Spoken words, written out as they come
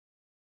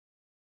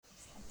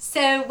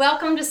So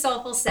welcome to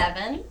Soulful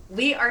 7.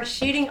 We are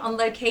shooting on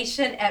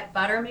location at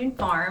Buttermoon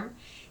Farm.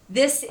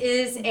 This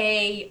is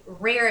a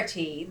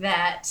rarity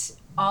that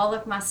all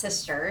of my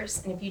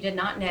sisters, and if you did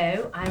not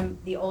know, I'm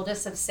the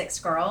oldest of 6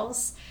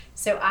 girls.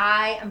 So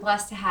I am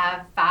blessed to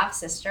have 5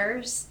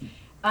 sisters.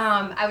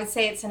 I would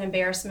say it's an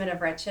embarrassment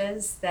of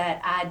riches that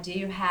I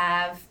do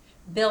have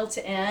built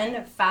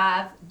in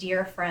 5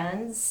 dear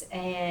friends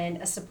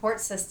and a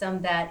support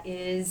system that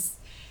is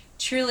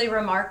truly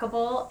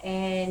remarkable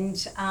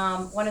and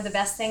one of the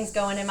best things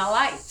going in my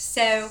life.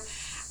 So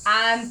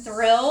I'm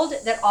thrilled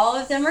that all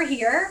of them are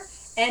here,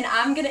 and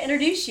I'm going to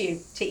introduce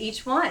you to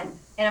each one.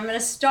 And I'm going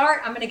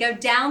to go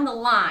down the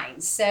line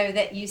so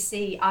that you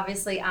see,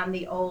 obviously I'm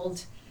the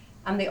old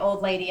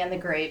lady in the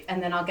group,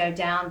 and then I'll go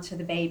down to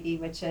the baby,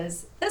 which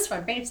is this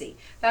one, Francie.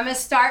 But I'm going to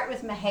start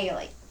with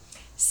Mahaley.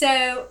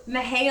 So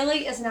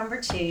Mahaley is number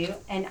 2,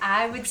 and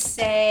I would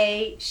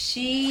say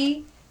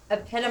she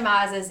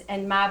epitomizes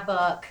in my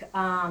book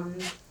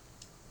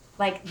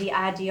like the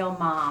ideal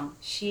mom.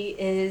 She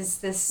is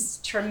this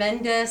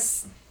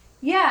tremendous,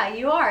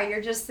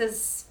 you're just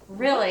this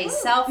really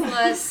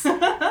selfless,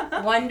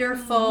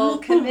 wotherful,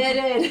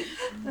 committed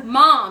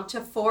mom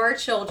to 4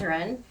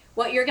 children.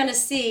 What you're going to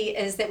see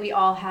is that we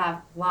all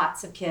have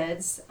lots of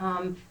kids.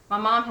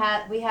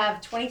 We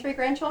have 23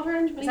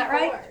 grandchildren, is that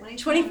right?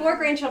 24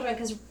 grandchildren,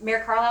 because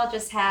Mayor Carlisle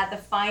just had the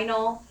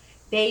final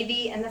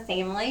baby in the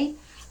family.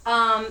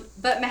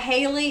 But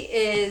Mahaley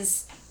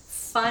is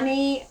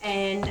funny,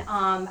 and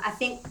I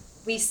think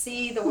we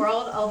see the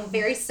world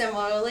very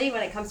similarly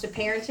when it comes to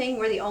parenting.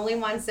 We're the only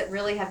ones that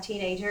really have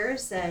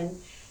teenagers, and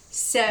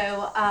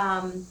so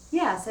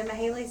so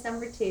Mahaley's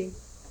number 2.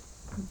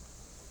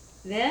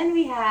 Then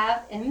we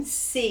have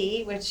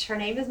MC, which her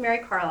name is Mary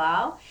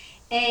Carlisle,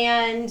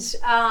 and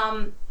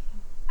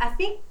I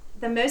think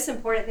the most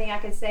important thing I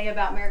can say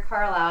about Mary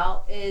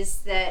Carlisle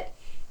is that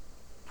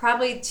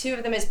probably 2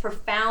 of the most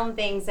profound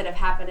things that have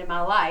happened in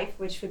my life,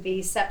 which would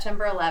be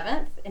September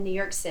 11th in New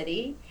York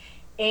City,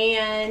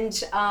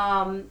 and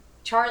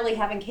Charlie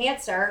having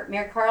cancer.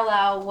 Mary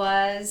Carlisle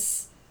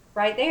was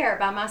right there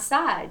by my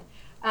side.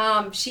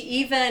 She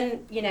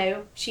even,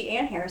 she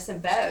and Harrison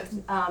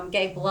both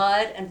gave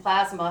blood and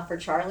plasma for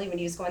Charlie when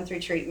he was going through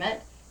treatment.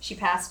 She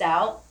passed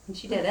out, and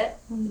she did it,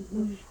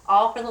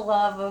 all for the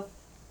love of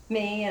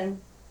me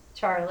and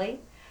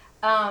Charlie.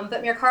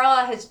 But Mary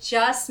Carlisle has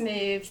just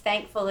moved,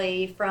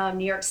 thankfully, from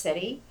New York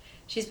City.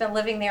 She's been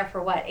living there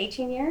for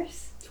 18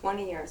 years?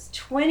 20 years.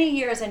 20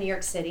 years in New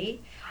York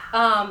City.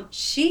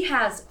 She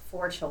has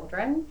 4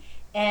 children,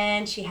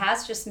 and she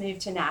has just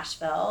moved to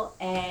Nashville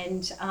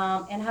and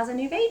has a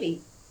new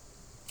baby.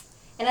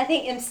 And I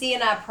think MC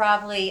and I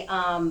probably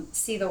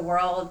see the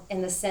world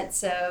in the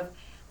sense of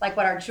like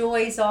what our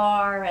joys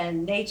are,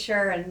 and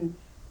nature and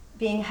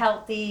being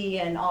healthy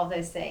and all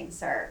those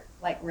things are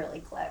like really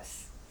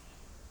close.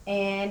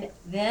 And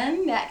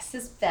then next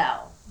is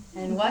Belle.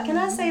 And what can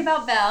I say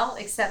about Belle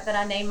except that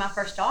I named my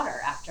first daughter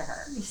after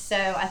her? So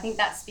I think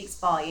that speaks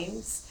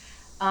volumes.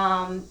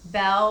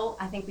 Belle,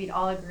 I think we'd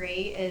all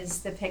agree,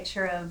 is the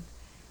picture of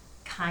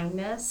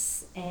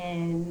kindness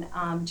and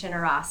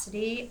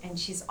generosity. And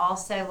she's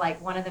also like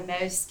one of the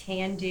most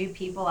can-do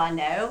people I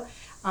know.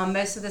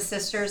 Most of the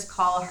sisters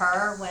call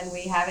her when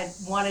we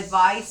want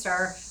advice,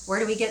 or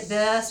where do we get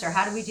this, or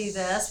how do we do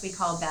this, we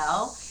call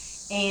Belle.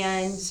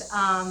 And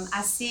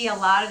I see a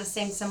lot of the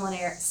same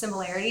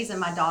similarities in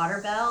my daughter,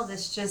 Belle,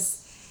 this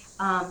just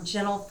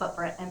gentle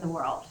footprint in the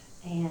world.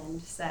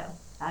 And so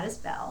that is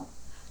Belle.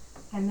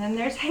 And then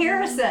there's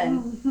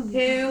Harrison,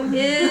 who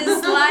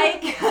is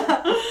like,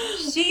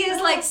 she is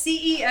like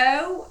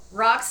CEO,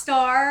 rock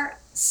star,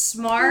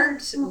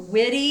 smart,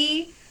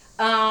 witty.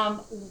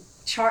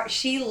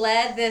 She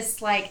led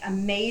this like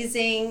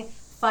amazing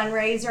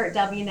fundraiser at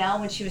W&L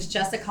when she was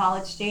just a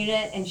college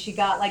student, and she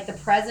got like the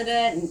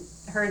president and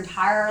her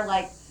entire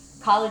like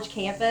college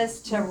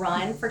campus to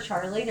run for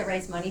Charlie to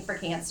raise money for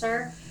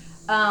cancer.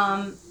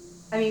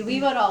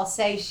 We would all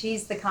say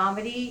she's the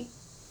comedic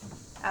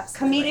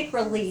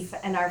relief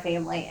in our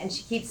family, and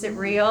she keeps it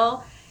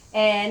real,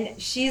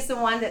 and she's the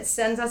one that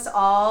sends us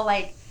all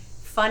like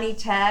funny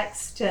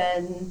text,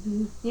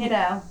 and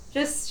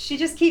she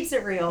just keeps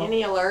it real.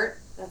 Any alert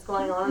that's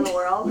going on in the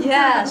world?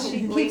 Yeah,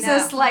 she keeps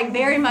us like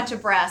very much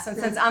abreast, and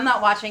since I'm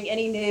not watching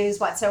any news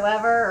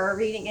whatsoever or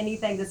reading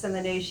anything that's in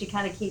the news, she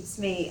kind of keeps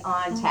me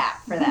on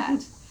tap for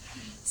that.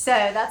 So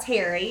that's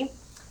Harry.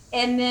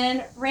 And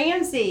then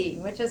Ramsey,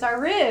 which is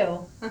our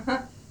Rue.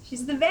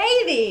 She's the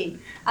baby.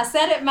 I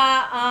said at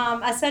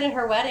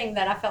her wedding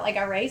that I felt like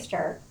I raised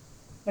her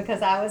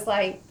because I was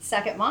like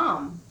second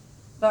mom.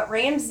 But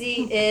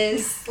Ramsey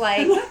is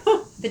like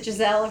the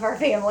Giselle of our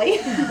family.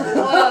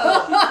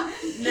 Whoa.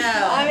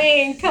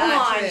 No. Come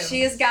on. True.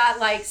 She has got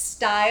like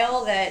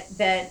style that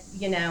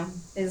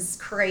is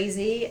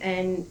crazy,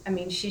 and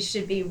she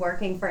should be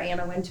working for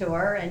Anna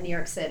Wintour in New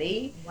York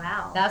City.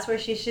 Wow. That's where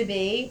she should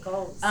be.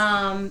 Goals.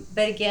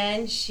 But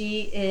again,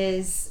 she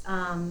is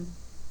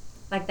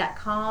like that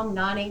calm,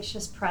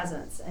 non-anxious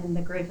presence in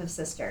the group of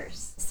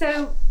sisters.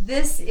 So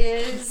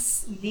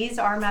these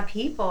are my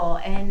people,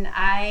 and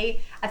I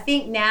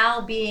think now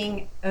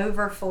being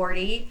over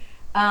 40,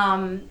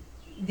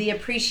 the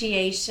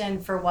appreciation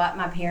for what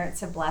my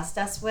parents have blessed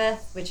us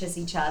with, which is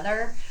each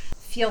other,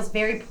 feels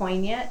very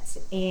poignant.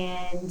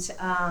 And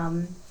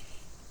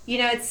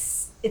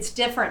it's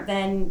different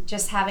than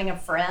just having a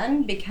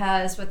friend,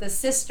 because with a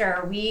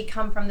sister we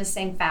come from the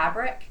same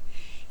fabric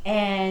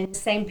and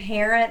same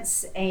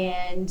parents,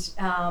 and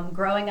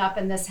growing up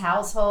in this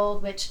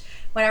household, which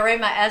when I wrote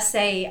my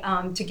essay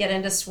to get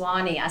into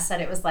Sewanee, I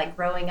said it was like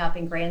growing up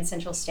in Grand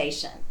Central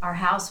Station. Our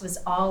house was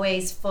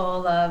always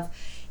full of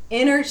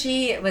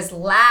energy. It was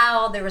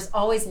loud. There was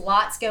always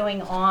lots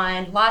going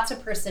on, lots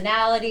of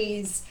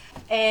personalities,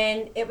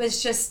 and it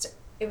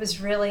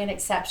was really an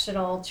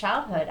exceptional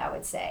childhood, I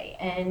would say.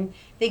 And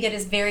I think it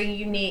is very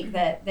unique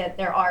that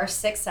there are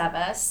 6 of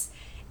us,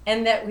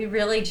 and that we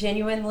really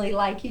genuinely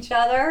like each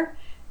other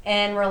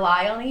and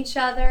rely on each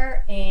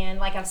other. And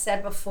like I've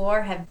said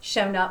before, have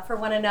shown up for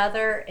one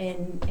another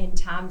in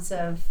times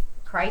of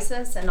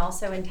crisis and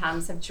also in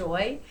times of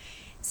joy.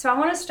 So I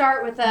want to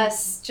start with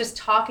us just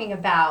talking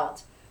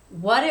about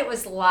what it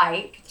was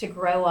like to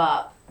grow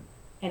up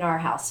in our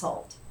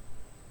household.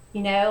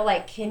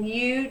 Like, can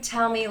you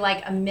tell me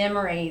like a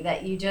memory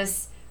that you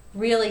just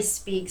really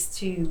speaks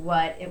to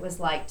what it was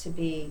like to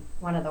be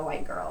one of the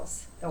white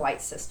girls, the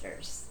white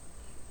sisters?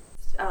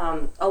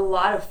 A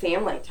lot of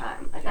family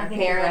time. Like our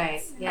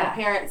parents, right. Yeah. Our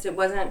parents, it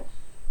wasn't,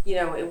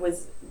 it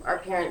was our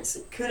parents,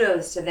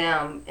 kudos to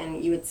them.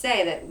 And you would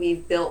say that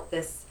we've built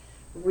this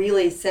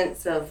really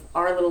sense of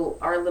our little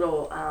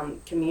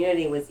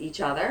community with each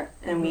other.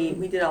 And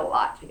we did a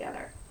lot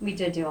together. We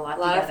did do a lot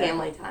together. A lot of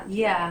family time together.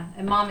 Yeah,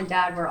 and Mom and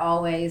Dad were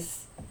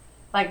always,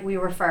 like, we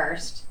were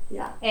first.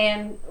 Yeah.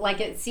 And,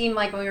 like, it seemed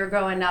like when we were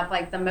growing up,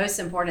 like, the most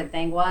important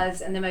thing was,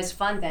 and the most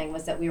fun thing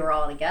was that we were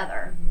all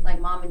together. Mm-hmm. Like,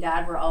 Mom and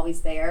Dad were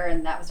always there,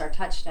 and that was our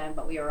touchstone,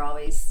 but we were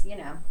always,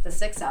 the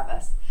 6 of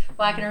us.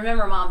 Well, I can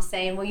remember Mom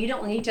saying, well, you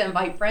don't need to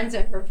invite friends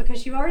over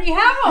because you already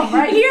have them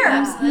right here.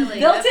 Absolutely.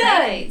 Built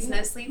no in. No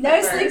sleepovers.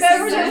 No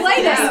sleepovers or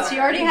playdates. You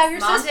already have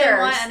your Mom sisters. didn't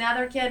want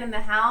another kid in the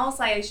house.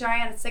 Like, sure, I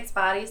had 6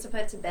 bodies to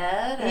put to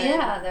bed.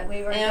 That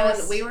we were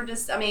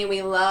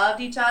we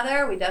loved each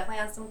other. We definitely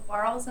had some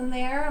quarrels in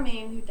there. I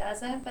mean, who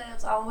doesn't? But it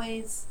was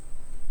always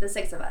the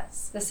 6 of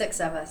us. The 6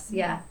 of us.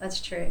 Yeah, that's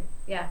true.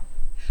 Yeah.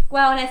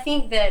 Well, and I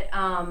think that,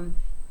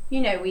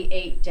 we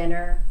ate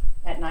dinner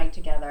at night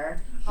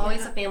together.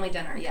 Always a family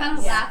dinner, yes. Kind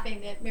of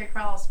laughing that Mary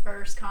Carl's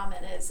first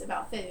comment is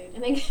about food. I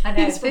think I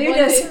know, food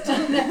is.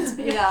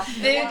 Yeah.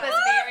 Food was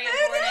very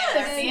important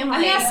in our family.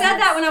 I mean, I said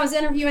that when I was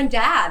interviewing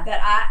Dad,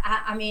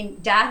 that I mean,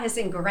 Dad has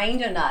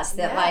ingrained in us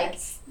that, like,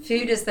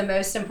 food is the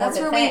most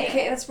important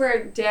thing. That's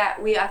where Dad,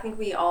 I think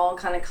we all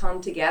kind of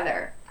come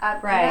together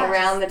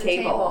around the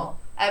table.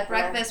 At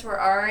breakfast, we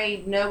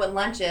already know what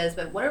lunch is,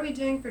 but what are we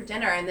doing for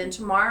dinner? And then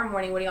tomorrow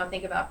morning, what do y'all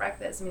think about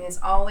breakfast? I mean, it's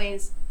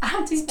always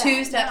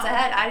 2 steps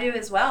ahead. I do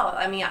as well.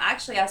 I mean,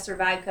 actually, I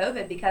survived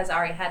COVID because I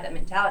already had that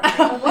mentality.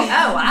 Like,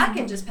 I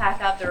can just pack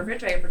out the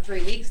refrigerator for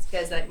 3 weeks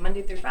because, like,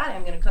 Monday through Friday,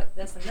 I'm going to cook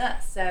this and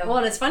this. So, well,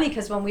 and it's funny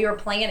because when we were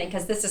planning,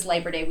 because this is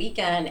Labor Day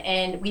weekend,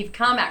 and we've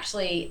come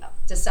actually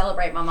to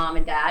celebrate my mom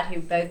and dad, who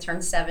both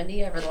turned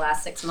 70 over the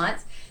last 6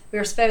 months. We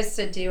were supposed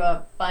to do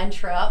a fun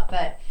trip,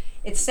 but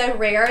it's so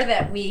rare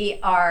that we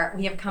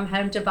have come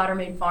home to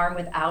Buttermoon Farm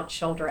without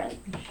children.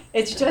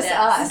 It's just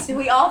us.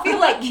 We all feel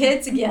like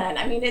kids again.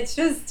 I mean, it's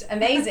just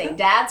amazing.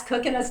 Dad's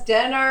cooking us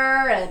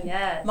dinner,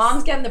 and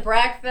Mom's getting the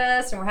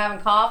breakfast, and we're having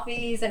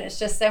coffees, and it's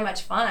just so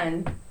much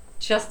fun.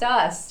 Just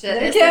us.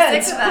 It's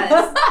the 6 of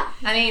us.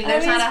 I mean,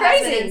 there's not a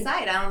husband in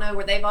sight. I don't know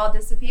where they've all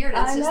disappeared.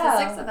 It's just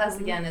the 6 of us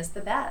again. It's the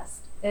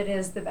best. It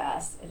is the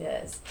best. It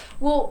is.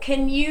 Well,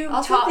 can you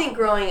also think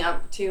growing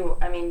up too?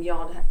 I mean,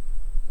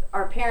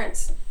 our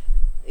parents.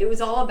 It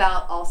was all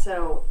about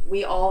also,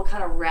 we all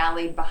kind of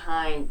rallied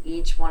behind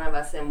each one of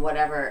us and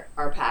whatever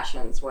our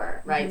passions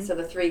were, right? Mm-hmm. So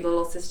the 3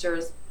 little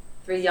sisters,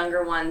 3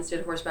 younger ones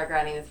did horseback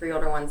riding, the 3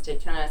 older ones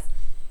did tennis.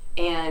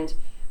 And,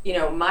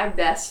 my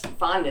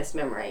fondest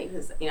memory,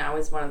 because, I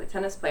was one of the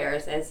tennis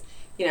players, is,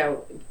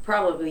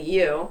 probably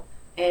you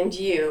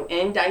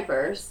in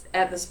diapers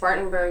at the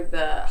Spartanburg,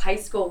 the high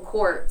school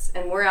courts,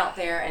 and we're out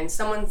there, and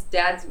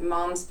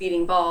mom's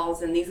feeding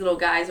balls, and these little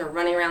guys are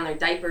running around their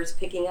diapers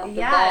picking up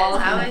the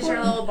balls. I was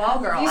your little ball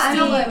girl. You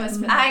still owe us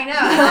for that. I know.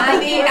 I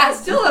mean, I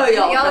still owe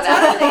y'all for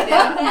that. Totally do.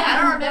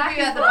 I don't remember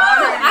you at the bar.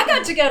 I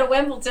got to go to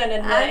Wimbledon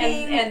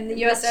and the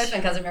U.S.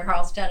 Open because of Mary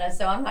Carl's tennis,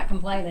 so I'm not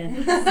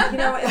complaining.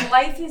 And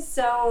life is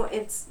so,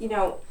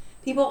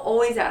 people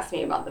always ask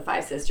me about the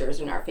 5 sisters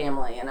in our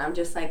family, and I'm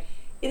just like,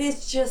 it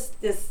is just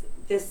this,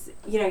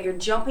 you're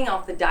jumping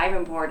off the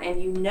diving board,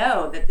 and you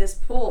know that this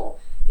pool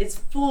is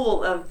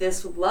full of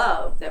this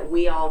love that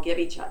we all give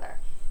each other.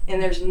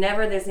 And there's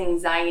never this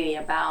anxiety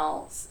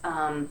about,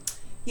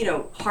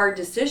 hard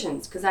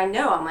decisions. Because I'm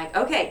like,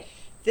 okay,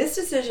 this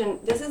decision,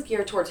 this is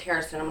geared towards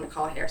Harrison. I'm going to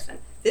call Harrison.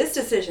 This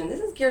decision,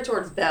 this is geared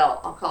towards Belle.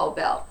 I'll call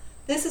Belle.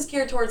 This is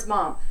geared towards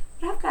Mom.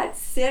 but I've got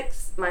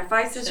 6, my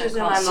 5 sisters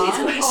and my call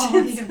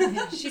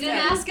mom. She didn't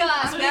ask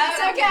us, but it's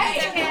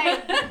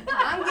okay.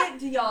 I'm getting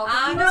to y'all.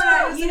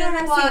 I'm You know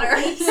what I'm water.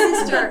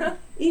 saying?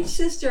 Each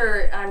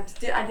sister, I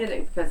did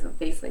it because of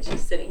basically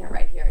she's sitting here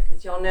right here,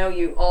 because y'all know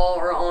you all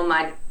are on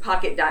my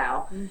pocket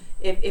dial.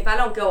 If I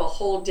don't go a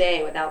whole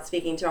day without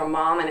speaking to a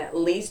mom and at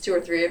least 2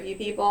 or 3 of you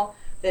people,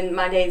 then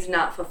my day's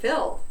not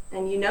fulfilled,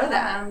 and you know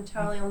that. I'm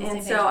totally on the same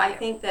And page so with I you.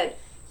 think that,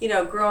 you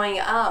know, growing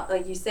up,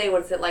 like you say,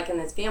 what's it like in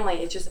this family?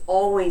 It just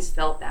always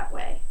felt that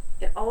way.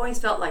 It always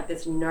felt like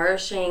this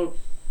nourishing,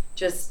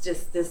 just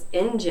this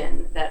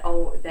engine that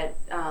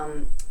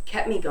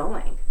kept me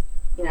going,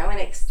 you know, and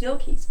it still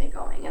keeps me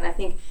going. And I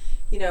think,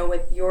 you know,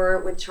 with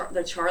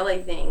the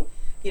Charlie thing,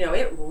 you know,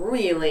 it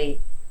really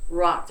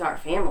rocked our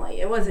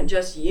family. It wasn't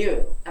just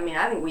you. I mean,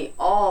 I think we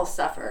all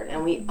suffered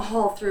and we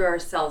all threw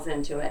ourselves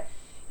into it.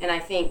 And I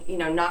think, you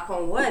know, knock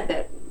on wood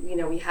that, you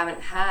know, we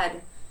haven't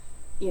had,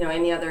 you know,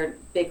 any other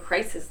big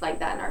crisis like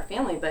that in our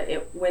family. But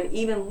when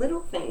even little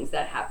things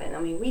that happen,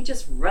 I mean, we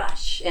just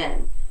rush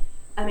in.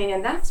 I mean,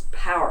 and that's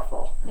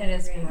powerful. It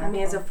is powerful. I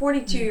mean, as a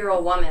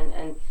 42-year-old woman,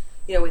 and,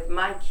 you know, with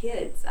my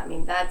kids, I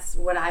mean, that's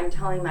what I'm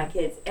telling my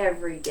kids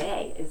every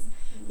day is,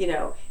 you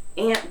know,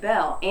 Aunt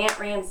Belle, Aunt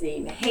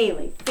Ramsey,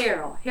 Haley,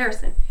 Farrell,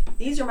 Harrison,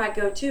 these are my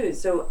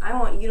go-tos. So I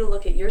want you to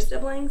look at your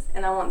siblings,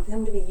 and I want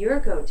them to be your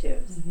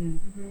go-tos.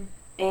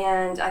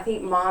 And I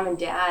think Mom and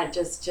Dad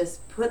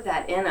just put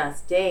that in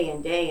us day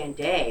and day and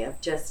day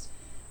of just,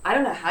 I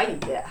don't know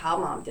how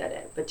Mom did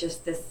it, but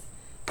just this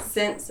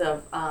sense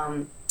of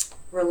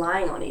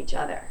relying on each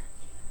other.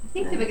 I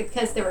think that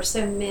because there were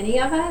so many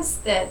of us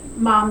that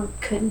Mom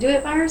couldn't do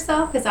it by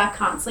herself, because I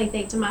constantly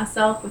think to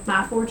myself with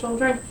my 4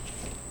 children,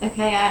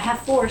 okay, I have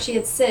 4, she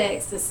had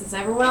 6, this is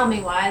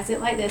overwhelming, why is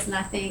it like this? And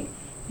I think,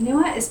 you know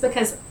what, it's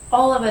because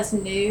all of us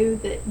knew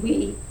that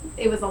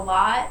it was a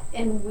lot,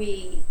 and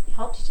we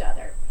helped each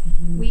other.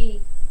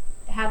 We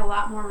had a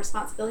lot more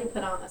responsibility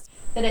put on us.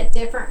 That at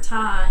different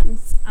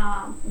times,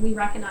 we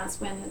recognize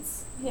when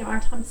it's, you know, our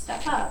time to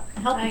step up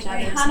and help each other.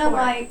 and Kind of support.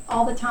 like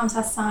all the times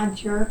I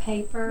signed your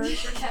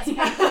papers, your test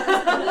papers,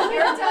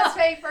 your test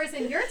papers,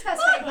 and your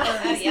test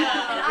papers.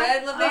 Yeah.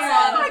 Red Oh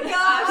my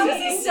gosh, Oh,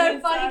 this is so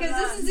funny because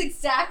this is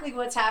exactly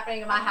what's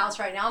happening in my house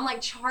right now. I'm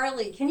like,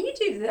 Charlie, can you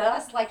do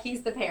this? Like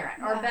he's the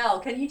parent. Or Yeah. Belle,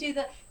 can you do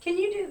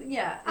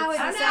yeah. I would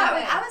I say know.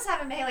 that. I was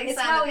having Haley It's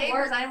sign how the it papers.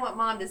 works. I didn't want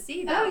Mom to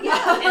see them. Oh,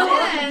 yeah.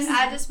 And then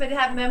I just would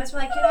have moments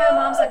where, like, you know,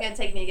 Mom's not going to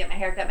take me to get my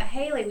hair cut, but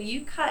Haley, will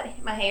you cut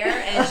my hair?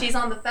 And she's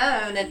on the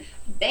phone, and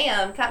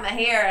bam, cut my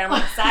hair, and I'm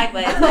like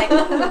sideways. Like,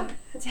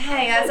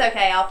 dang, that's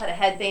okay. I'll put a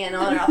headband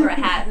on, or I'll throw a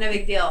hat. No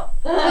big deal.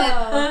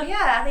 But,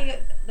 yeah, I think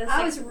that's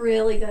I was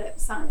really good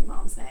at signing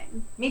Mom's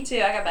name. me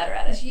too. I got better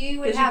at it. Because you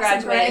would Because you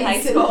have some graduated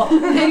high grades. school.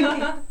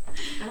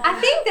 I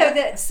think though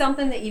that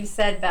something that you've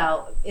said,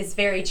 Belle, is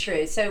very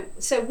true. So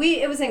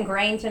it was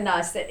ingrained in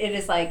us that it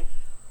is like,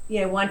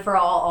 you know, one for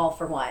all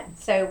for one.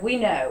 So we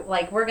know,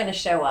 like, we're going to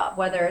show up,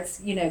 whether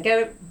it's, you know,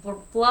 go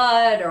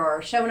blood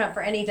or showing up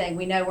for anything.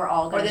 We know we're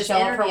all going to this show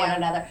up for interview. one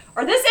another.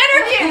 Or this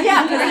interview,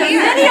 yeah. Because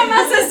there's many of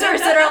my sisters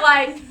that are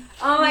like,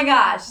 oh my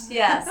gosh,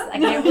 yes, I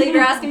can't believe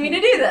you're asking me to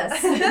do this.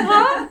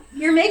 Huh?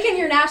 You're making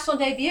your national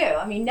debut.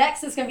 I mean,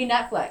 next is going to be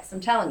Netflix. I'm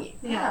telling you.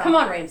 Yeah. Come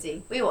on,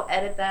 Ramsey. We will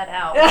edit that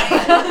out.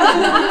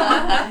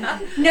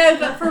 No,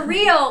 but for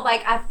real,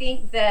 like, I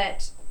think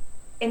that,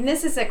 and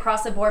this is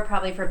across the board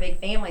probably for big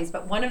families,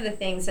 but one of the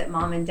things that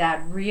Mom and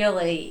Dad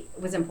really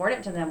was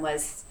important to them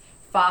was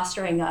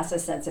fostering us a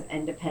sense of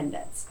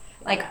independence.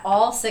 Like,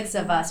 all 6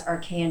 of us are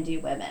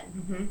can-do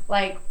women.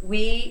 Like,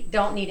 we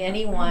don't need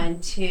anyone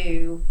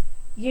to,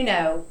 you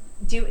know,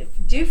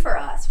 do for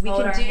us. We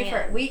Hold can our do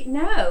hand.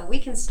 we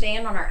can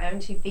stand on our own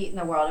 2 feet in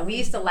the world. And we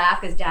used to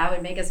laugh because Dad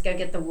would make us go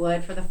get the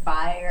wood for the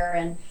fire,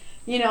 and,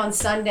 you know, on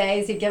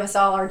Sundays he'd give us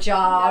all our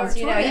jobs.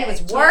 You know, he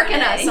was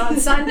working us on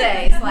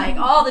Sundays, like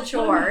all the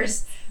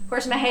chores. Of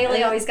course,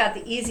 Mahaley always got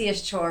the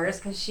easiest chores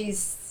because she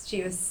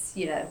was,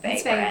 you know,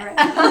 His favorite.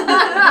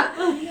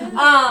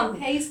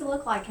 He used to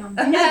look like him.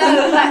 No,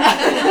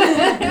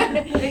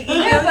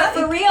 but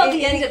for real,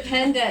 the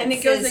independence And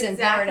it goes is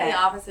exactly important.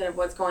 opposite of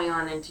what's going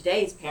on in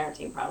today's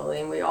parenting, probably,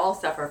 and we all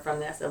suffer from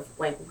this of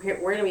like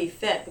where do we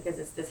fit, because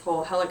it's this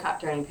whole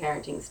helicoptering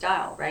parenting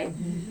style, right?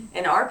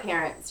 And our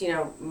parents, you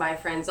know, my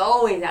friends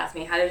always ask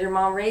me, how did your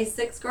mom raise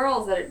 6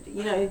 girls that are,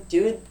 you know,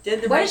 did the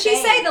What right did she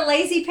thing? say? The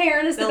lazy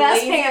parent is the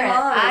best lazy parent.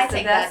 mom I is the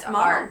take that best to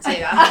mom. heart,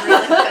 too. I'm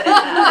really good at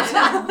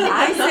that.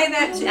 I say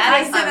that too. That I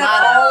is say my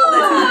that motto. all the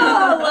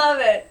time. I love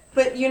it.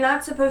 But you're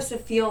not supposed to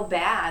feel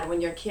bad when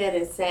your kid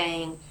is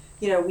saying,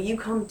 you know, will you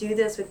come do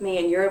this with me?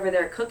 And you're over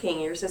there cooking.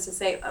 You're supposed to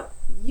say, oh,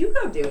 you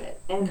go do it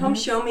and come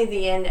show me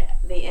the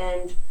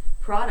end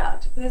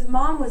product. Because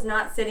Mom was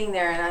not sitting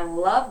there, and I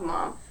love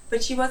Mom,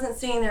 but she wasn't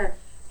sitting there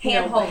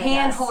Hand-holding us.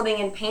 hand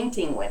holding and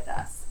painting with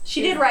us.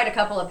 She did write a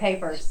couple of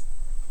papers.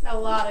 A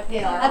lot of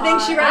people. I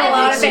think she read a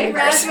lot of papers.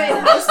 Graduated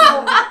high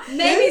school.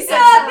 Maybe so.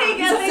 I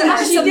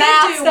there's she some did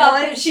math do stuff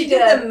one. that She she did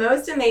did. the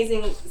most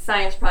amazing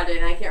science project,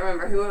 and I can't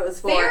remember who it was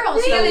for. Farrell,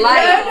 she the did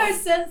lights.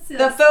 photosynthesis. The It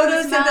was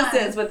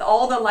photosynthesis mine. with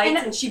all the lights, And-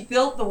 and she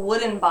built the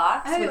wooden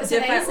box Oh, it with was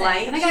different amazing.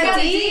 lights. And I got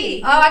a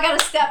D. Oh, I got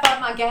to step up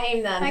my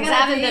game then I because got I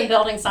a haven't D. been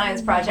building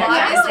science projects. Well,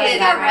 or obviously anything I did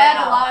think I right read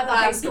now. a lot of the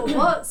high school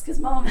books because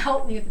Mom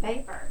helped me with the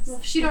papers.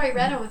 Well, she'd already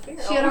read them with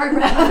Farrell. She had already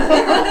read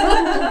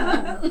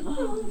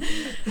them.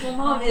 Well,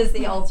 Mom is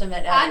the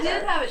ultimate editor. I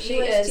did have an She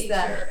English is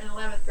teacher in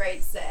 11th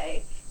grade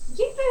say,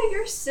 "You know,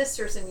 your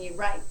sisters and you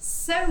write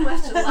so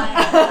much alike."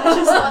 I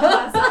just thought to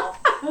myself,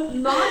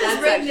 Mom has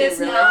That's written actually this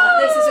really now.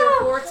 This is her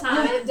fourth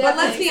time. It But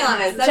let's definitely be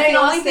honest, that's Jane the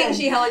only Austen. thing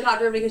she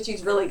helicoptered because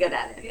she's really good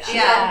at it.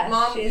 Yeah,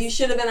 Mom, she's- you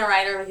should have been a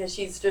writer because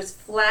she's just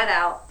flat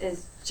out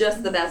is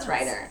just the best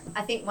writer.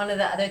 I think one of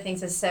the other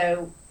things is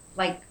so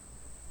like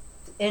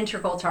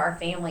integral to our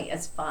family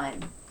is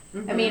fun.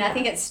 I mean, I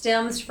think it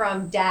stems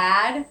from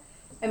Dad.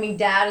 I mean,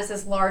 Dad is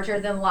this larger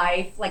than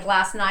life. Like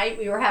last night,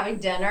 we were having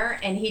dinner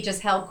and he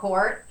just held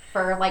court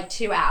for like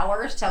 2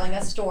 hours telling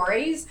us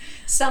stories,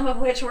 some of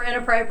which were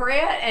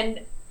inappropriate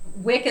and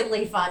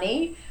wickedly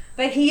funny.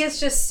 But he is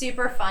just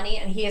super funny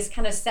and he has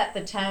kind of set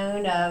the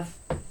tone of,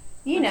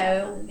 you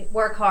know,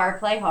 work hard,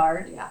 play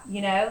hard. Yeah.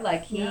 You know,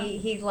 like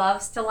he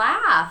loves to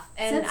laugh.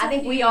 And Sense I of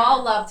think we humor.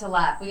 all love to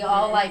laugh. We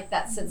all like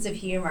that sense of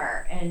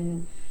humor.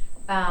 And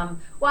well,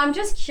 I'm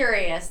just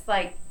curious,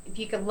 like, if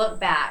you could look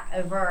back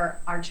over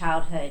our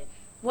childhood,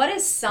 what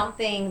is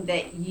something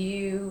that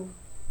you,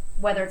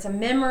 whether it's a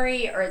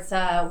memory or it's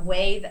a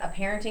way, a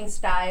parenting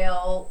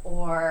style,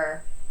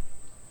 or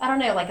I don't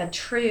know, like a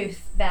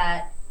truth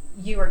that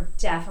you are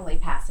definitely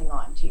passing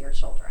on to your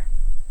children?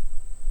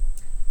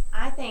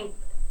 I think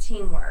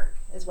teamwork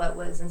is what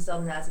was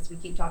instilled in us as we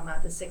keep talking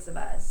about the six of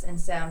us. And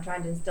so I'm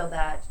trying to instill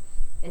that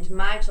into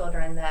my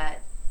children,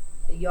 that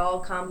y'all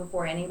come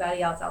before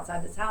anybody else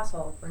outside this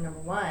household for number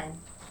one,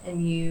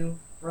 and you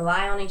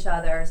rely on each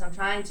other. So I'm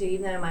trying to,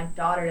 even though my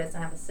daughter doesn't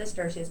have a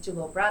sister, she has two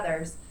little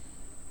brothers,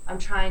 I'm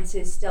trying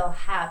to still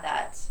have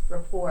that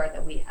rapport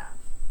that we have.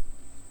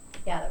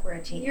 Yeah, that we're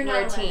a team. You're We're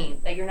not a alone. team,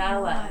 that you're not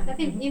alone. I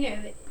think, you know,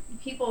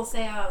 people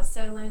say, oh, I was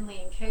so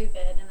lonely in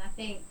COVID, and I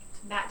think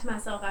back to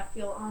myself, I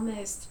feel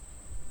almost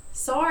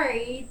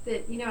sorry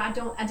that, you know, I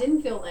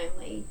didn't feel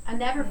lonely. I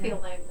never feel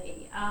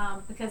lonely,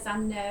 because I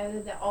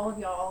know that all of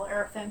y'all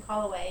are a phone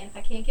call away, and if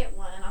I can't get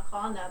one, I'll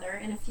call another,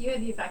 and a few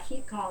of you, if I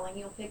keep calling,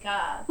 you'll pick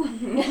up.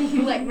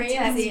 Like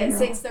Ramsey at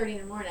 6:30 in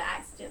the morning, I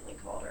accidentally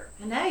called her.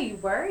 I know, you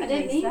worried I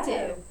didn't me mean so.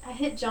 to. I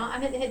hit John. I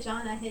meant to hit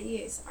John. I hit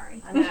you.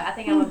 Sorry. I know, I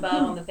think I'm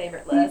above on the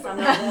favorite list. I'm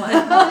not one.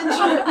 I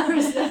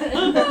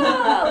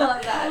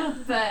love that.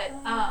 But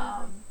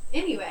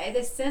anyway,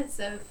 this sense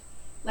of,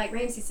 like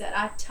Ramsey said,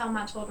 I tell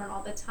my children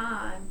all the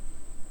time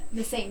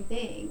the same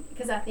thing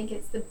because I think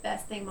it's the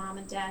best thing Mom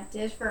and Dad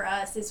did for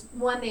us. Is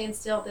one, they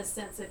instilled this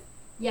sense of,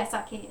 yes,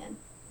 I can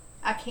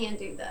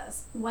do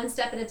this one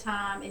step at a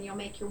time, and you'll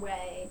make your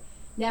way.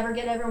 Never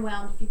get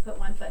overwhelmed if you put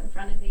one foot in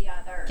front of the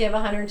other. Give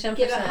 110%.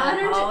 Give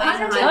 100, Always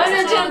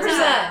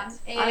 110%.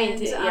 And, I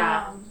mean,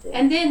 yeah.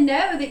 and then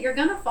know that you're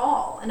gonna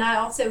fall. And I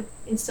also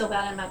instill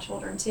that in my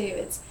children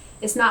too.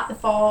 It's not the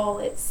fall.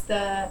 It's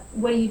the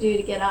what do you do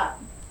to get up.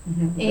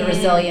 The And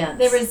resilience.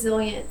 The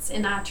resilience,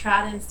 and I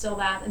try to instill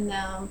that in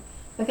them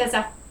because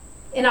a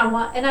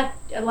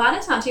lot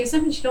of times, you know,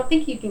 sometimes you don't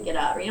think you can get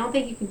up, or you don't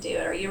think you can do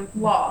it, or you're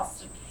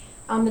lost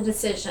on the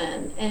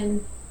decision,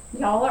 and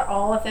y'all are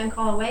all a phone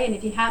call away. And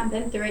if you haven't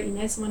been through it, you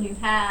know someone who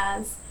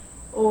has,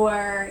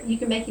 or you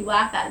can make you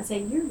laugh at and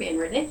say you're being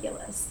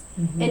ridiculous.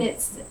 And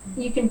it's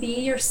you can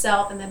be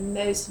yourself in the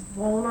most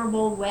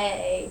vulnerable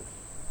way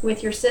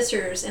with your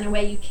sisters in a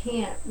way you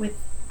can't with,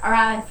 or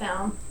I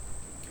found.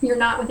 You're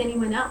not with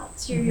anyone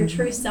else. You're your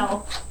true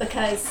self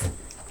because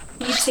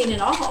you've seen it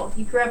all.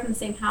 You grew up in the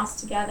same house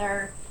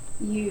together.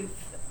 You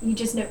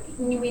just know,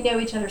 we know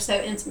each other so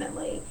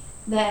intimately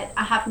that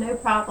I have no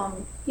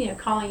problem, you know,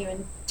 calling you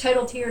in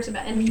total tears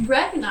about and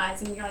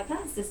recognizing you're like,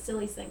 that's the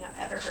silliest thing I've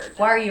ever heard.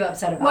 Why are you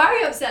upset about Why that? are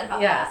you upset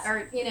about Yes. that?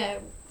 Or, you know,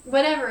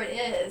 whatever it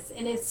is.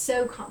 And it's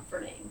so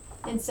comforting.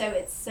 And so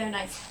it's so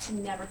nice to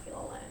never feel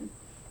alone.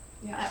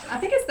 Yeah, I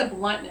think it's the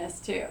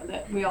bluntness too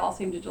that we all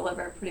seem to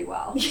deliver pretty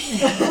well.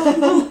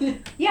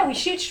 Yeah, we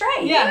shoot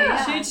straight.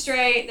 Yeah, we shoot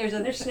straight. There's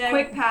There's a no-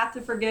 quick path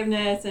to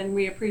forgiveness, and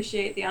we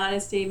appreciate the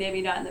honesty.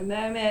 Maybe not in the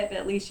moment, but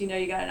at least you know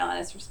you got an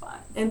honest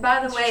response. And by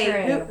the It's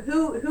way,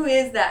 true. who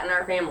is that in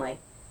our family?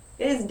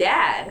 It is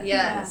Dad.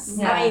 Yes.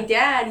 Yeah. I mean,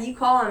 Dad, you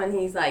call him and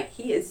he's like,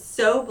 he is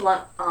so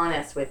blunt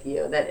honest with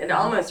you that it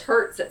almost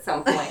hurts at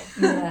some point.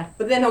 Yeah.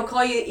 But then he'll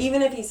call you,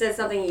 even if he says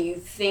something you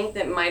think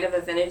that might have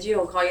offended you,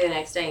 he'll call you the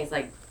next day and he's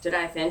like, did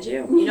I offend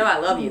you? You know I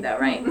love you though,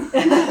 right? You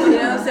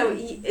know, so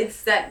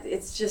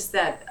it's just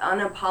that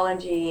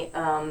unapology,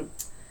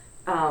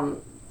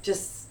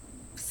 just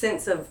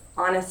sense of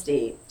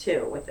honesty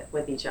too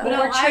with each other. But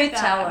We're I like truth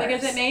that tellers.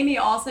 because it made me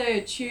also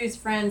choose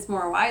friends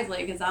more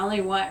wisely because I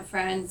only want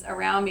friends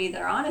around me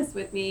that are honest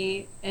with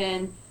me,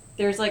 and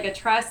there's like a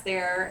trust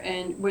there,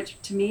 and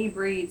which to me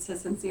breeds a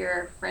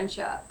sincere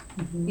friendship.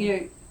 You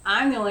know,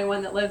 I'm the only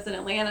one that lives in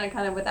Atlanta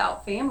kind of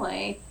without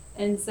family.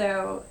 And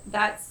so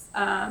that's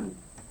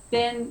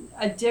been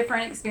a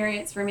different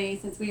experience for me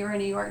since we were in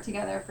New York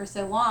together for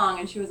so long,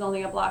 and she was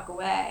only a block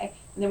away.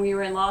 And then we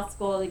were in law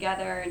school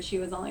together, and she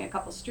was only a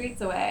couple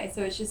streets away.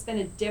 So it's just been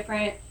a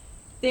different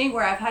thing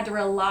where I've had to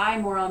rely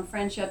more on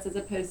friendships as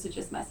opposed to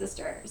just my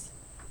sisters.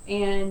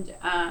 And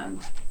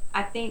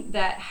I think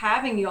that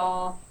having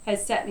y'all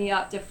has set me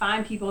up to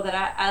find people that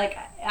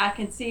I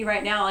can see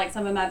right now, like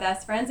some of my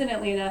best friends in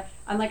Atlanta.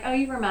 I'm like, oh,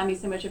 you remind me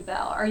so much of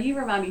Belle, or you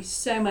remind me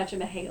so much of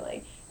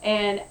Mahaley.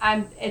 And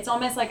it's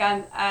almost like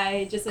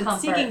I just am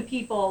Comfort. seeking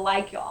people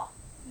like y'all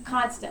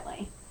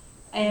constantly.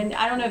 And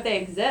I don't know if they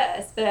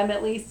exist, but I'm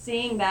at least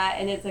seeing that,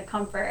 and it's a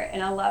comfort,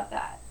 and I love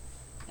that.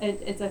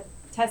 It's a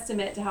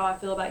testament to how I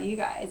feel about you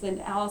guys,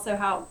 and also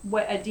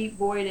what a deep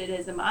void it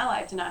is in my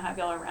life to not have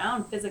y'all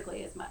around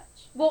physically as much.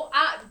 Well,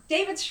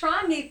 David's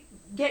trying to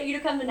get you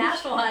to come to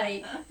Nashville,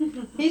 honey.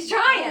 He's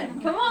trying.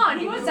 Come on,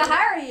 he wants to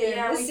hire you.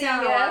 Yeah, to we see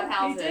found a you. lot of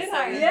houses. He did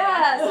hire me.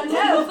 Yes, I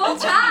know. Full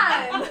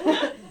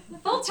time.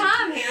 Full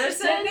time,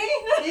 Harrison.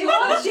 He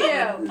wants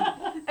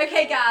you.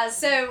 Okay, guys.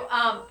 So,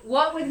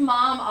 what would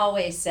Mom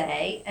always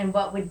say, and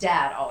what would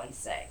Dad always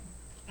say?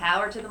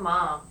 Power to the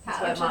mom. That's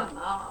Power what to mom. the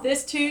mom.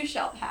 This too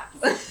shall pass.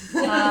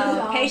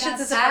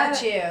 Patience is a Have-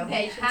 virtue.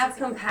 Have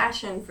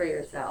compassion for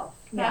yourself.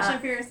 Passion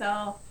for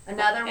yourself.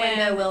 Another window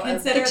And will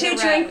consider open. The the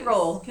two-drink roads.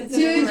 rule.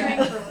 Consider the Two-drink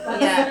roads. rule.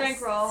 Consider the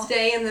drink rule.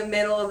 Stay in the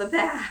middle of the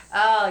path.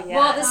 Oh yeah.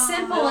 Well, the Oh,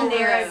 simple and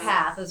narrow yes.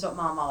 path is what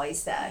Mom always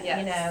said. Yes.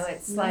 You know,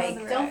 it's Middle of like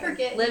the road. Don't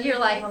forget. live who your you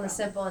life came on the from.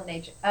 simple and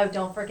nature. Oh,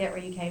 don't forget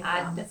where you came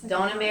from.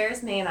 Don't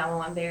embarrass me, and I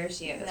won't embarrass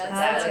you. That's what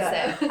That's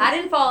Dad would good. say. I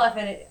didn't fall off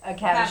in a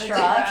cabbage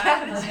truck.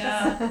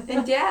 Yeah.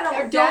 And Dad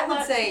Or Dad don't would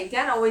let- say,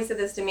 Dad always said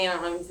this to me, I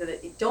don't know if he said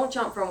it, don't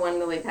jump from one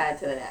lily pad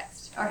to the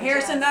next. Or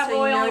Harrison, that So you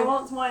boy only know-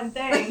 wants one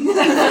thing.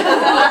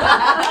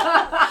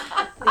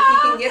 If he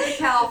can get the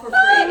cow for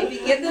free, if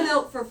he get the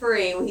milk for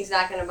free, well, he's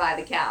not going to buy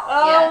the cow.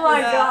 Oh Yes. my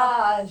Yeah.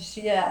 gosh,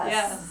 yes.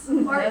 Yes.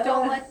 Or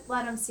don't let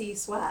them see you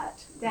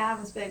sweat. Dad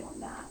was big on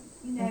that.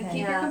 You know, Okay.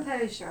 keep Yeah. your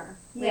composure.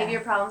 Leave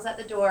your problems at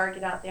the door.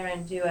 Get out there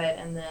and do it,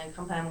 and then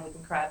come home and we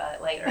can cry about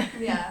it later.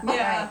 Yeah.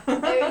 Yeah.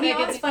 Meg,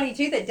 it's funny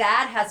too that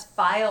Dad has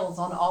files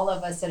on all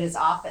of us at his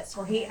office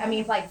where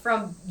like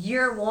from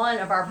year one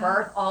of our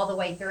birth all the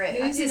way through.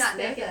 Who's do his not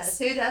know thickest?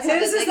 this. Who does Who's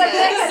have is the the thickest?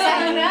 biggest?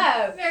 I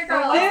know. Very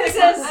girl. Who's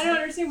I this? don't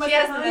understand what She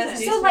has the the content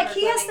most is. So like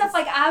he has stuff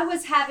like I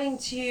was having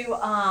to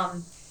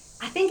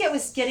I think it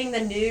was getting the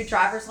new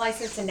driver's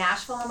license in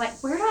Nashville. I'm like,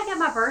 where do I get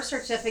my birth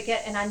certificate?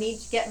 And I need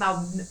to get my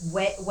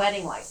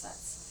wedding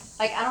license.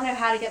 Like I don't know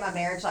how to get my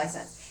marriage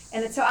license.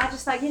 And so I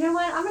just like, you know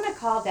what? I'm gonna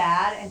call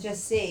Dad and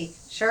just see.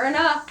 Sure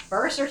enough,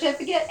 birth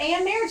certificate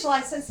and marriage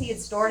license. He had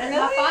stored it in my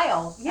Really?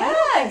 file. I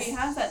don't think he Yes.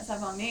 has that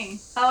stuff on me.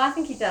 Oh, I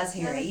think he does,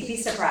 Harry. think You'd be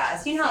he's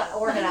surprised. You know how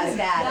organized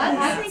Dad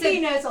I is. think he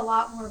knows a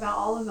lot more about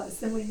all of us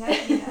than we know.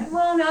 You know.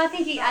 Well, no, I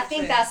think Not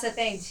true. that's the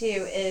thing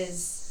too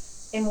is,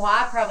 and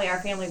why probably our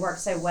family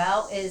works so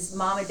well is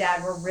Mom and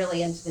Dad were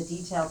really into the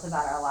details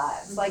about our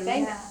lives. Like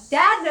Yeah.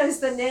 Dad knows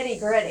the nitty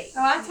gritty.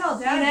 Oh, I tell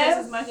Dad You know? just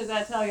as much as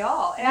I tell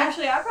y'all. And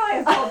actually, I probably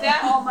have told Dad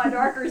all my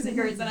darker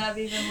secrets than I've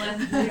even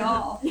led to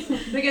y'all.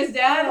 Because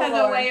Dad Oh, has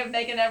Lord. a way of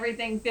making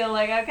everything feel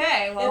like,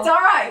 okay, well, It's all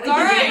right. it's We all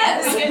can do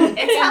right. this. We can,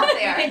 It's out we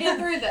there. can get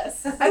through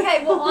this.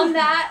 Okay, well on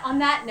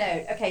that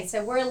note, okay,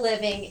 so we're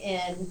living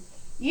in,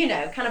 you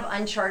know, kind of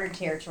uncharted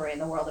territory in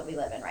the world that we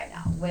live in right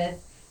now with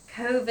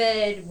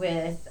COVID,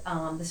 with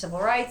the civil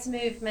rights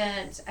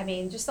movement. I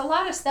mean, just a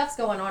lot of stuff's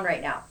going on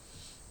right now.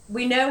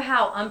 We know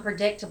how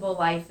unpredictable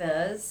life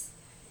is.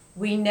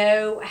 We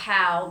know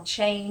how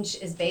change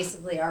is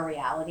basically our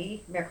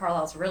reality. Mayor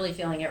Carlisle's really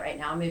feeling it right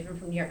now, moving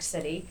from New York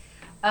City.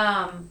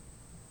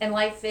 And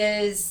life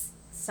is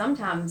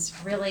sometimes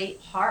really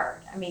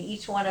hard. I mean,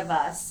 each one of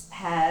us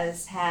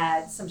has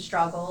had some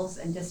struggles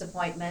and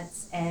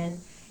disappointments and,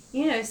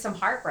 you know, some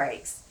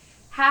heartbreaks.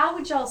 How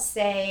would y'all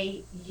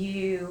say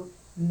you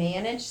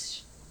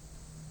manage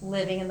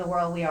living in the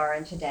world we are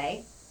in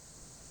today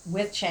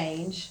with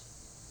change,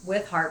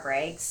 with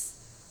heartbreaks,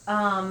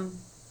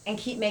 and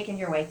keep making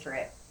your way through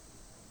it?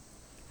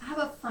 I have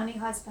a funny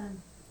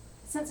husband.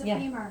 Sense of Yeah.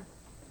 humor.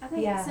 I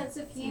think Yeah. sense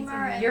of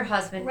humor and Your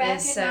husband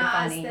is so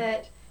recognize funny.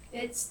 that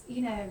it's,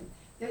 you know,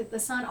 the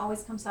sun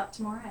always comes up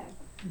tomorrow.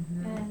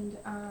 Mhm. And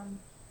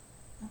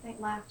I think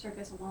laughter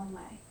goes a long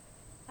way.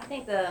 I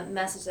think the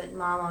message that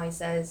Mom always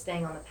says is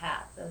staying on the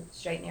path, the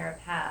straight, narrow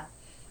path.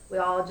 We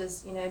all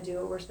just, do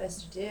what we're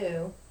supposed to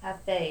do. Have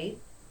faith,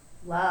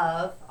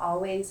 love,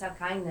 always have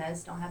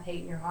kindness, don't have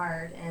hate in your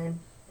heart, and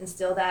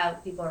instill that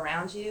with people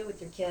around you,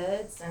 with your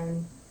kids,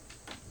 and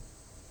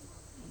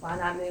why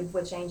not move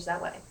with change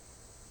that way?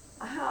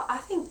 I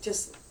think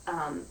just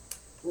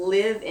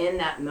live in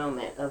that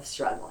moment of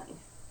struggling,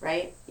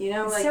 right? You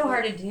know, It's like so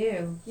hard to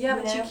do. Yeah,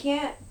 you but know? you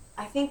can't.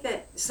 I think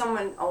that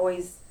someone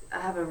always. I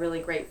have a really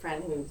great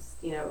friend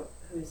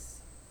who's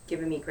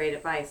given me great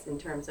advice in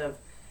terms of,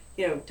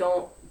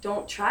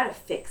 don't try to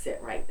fix it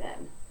right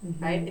then,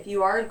 right? If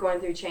you are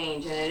going through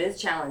change and it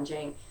is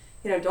challenging,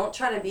 don't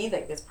try to be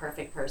like this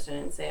perfect person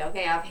and say,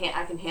 okay, I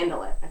can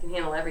handle it. I can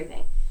handle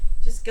everything.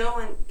 Just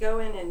just go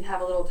in and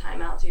have a little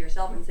time out to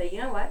yourself and say, you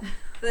know what?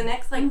 For the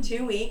next like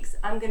 2 weeks,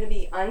 I'm going to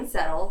be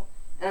unsettled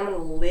and I'm going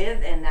to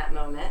live in that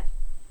moment.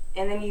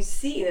 And then you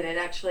see that it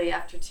actually,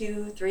 after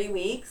 2-3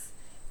 weeks,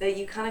 that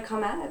you kind of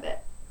come out of it.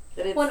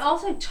 That it's, Well, and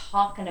also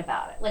talking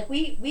about it. Like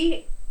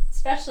we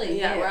especially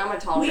yeah, you, where I'm a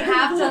talker. we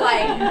have to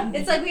like,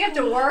 it's like we have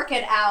to work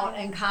it out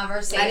in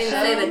conversation. I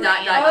didn't say the over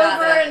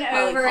that and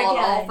probably over called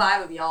all again.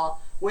 5 of y'all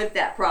with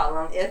that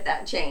problem, if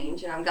that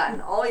changed, and I've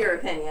gotten all your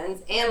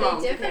opinions and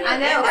mom's different?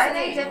 opinion. I know. and Are they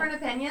everything. different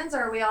opinions,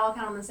 or are we all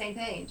kind of on the same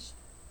page?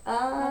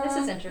 Well, this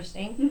is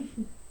interesting.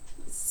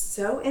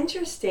 So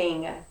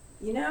interesting.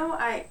 You know,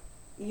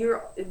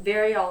 you're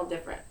very all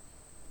different.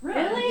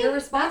 Really? Your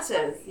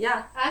responses,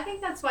 yeah. I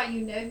think that's why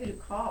you know who to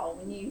call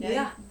when you know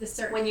Yeah. the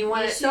certain When you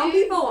want issue. Some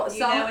people, You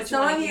know what you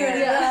some wanna of you hear. are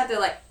gonna have to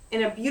like,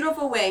 in a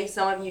beautiful way.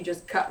 Some of you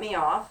just cut me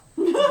off.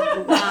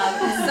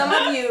 Some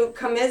of you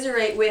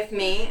commiserate with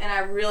me, and I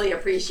really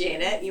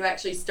appreciate it. You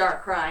actually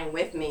start crying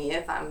with me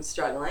if I'm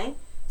struggling.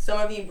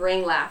 Some of you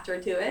bring laughter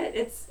to it.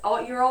 It's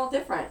all you're all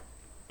different,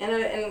 in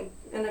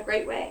a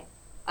great way.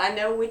 I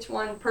know which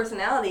one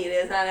personality it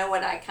is, and I know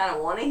what I kind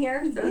of want to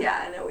hear. So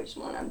yeah, I know which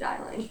one I'm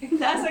dialing.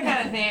 That's the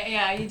kind of thing.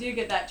 Yeah, you do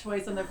get that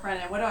choice on the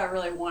front end. What do I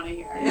really want to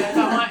hear? If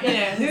I want,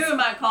 who am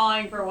I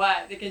calling for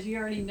what? Because you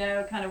already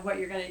know kind of what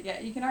you're going to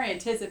get. You can already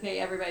anticipate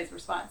everybody's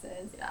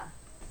responses. Yeah.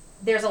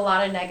 There's a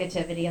lot of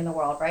negativity in the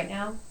world right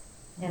now,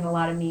 and a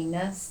lot of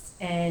meanness,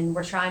 and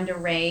we're trying to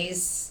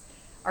raise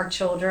our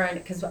children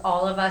because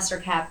all of us are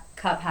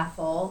cup half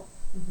full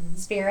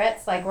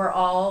spirits. Like we're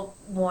all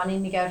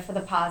wanting to go for the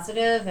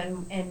positive,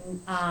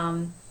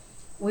 and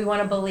we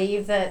want to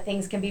believe that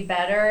things can be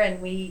better,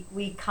 and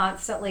we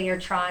constantly are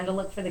trying to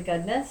look for the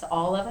goodness.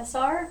 All of us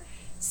are.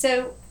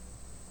 So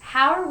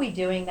how are we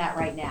doing that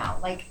right now?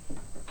 Like,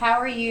 how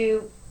are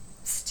you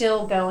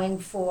still going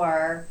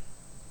for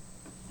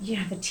the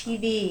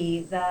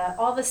TV,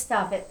 all the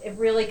stuff? It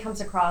really comes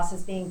across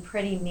as being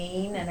pretty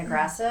mean and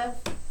aggressive.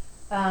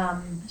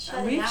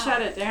 We've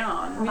shut it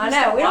down. I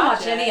know, we don't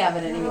watch any of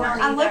it anymore.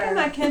 I look at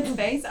my kids'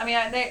 face. I mean,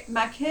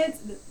 my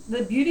kids,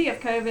 the beauty of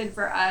COVID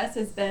for us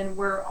has been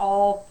we're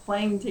all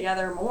playing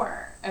together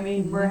more. I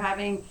mean, we're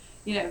having,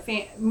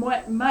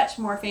 much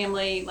more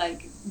family,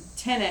 like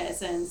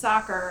tennis and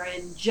soccer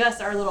and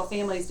just our little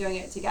families doing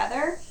it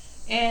together.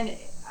 And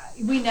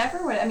we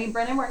never would. I mean,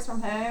 Brendan works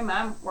from home.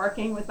 I'm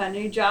working with my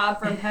new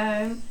job from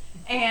home.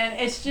 And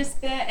it's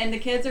just been, and the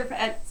kids are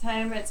at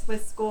home, it's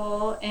with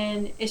school,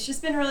 and it's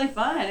just been really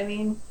fun. I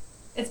mean,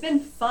 it's been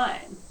fun.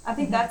 I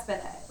think that's been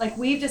it. Like,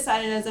 we've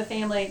decided as a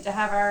family to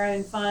have our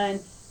own fun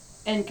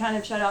and kind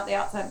of shut out the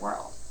outside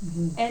world.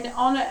 And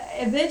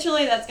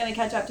eventually that's going to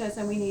catch up to us,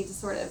 and we need to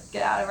sort of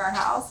get out of our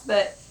house.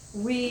 But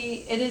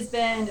it has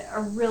been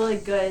a really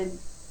good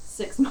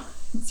 6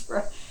 months for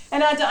us.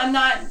 And I'm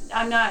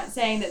not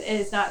saying that it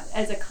is not,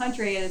 as a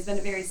country, it has been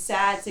a very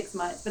sad 6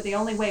 months, but the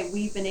only way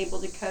we've been able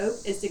to cope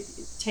is to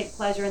take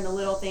pleasure in the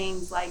little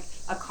things, like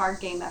a card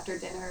game after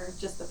dinner,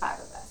 just the 5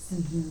 of us,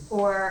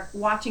 or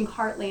watching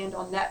Heartland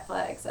on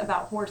Netflix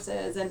about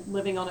horses and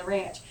living on a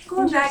ranch.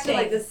 Going back to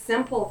like the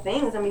simple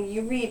things. I mean,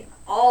 you read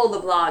all the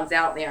blogs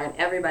out there, and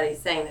everybody's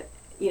saying that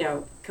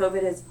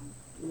COVID has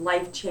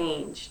life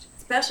changed,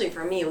 especially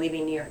for me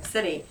leaving New York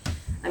City.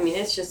 I mean,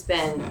 it's just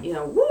been,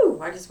 woo!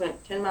 I just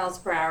went 10 miles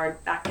per hour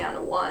back down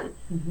to 1.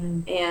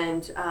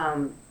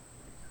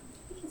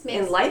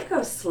 And life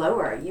goes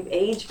slower. You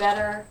age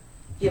better.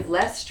 You have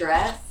less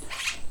stress.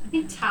 I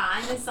think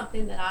time is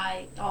something that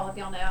all of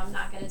y'all know, I'm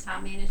not good at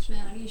time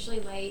management. I'm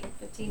usually late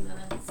 15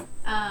 minutes.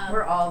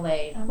 We're all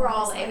late. We're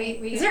all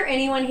late. Is there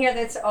anyone here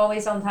that's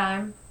always on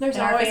time? There's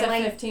in our always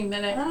family? a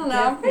 15-minute. I don't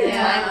know. I'm pretty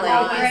timely.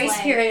 Always Grace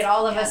late. period,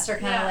 all of Yeah. us are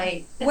kind of Yeah.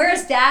 late.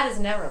 Whereas Dad is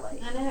never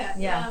late. I know.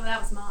 Yeah. No,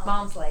 that was mom.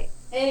 Mom's late.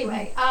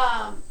 Anyway,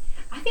 I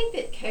think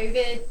that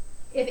COVID,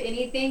 if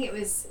anything,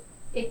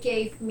 it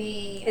gave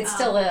me. It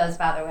still is,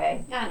 by the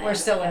way. I know, We're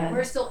still in it.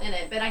 We're still in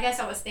it, but I guess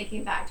I was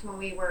thinking back to when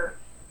we were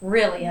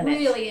Really in it.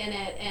 really in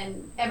it,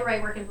 and everybody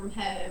working from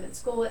home and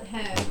school at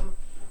home,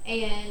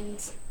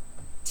 and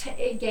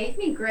it gave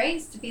me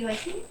grace to be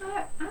like, you know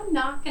what, I'm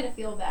not going to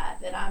feel bad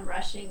that I'm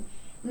rushing.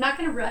 I'm not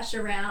going to rush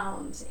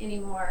around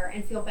anymore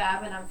and feel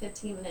bad when I'm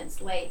 15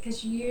 minutes late,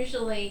 because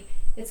usually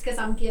it's because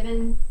I'm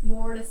giving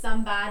more to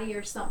somebody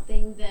or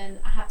something than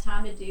I have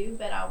time to do,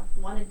 but I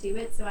want to do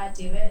it, so I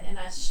do it, and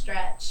I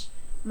stretch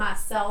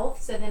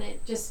myself, so then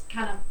it just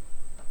kind of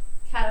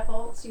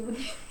catapults you.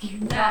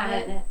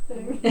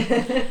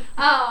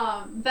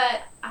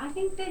 But I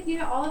think that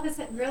all of us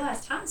have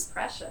realized time is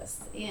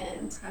precious,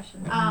 and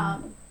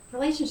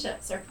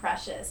relationships are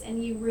precious,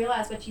 and you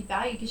realize what you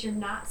value because you're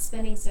not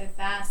spinning so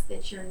fast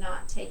that you're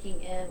not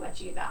taking in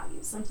what you value.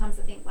 Sometimes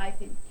I think life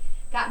had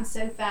gotten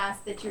so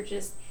fast that you're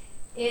just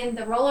in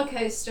the roller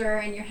coaster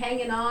and you're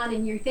hanging on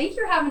and you think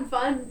you're having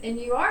fun, and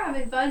you are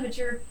having fun, but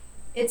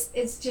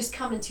it's just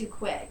coming too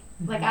quick.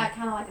 Like I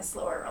kind of like a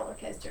slower roller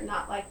coaster,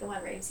 not like the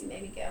one Ramsey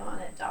made me go on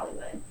at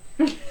Dollywood.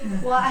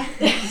 Well,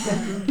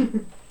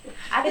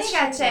 I think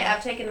It's true,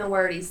 I've taken the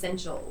word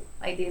essential.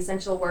 Like the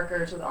essential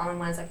workers were the only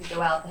ones that could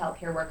go out. The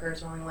healthcare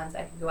workers were the only ones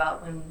that could go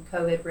out when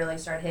COVID really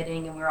started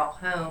hitting and we were all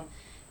home.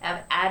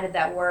 I've added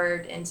that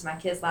word into my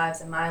kids'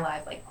 lives and my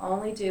life. Like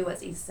only do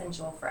what's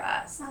essential for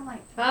us. I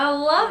like I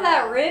love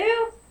that,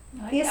 Rue.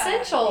 I like The that.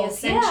 essentials.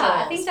 The essentials.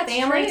 Yeah, I think that's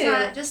family true.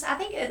 time. Just I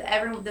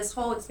think this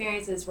whole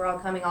experience is we're all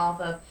coming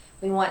off of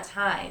we want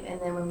time, and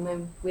then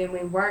when we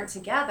weren't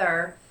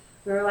together,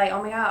 we were like,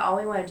 oh my God, all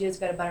we want to do is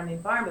go to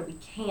Buttermoon Farm, but we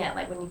can't.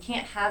 Like when you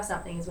can't have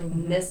something is when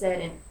you miss it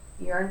and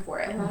yearn for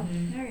it.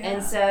 There you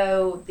And go.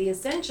 so the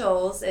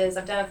essentials is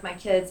I've done with my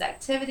kids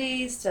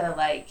activities to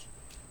like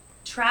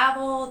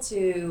travel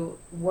to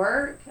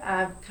work.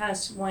 I've kind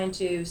of wanted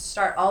to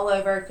start all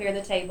over, clear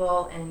the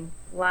table, and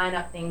line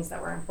up things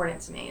that were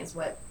important to me. Is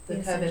what the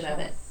COVID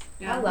moment.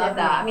 I love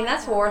that. I mean,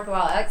 that's a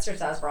worthwhile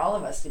exercise for all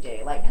of us to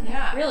do. Like,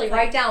 Yeah. really It's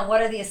write down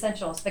what are the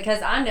essentials,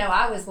 because I know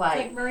I was like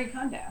like, Marie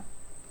Kondo.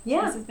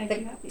 yeah, This is make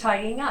you happy.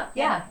 tidying up.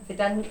 Yeah. If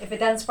it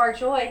doesn't spark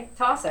joy,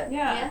 toss it.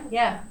 Yeah.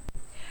 Yeah.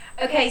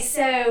 Okay,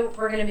 so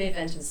we're gonna move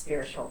into the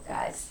spiritual,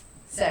 guys.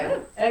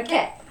 So,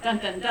 okay. Dun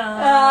dun dun.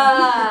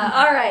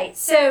 All right.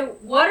 So,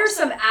 what are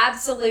some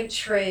absolute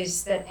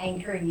truths that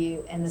anchor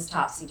you in this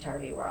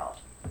topsy-turvy world?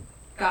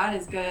 God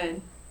is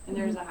good, and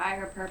there's a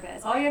higher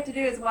purpose. All you have to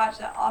do is watch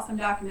that awesome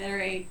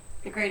documentary,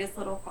 The Greatest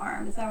Little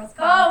Farm. Is that what's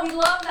Oh, called? we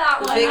love that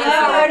The one. biggest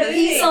I wrote a little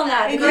piece on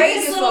that. The The greatest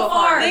biggest little little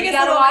farm. farm. You Biggest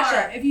gotta Little watch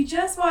Farm. it. If you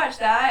just watch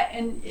that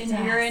and Yes.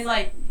 you're in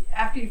like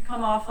after you've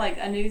come off like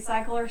a news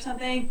cycle or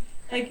something,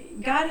 like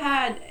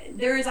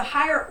there is a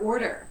higher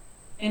order,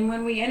 and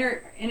when we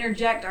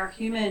interject our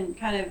human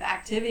kind of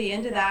activity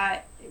into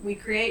that, we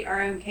create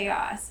our own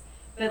chaos.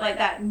 But like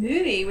that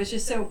movie was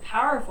just so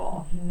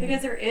powerful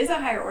because there is a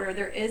higher order,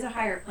 there is a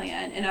higher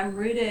plan, and I'm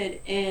rooted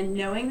in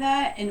knowing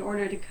that in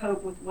order to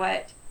cope with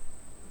what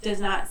does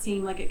not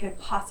seem like it could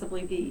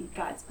possibly be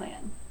God's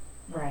plan.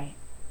 Right.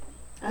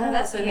 Oh,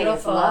 that's okay, beautiful.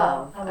 It's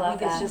love. I love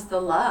think that. it's just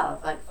the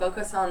love. Like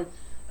focus on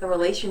the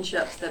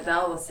relationships that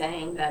Belle was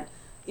saying. That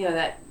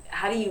that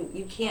how do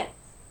you can't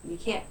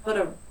put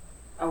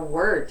a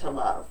word to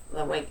love.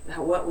 Like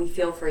what we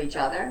feel for each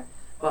other,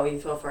 what we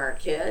feel for our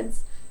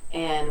kids,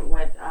 and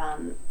what.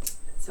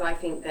 So I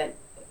think that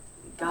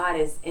God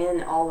is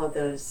in all of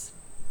those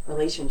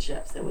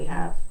relationships that we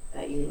have.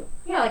 That you.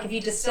 Yeah, like if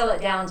you distill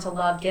it down to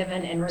love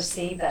given and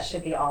received, that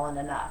should be all in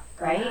enough,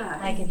 right? Yeah.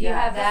 Like if you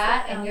Yeah. have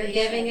that That's the and you're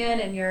foundation. giving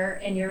it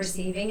and you're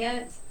receiving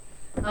it.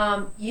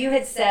 You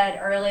had said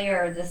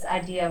earlier this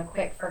idea of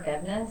quick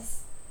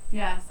forgiveness.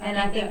 Yes, And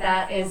I think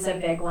that is a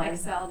big one.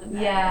 Excelled in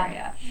that Yeah.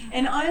 area,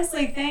 and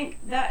honestly, think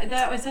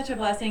that was such a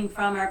blessing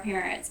from our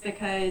parents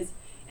because,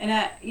 and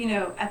I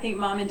think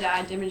mom and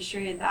dad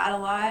demonstrated that a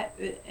lot,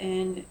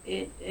 and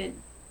it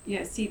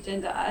seeped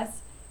into us,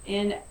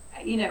 and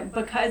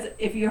because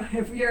if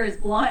you're as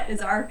blunt as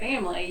our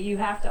family, you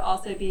have to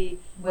also be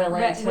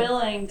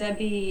willing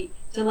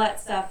to let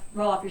stuff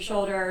roll off your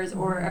shoulders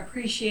or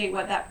appreciate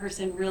what that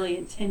person really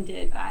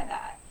intended by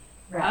that.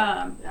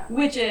 Right.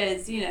 Which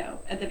is,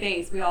 at the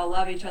base, we all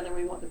love each other.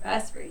 We want the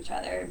best for each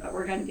other, but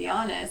we're going to be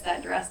honest.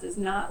 That dress does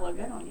not look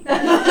good on you.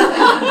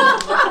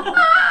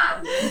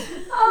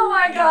 Oh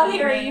my God,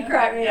 Harry, you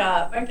crack me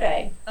up.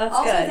 Okay, that's I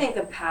also good. think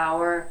the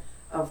power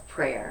of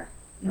prayer,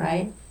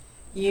 right?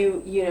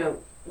 You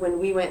when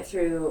we went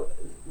through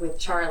with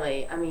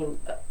Charlie, I mean,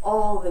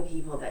 all the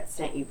people that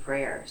sent you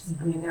prayers,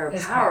 I mean, they're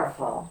It's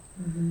powerful.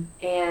 Mhm.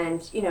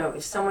 And,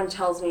 if someone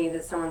tells me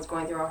that someone's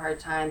going through a hard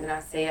time, then I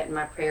say it in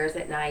my prayers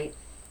at night.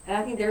 And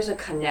I think there's a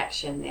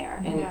connection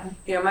there. And,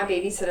 my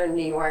babysitter in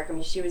New York, I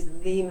mean, she was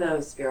the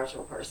most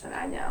spiritual person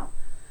I know.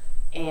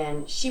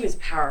 And she was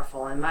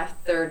powerful. And my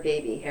third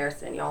baby,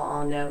 Harrison, y'all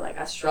all know, like,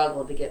 I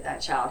struggled to get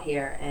that child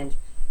here. And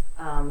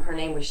her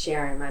name was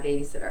Sharon, my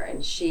babysitter.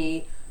 And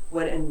she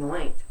would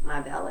anoint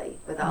my belly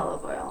with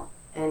olive oil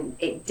and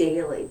ate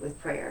daily with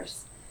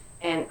prayers.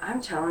 And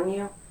I'm telling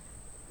you,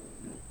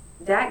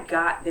 that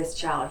got this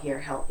child here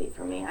healthy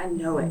for me. I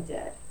know it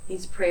did.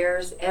 These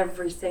prayers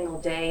every single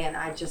day, and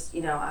I just,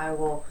 I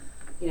will,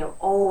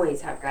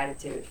 always have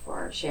gratitude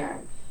for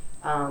Sharon.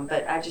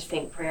 But I just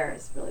think prayer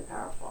is really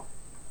powerful.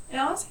 And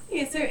I also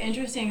think it's so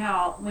interesting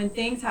how when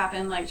things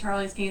happen, like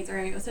Charlie's cancer,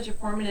 it was such a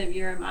formative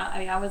year.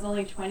 I was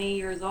only 20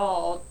 years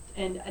old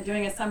and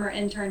doing a summer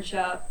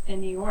internship in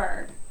New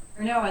York.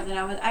 Or no, I wasn't.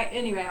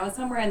 I was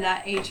somewhere in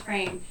that age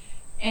frame.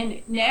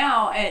 And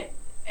now at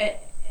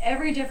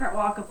every different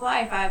walk of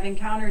life, I've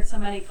encountered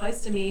somebody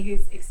close to me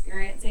who's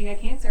experiencing a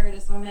cancer,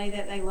 just somebody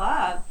that they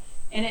love.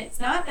 And it's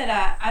not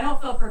that I don't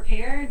feel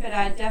prepared, but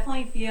I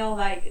definitely feel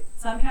like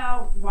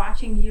somehow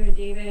watching you and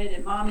David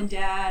and mom and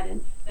dad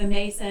and the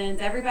Masons,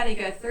 everybody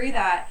go through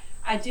that,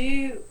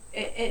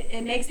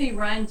 it makes me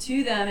run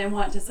to them and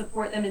want to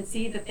support them and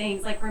see the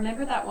things. Like,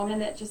 remember that woman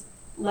that just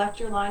left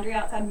your laundry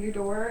outside of your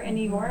door in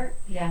New York?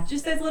 Yeah.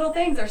 Just those little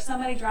things. Or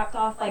somebody dropped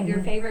off like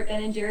your favorite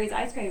Ben & Jerry's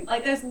ice cream.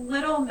 Like those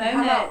little moments.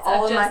 How about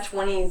all of my just,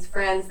 20s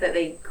friends that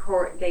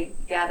they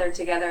gathered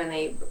together and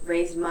they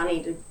raised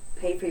money to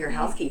pay for your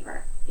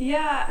housekeeper?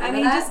 Yeah, I Remember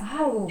mean, that? just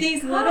Oh,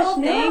 these gosh, little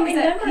no, I things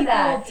that remember people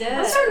that. did.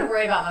 I'm starting to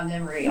worry about my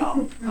memory,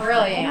 y'all. I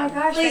really Oh my am.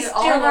 gosh, Please, like,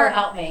 all dear of Lord, our-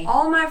 help me.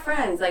 All my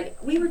friends, like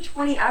we were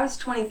 20, I was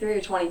 23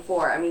 or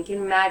 24. I mean, you can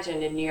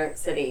imagine in New York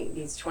City,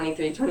 these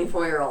 23,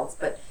 24-year-olds,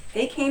 but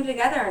they came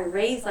together and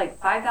raised like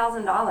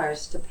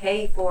 $5,000 to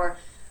pay for,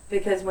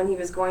 because when he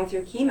was going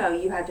through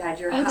chemo, you had to have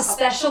your Oh, the house,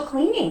 special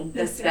cleaning.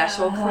 the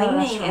special Oh, cleaning,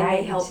 that's and they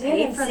right. helped You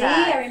pay did. for See,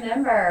 that. I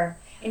remember.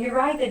 And you're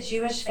right, the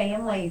Jewish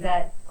family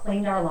that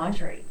cleaned our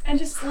laundry. And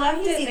just left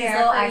Crazy, it these there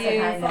little for acts of you.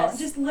 kindness.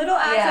 Just little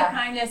acts Yeah. of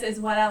kindness is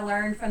what I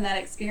learned from that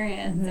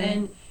experience.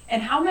 Mhm.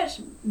 And how much,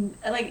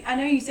 like, I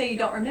know you say you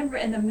don't remember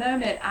in the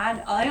moment.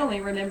 I only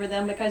remember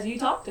them because you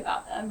talked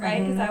about them,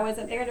 right? Because I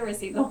wasn't there to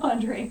receive the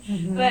laundry.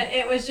 But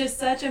it was just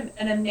such an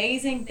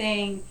amazing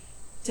thing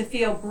to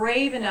feel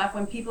brave enough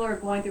when people are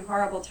going through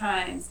horrible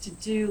times to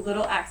do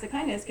little acts of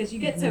kindness, because you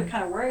get so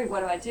kind of worried,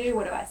 what do I do,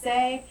 what do I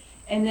say?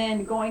 And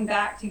then going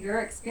back to your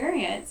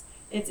experience,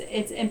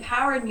 it's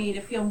empowered me to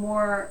feel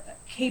more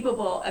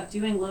capable of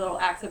doing little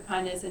acts of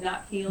kindness and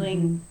not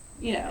feeling,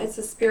 you know, It's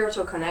a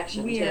spiritual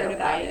connection Weird too,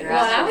 about right? it. You're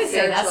Well, asking I would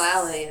say that's-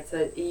 spirituality. It's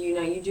a, you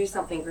know, you do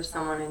something for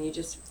someone and you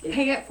just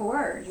pay it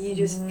forward. you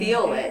just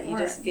feel Pay it. it You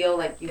just forward. feel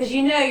like you. Because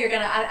you know you're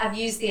gonna. I've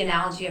used the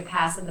analogy of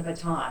passing the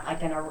baton,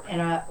 like in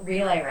a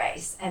relay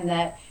race, and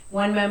that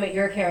one moment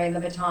you're carrying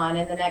the baton,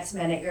 and the next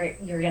minute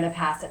you're gonna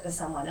pass it to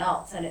someone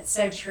else, and it's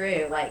so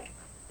true. Like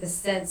the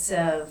sense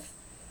of,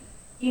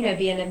 you know,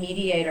 being a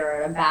mediator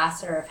or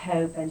ambassador of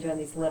hope and doing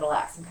these little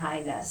acts of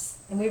kindness,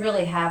 and we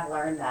really have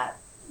learned that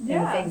in the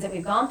Yeah. things that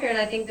we've gone through, and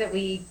I think that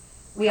we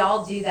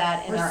all do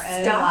that in Or our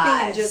own stopping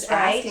lives, and just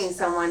right? asking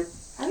someone,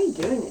 "How are you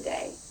doing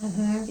today?"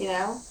 Mm-hmm. You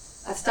know,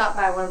 I stopped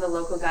by one of the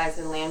local guys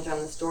in Landrum,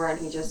 the store, and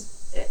he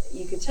just,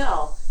 you could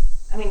tell.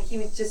 I mean,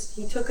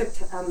 he took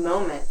a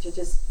moment to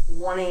just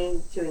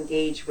wanting to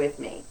engage with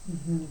me,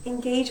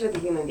 engage with a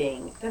human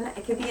being.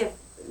 It could be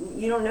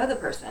you don't know the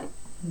person,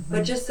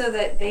 but just so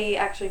that they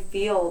actually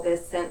feel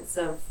this sense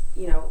of,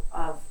 you know,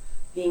 of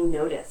being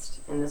noticed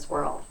in this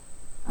world.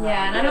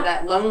 Yeah, and I you know, don't-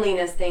 that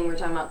loneliness thing we're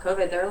talking about,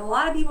 COVID. There are a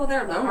lot of people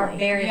that are lonely. Are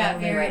very Yeah,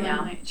 lonely very right now.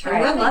 lonely. And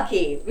we're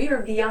lucky. We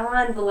are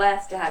beyond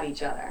blessed to have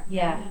each other.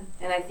 Yeah.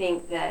 And I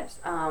think that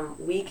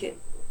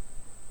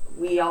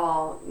we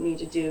all need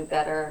to do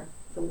better.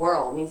 The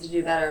world needs to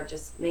do better of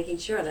just making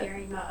sure that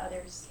Caring about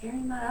others.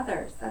 caring about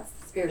others. That's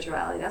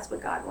spirituality. That's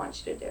what God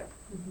wants you to do.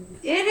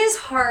 It is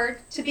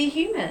hard to be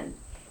human.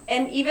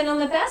 And even on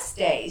the best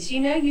days, you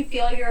know, you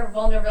feel your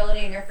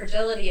vulnerability and your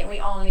fragility, and we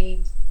all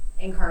need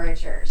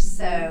encouragers.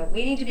 So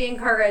we need to be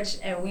encouraged,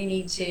 and we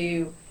need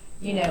to,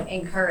 you know,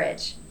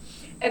 encourage.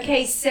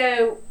 Okay,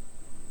 so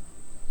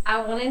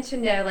I wanted to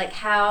know, like,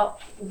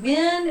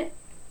 when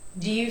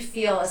do you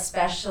feel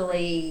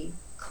especially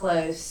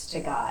close to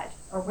God?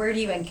 Or where do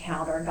you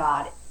encounter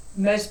God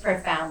most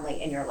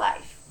profoundly in your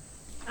life?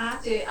 I'll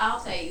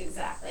tell you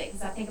exactly,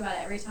 because I think about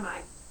it every time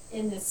I'm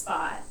in this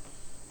spot.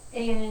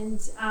 And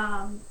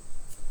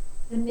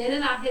the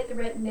minute I hit the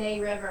May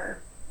River,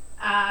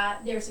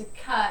 there's a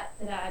cut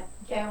that I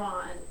go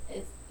on.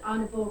 It's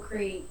on the Bull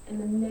Creek,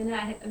 and the minute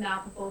I hit the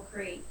mouth of Bull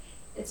Creek,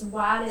 it's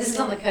wide open. This is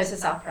on the coast of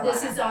South Carolina.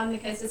 This is on the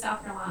coast of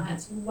South Carolina.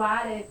 It's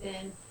wide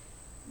open.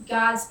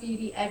 God's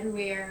beauty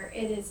everywhere.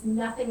 It is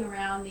nothing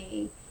around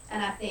me.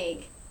 And I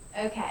think,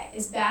 okay,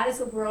 as bad as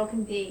the world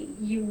can be,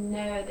 you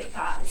know that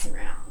God is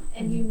around.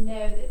 And you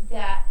know that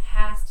that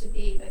has to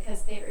be,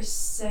 because there is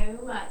so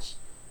much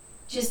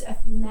just a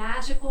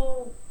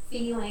magical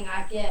feeling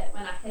I get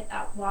when I hit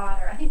that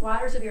water. I think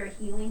water is a very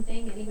healing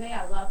thing anyway.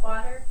 I love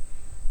water.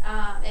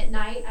 At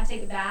night, I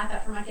take a bath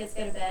after my kids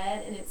go to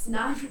bed, and it's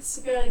not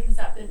particularly because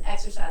I've been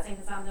exercising,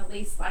 because I'm the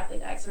least likely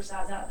to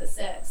exercise out of the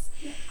six.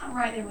 I'm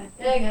right there with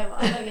you. Okay, well,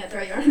 I'm not going to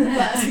throw you under the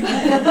bus.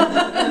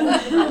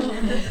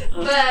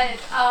 But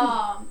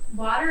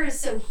water is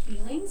so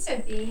healing, so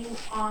being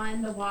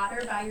on the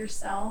water by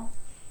yourself,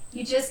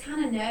 you just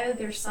kind of know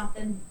there's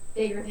something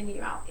bigger than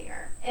you out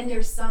there. And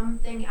there's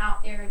something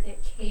out there that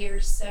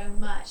cares so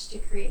much to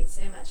create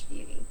so much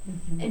beauty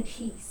and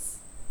peace.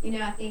 You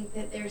know, I think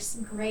that there's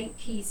great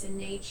peace in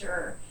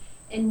nature,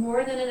 and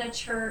more than in a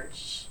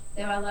church,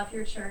 though I love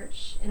your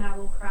church, and I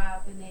will cry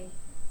when they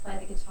play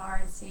the guitar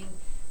and sing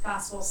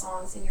gospel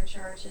songs in your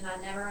church, and I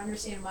never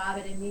understand why,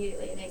 but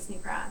immediately it makes me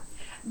cry.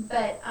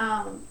 But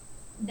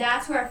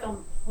that's where I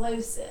feel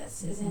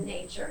closest is in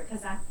nature,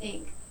 because I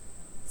think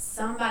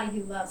somebody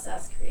who loves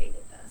us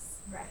created this.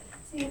 Right.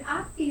 See, and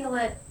I feel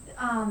it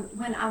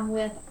when I'm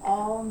with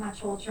all my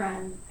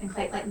children and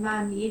like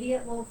my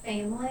immediate little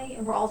family,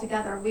 and we're all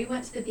together. We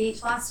went to the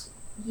beach last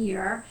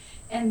year,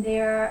 and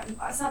there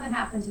something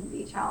happened to the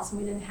beach house, and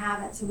we didn't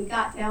have it. So we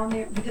got down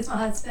there because my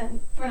husband,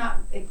 we're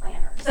not big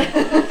planners,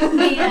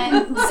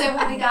 and so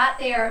when we got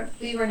there,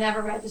 we were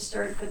never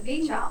registered for the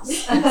beach house.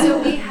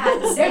 So we had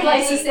to stay. No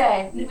place to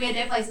stay. We had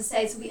no place to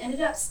stay, so we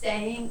ended up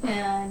staying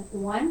in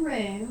one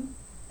room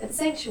at the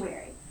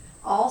sanctuary.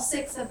 All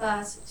 6 of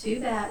us,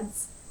 2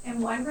 beds in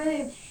one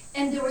room.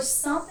 And there was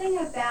something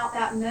about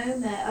that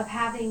moment of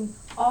having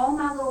all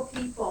my little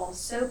people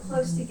so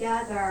close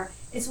together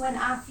is when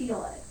I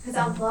feel it. Because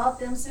I love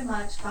them so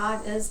much.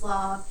 God is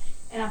love.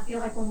 And I feel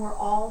like when we're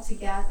all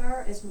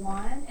together as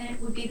one, and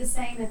it would be the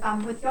same if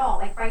I'm with y'all,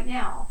 like right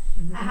now.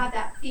 I have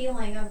that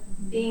feeling of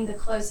being the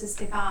closest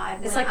to God.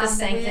 It's when like the I'm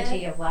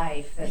sanctity with of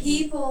life.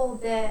 people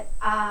that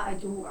I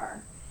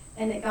adore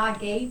and that God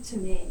gave to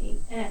me.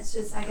 And it's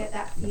just, I get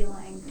that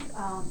feeling,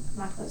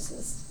 my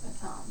closest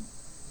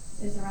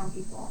is around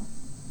people.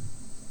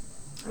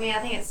 I mean, I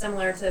think it's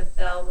similar to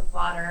Belle with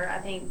water. I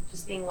think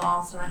just being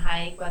lost on a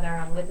hike, whether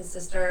I'm with a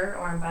sister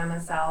or I'm by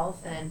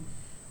myself, and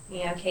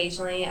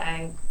occasionally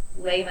I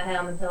lay my head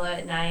on the pillow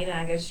at night and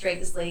I go straight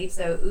to sleep.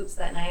 So, oops,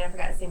 that night I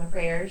forgot to say my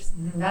prayers.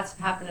 That's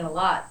happening a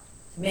lot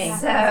to me.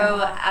 So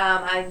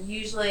I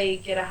usually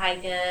get a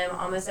hike in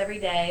almost every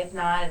day. If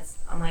not,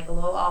 I'm like a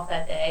little off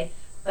that day.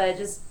 But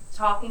just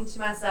talking to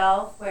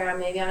myself, where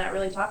maybe I'm not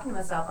really talking to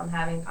myself, I'm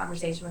having a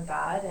conversation with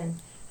God and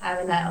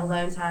having that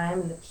alone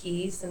time and the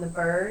peace and the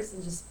birds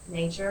and just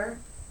nature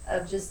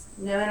of just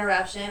no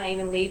interruption. I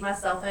even leave my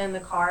cell phone in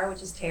the car,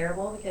 which is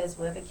terrible because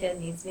what if a kid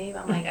needs me?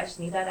 I'm like, I just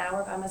need that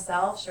hour by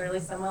myself. Surely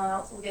someone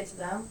else will get to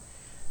them.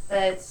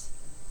 But it's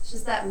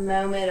just that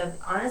moment of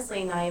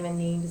honestly not even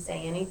needing to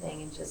say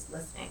anything and just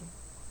listening.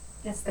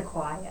 It's the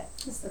quiet.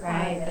 It's the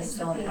Right, quiet. the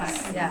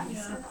stillness. Yeah.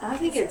 I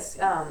think it's,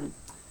 I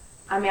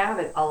mean, I have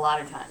it a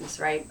lot of times,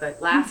 right?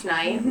 But last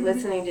night,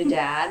 listening to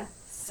Dad,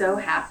 so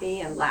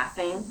happy and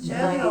laughing,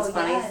 telling these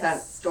funny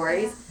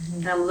stories,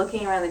 and I'm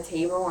looking around the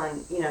table,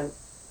 and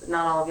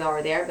not all of y'all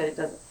were there, but it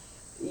doesn't.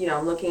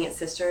 I'm looking at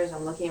sisters,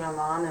 I'm looking at my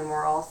mom, and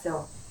we're all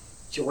so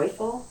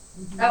joyful.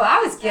 Oh,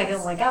 I was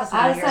giggling like I was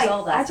 9 years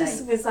old I last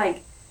just night. was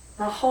like,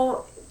 the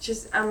whole,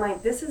 I'm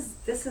like, this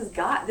is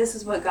God. This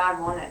is what God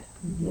wanted,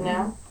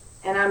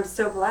 and I'm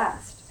so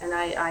blessed. And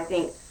I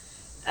think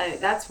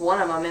that's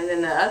one of them. And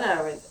then the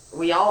other,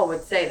 we all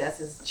would say this,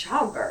 is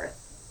childbirth.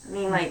 I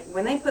mean, like,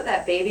 when they put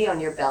that baby on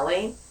your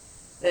belly,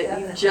 that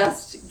you've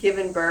just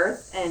given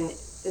birth, and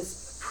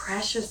this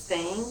precious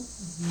thing,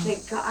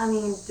 that God, I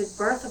mean, the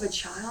birth of a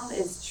child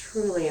is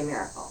truly a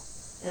miracle.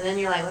 And then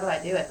you're like, what do I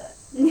do with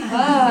it?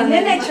 And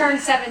then they turn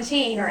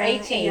 17 or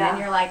 18, Yeah. and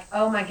you're like,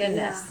 oh my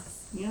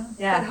goodness. Yeah.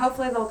 But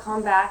hopefully they'll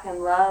come back and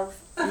love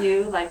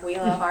you like we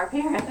love our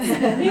parents.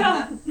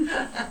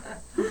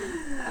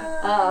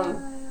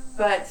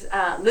 But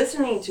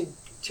listening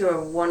to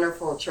a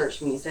wonderful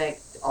church music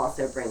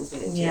also brings me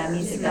to tears. Yeah,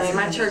 music I does mean,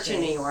 my bring me church to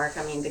in tears. New York,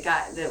 I mean,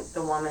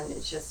 the woman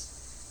is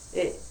just,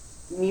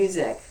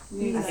 music,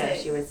 I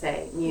guess you would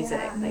say, music.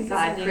 Yeah, Like, music's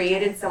God a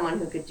created someone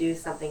who could do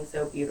something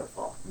so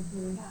beautiful.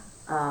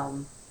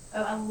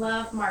 Oh, I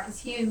love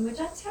Marcus Hume, which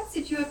I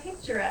texted you a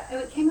picture of. Oh,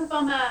 it came up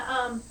on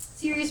my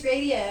Sirius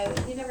radio.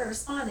 You never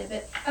responded,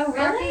 but Oh, really?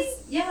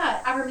 Marcus,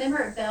 yeah, I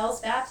remember at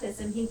Bell's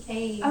baptism he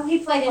came. Oh, he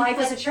played And Life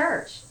as played- a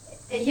Church.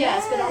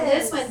 Yes, but on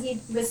this one he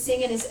was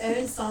singing his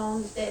own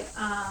song that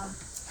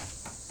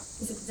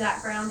is it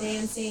Zach Brown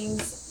Band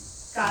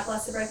sings "God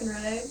Bless the Broken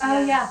Road."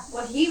 Oh, yeah.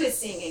 Well, he was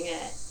singing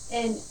it,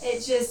 and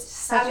it just.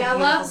 Such I mean, a I love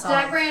beautiful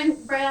Zach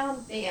song.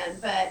 Brown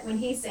Band, but when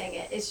he sang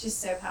it, it's just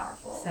so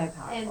powerful. So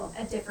powerful.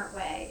 In a different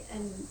way,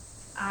 and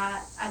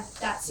I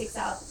that sticks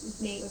out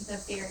with me. With the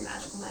very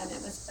magical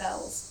moment was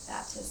Belle's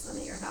baptism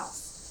at your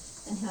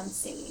house, and him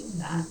singing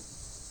that.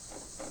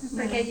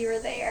 Forget you were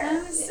there.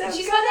 That was so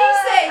She's good. my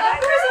namesake. Of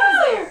course I was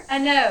there. I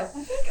know.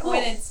 I think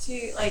when it's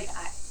too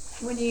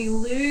when you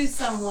lose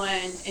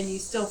someone and you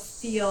still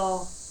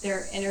feel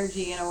their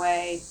energy in a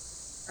way,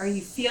 or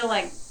you feel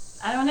like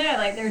I don't know,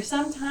 like there's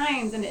some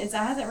times, and it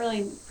hasn't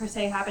really per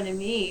se happened to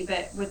me,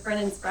 but with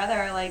Brennan's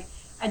brother, like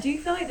I do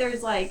feel like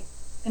there's like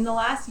in the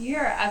last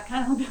year I've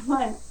kind of been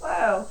like,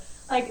 whoa,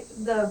 like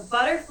the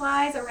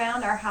butterflies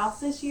around our house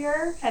this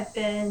year have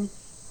been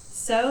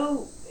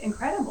so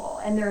incredible,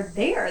 and they're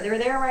there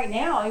right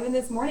now. Even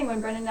this morning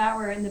when Brendan and I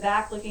were in the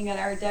back looking at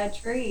our dead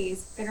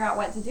trees, figuring out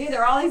what to do,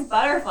 there are all these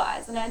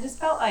butterflies, and I just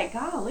felt like,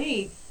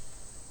 golly,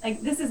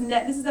 like this is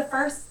the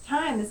first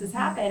time this has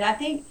happened. I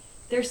think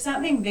there's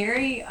something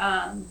very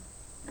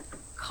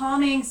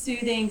calming,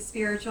 soothing,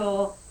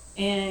 spiritual,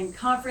 and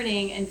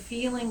comforting, and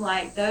feeling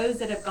like those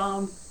that have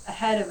gone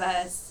ahead of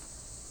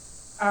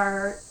us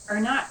are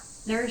not.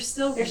 They're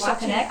still They're still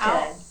watching connected.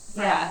 out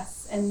for Yeah.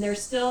 us, and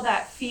there's still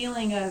that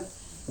feeling of,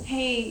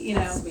 hey,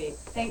 Sweet.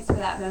 thanks for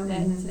that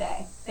moment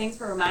today. Thanks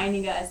for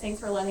reminding us. Thanks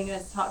for letting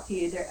us talk to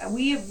you.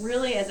 We have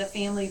really, as a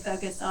family,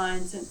 focused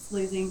on, since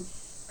losing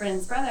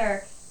Brennan's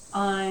brother,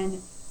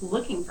 on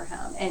looking for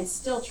him and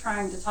still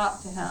trying to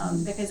talk to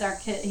him because our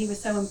kid, he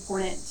was so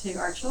important to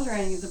our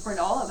children. He was important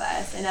to all of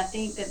us. And I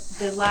think that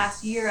the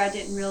last year I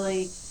didn't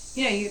really,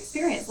 you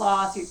experience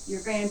loss,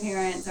 your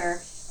grandparents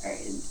or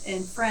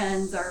and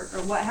friends or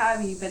what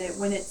have you, but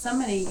when it's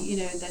somebody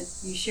that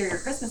you share your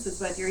Christmases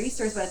with, your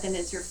Easters with, and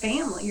it's your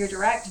family, your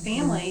direct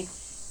family,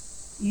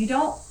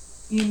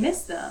 you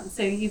miss them.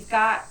 So you've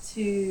got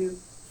to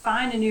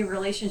find a new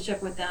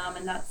relationship with them,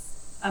 and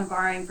I'm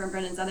borrowing from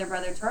Brendan's other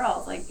brother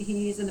Charles. Like,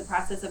 he's in the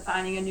process of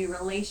finding a new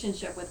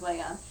relationship with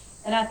William,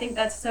 and I think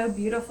that's so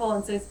beautiful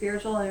and so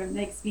spiritual, and it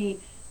makes me,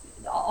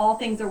 all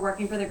things are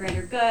working for the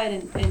greater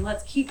good, and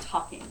let's keep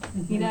talking.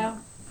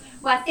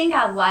 Well, I think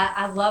I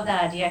love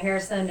that idea,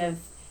 Harrison, of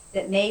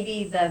that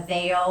maybe the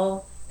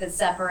veil that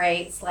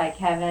separates like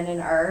heaven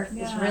and earth is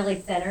Yeah. really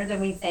thinner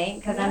than we think.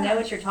 Because I know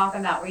what you're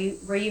talking about,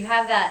 where you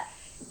have that,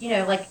 you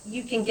know, like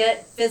you can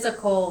get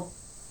physical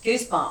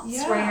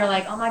goosebumps where Yeah. you're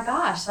like, oh my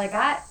gosh, like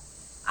I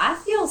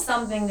feel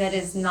something that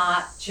is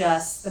not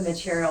just the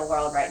material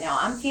world right now.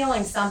 I'm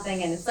feeling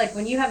something, and it's like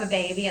when you have a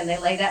baby and they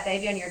lay that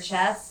baby on your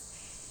chest,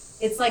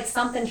 it's like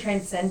something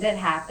transcendent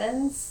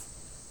happens,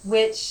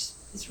 which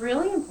is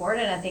really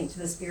important, I think, to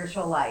the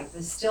spiritual life,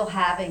 is still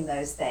having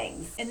those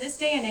things. In this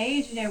day and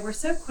age, you know, we're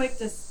so quick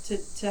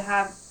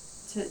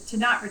to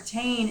not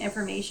retain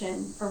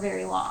information for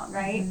very long,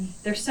 right?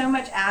 There's so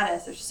much at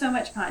us. There's so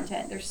much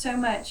content. There's so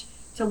much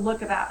to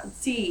look about and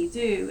see,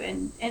 do,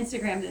 and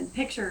Instagram and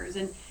pictures,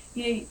 and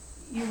you know,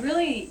 you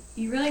really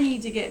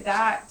need to get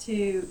back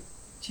to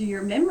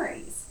your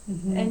memories,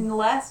 and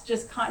less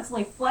just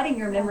constantly flooding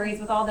your memories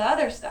with all the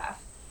other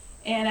stuff.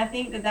 And I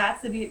think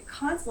that's the beauty,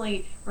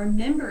 constantly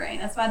remembering.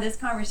 That's why this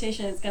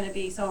conversation is going to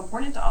be so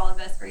important to all of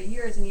us for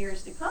years and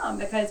years to come,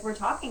 because we're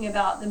talking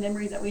about the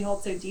memories that we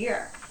hold so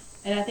dear.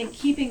 And I think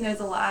keeping those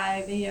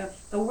alive, you know,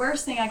 the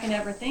worst thing I can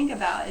ever think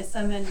about is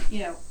someone, you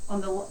know,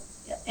 on the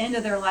end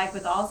of their life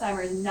with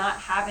Alzheimer's, not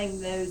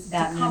having those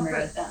That to memory.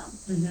 comfort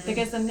them.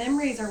 Because the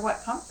memories are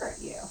what comfort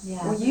you.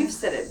 Yeah. Well, you've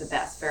said it the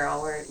best,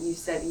 Farrell, where you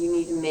said you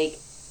need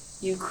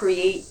to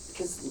create,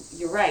 because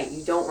you're right,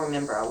 you don't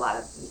remember a lot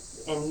of,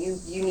 and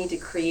you need to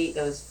create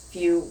those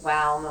few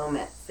wow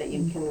moments that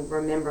you can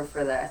remember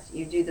for this.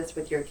 You do this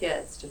with your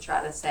kids to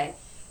try to say,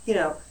 you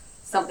know,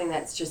 something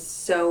that's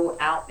just so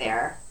out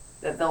there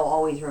that they'll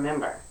always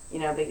remember, you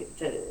know,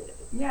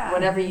 Yeah.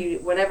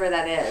 whatever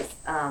that is,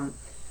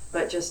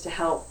 but just to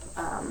help,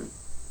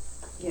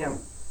 you know,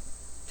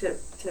 to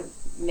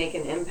make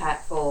an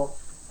impactful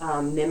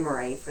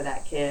memory for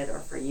that kid or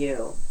for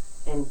you,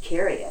 and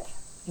carry it.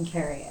 And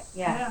carry it.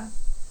 Yeah.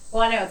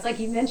 Well, I know, it's like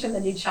you mentioned the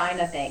New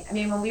China thing. I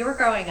mean, when we were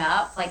growing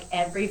up, like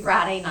every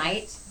Friday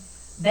night,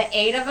 the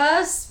 8 of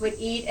us would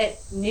eat at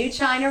New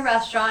China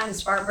restaurant in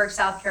Spartanburg,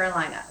 South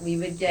Carolina. We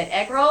would get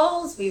egg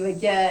rolls, we would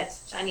get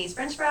Chinese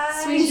French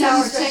fries. Sweet and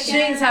sour sweet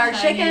chicken. and sour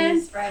chicken.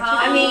 Chinese fried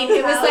I mean,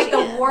 it was like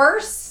the chicken.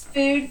 worst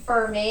food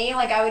for me.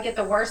 Like I would get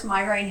the worst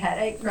migraine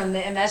headache from the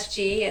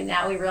MSG, and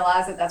now we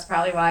realize that that's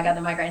probably why I got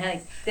the migraine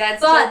headaches. But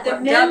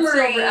the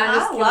memory,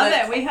 I love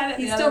it. We had it.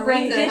 He the still other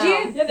brings week. it Did you?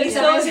 home. Yeah, they're He's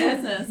still in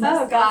amazing. business.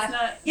 Oh, gosh.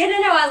 That's Yeah, no,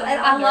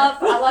 I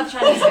love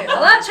Chinese food. I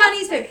love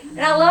Chinese food,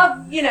 and I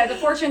love, you know, the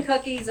fortune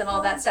cookies and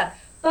all that stuff.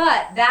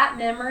 But that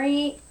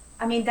memory,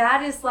 I mean,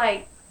 that is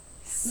like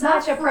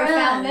such a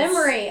profound friends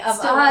memory of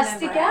still us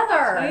remember it.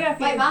 together. Oh, yeah,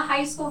 if Like you- my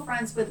high school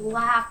friends would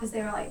laugh because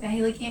they were like,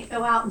 Haley can't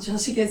go out until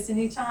she goes to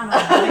New China.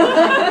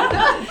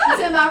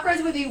 So my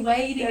friends would be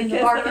waiting in the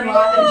kiss parking the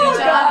lot in ring. New Oh,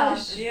 China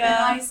gosh. in Yeah.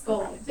 high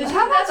school. Did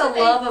How about that's the what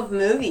they- love of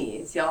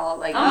movies, y'all?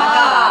 Like, Oh my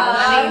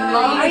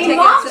God. I mean,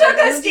 Mom tickets took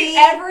to the us to movie.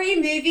 every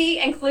movie,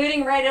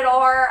 including rated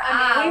R.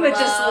 I mean, we would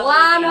just love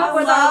line movies. up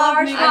with I our love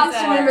large movies. I just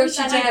popcorn. remember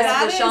she and took I go, us to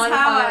that the is Sean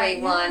how I-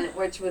 Connery one,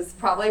 which was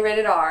probably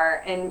rated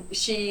R, and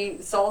she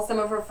saw some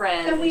of her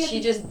friends, And and we she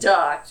had- just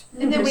ducked.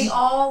 And then we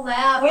all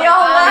laughed. We like,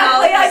 all I laughed.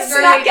 know, We like it's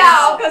very snuck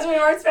out good. because we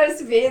weren't supposed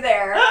to be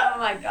there. Oh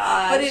my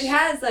gosh. But it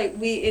has like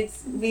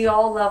we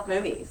all love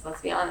movies.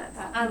 Let's be honest.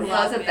 I Because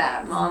love of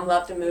that, movies. Mom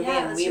loved a movie, Yeah,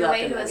 and that's we your loved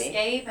way a to movie.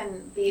 escape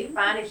and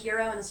find a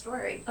hero in a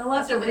story. I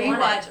love to That's what we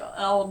wanted. rewatch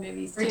old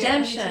movies too.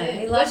 Redemption. Me too.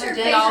 We love What's your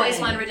redemption. favorite? Always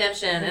want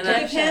redemption. And It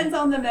Redemption. depends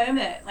on the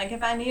moment. Like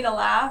if I need a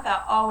laugh,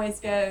 I always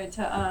go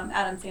to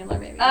Adam Sandler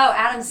movies. Oh,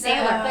 Adam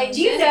Sandler. No.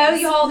 Do you know,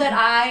 y'all,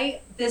 that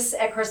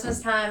at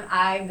Christmas time,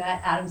 I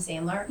met Adam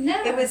Sandler?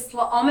 No. It was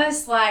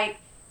almost like,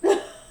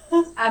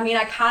 I mean,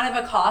 I kind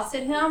of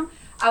accosted him.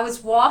 I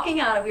was walking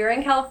out, we were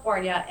in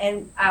California,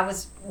 and I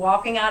was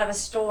walking out of a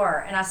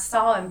store, and I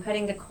saw him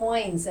putting the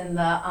coins in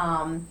the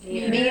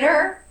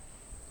meter.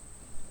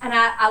 And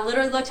I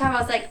literally looked at him,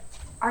 I was like,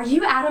 are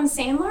you Adam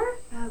Sandler?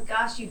 Oh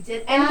gosh, you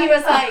did that. And he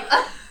was like,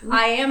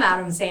 I am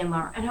Adam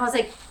Sandler. And I was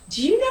like,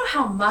 do you know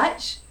how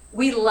much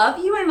we love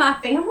you and my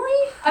family?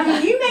 I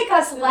mean, you make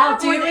us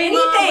laugh more than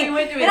anything. We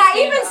went to a And I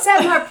even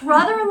stand-up. said my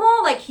brother-in-law,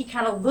 like, he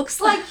kind of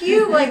looks like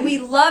you. Like, we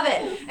love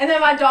it. And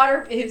then my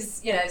daughter, who's,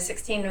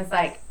 16, was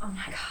like, oh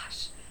my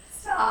gosh.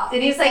 Stop.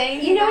 And he was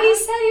like, you know what he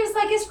said? He was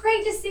like, it's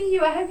great to see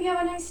you. I hope you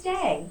have a nice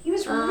day. He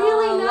was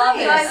really love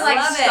nice. it. I like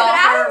love it. But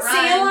Adam Run.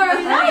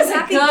 Sandler, that was a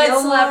Happy good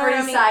Gilmore, celebrity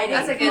I mean, sighting.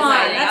 that's a good Come on,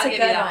 sighting. that's I'll a give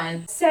you good that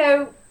one.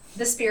 So,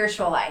 the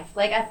spiritual life.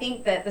 Like, I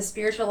think that the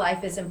spiritual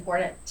life is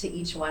important to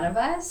each one of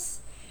us.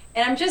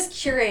 And I'm just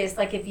curious,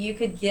 like, if you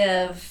could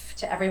give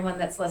to everyone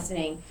that's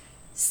listening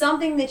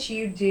something that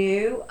you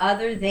do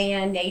other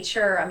than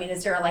nature. I mean,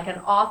 is there like an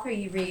author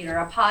you read or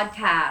a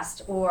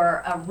podcast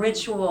or a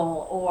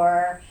ritual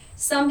or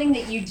something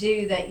that you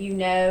do that you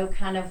know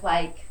kind of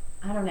like,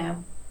 I don't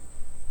know,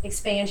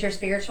 expands your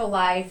spiritual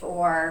life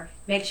or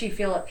makes you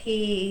feel at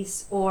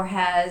peace or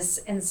has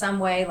in some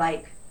way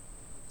like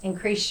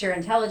increased your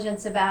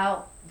intelligence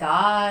about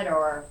God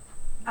or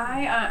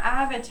I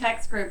have a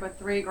text group with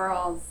 3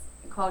 girls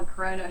called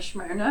Corona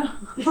Shmona.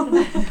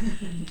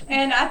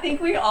 And I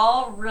think we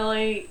all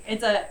really,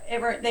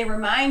 they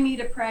remind me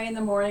to pray in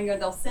the morning, or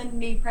they'll send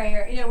me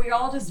prayer. You know, we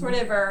all just sort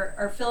of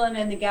are filling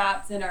in the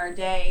gaps in our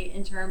day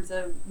in terms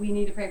of we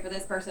need to pray for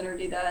this person or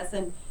do this.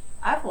 And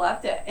I've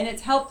loved it. And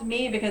it's helped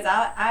me because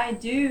I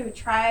do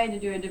try to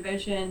do a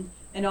division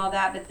and all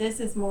that, but this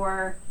is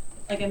more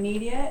like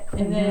immediate.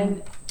 And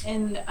then,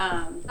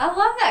 I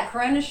love that,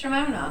 Corona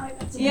Shimona.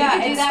 yeah,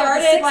 could do it that with the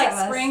started 6 like of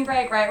us. spring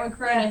break right when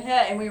Corona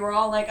hit, and we were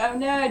all like, "Oh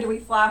no, do we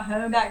fly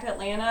home back to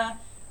Atlanta,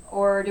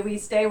 or do we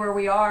stay where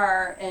we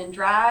are and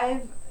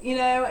drive?" You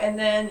know, and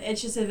then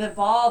it's just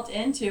evolved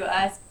into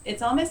us.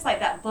 It's almost like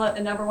that book,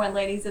 The Number One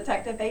Ladies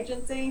Detective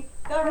Agency.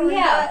 Y'all read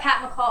Yeah, that?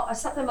 Pat McCall or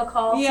something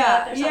McCall.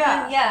 Yeah, Smith or something.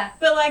 yeah. Yeah.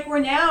 But like we're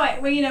now,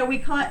 we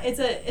can't. It's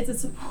a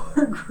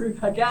support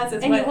group, I guess.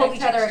 Is And you what hold I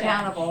each other texted.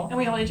 accountable. And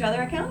we hold each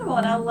other accountable,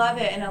 and I love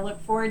it, and I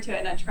look forward to it,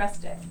 and I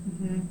trust it.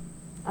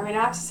 I mean,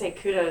 I have to say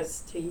kudos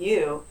to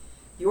you.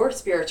 Your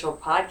spiritual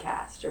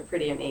podcasts are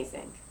pretty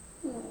amazing.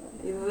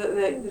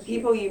 The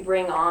people you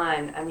bring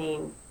on, I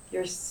mean,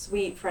 your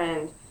sweet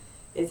friend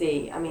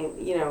Izzy, I mean,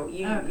 you know,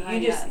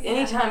 you just,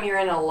 anytime you're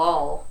in a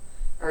lull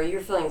or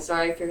you're feeling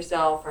sorry for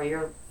yourself or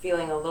you're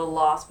feeling a little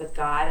lost with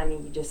God, I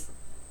mean, you just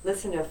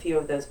listen to a few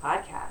of those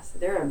podcasts.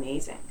 They're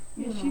amazing.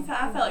 Yeah,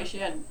 I felt like she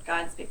had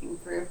God speaking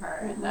through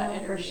her in that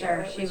interview. For sure.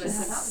 It She was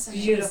just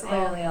beautiful.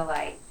 Clearly a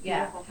light.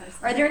 Yeah. beautiful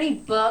person. Are there any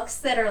books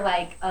that are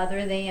like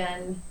other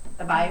than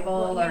the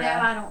Bible Well, or you know,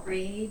 I don't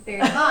read very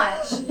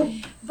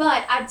much,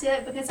 but I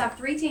did because I have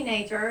 3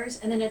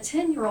 teenagers and then a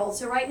 10-year-old.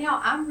 So right now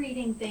I'm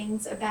reading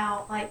things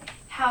about like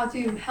how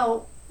to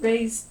help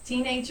raise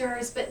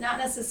teenagers, but not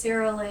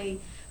necessarily,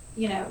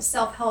 you know,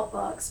 self-help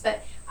books.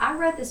 But I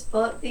read this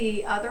book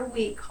the other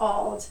week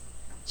called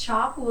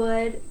Chop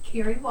Wood,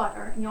 Carry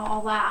Water, and y'all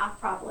all laugh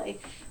probably.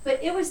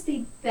 But it was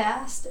the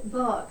best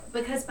book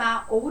because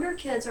my older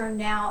kids are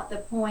now at the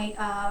point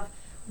of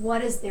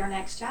what is their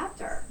next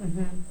chapter,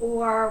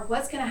 or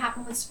what's going to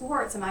happen with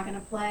sports. Am I going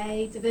to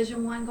play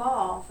Division I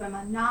golf? Am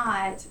I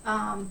not?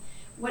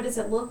 What does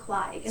it look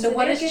like? And So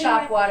what they're does getting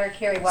chop ready- water,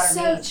 carry water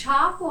So mean?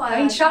 chop wood. I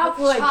mean, chop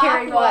wood,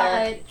 carry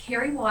water.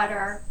 Carry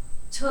water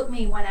took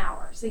me 1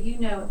 hour, so you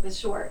know it was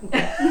short.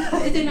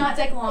 It did not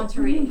take long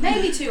to read.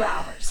 Maybe 2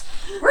 hours.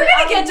 We're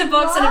going to get to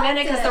books in a loved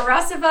minute because the it.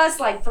 rest of us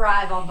like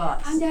thrive on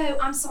books. I know.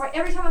 I'm sorry.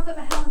 Every time I put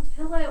my head on the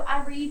pillow,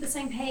 I read the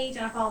same page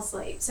and I fall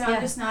asleep. So Yeah.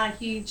 I'm just not a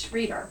huge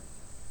reader.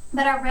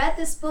 But I read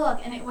this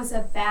book and it was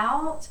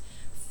about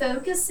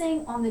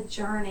focusing on the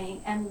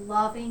journey and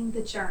loving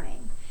the journey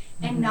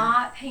and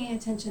not paying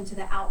attention to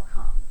the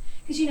outcome.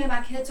 Because, you know,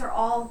 my kids are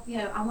all, you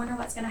know, I wonder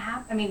what's going to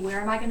happen. I mean, where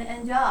am I going to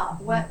end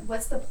up?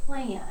 What's the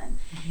plan?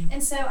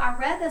 And so I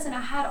read this and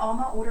I had all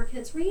my older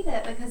kids read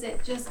it because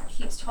it just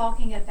keeps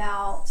talking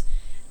about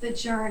the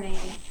journey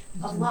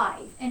of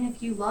life. And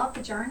if you love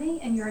the journey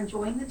and you're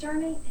enjoying the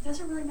journey, it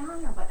doesn't really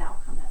matter what the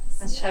outcome is.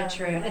 That's so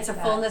true. And it's a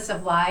fullness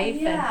of life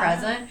and Yeah.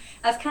 present.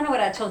 That's kind of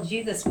what I told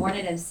you this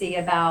morning, MC,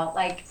 about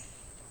like,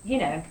 you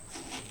know,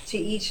 to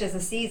each is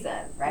a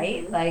season,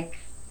 right? Like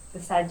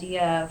this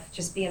idea of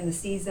just being the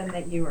season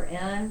that you were in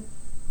and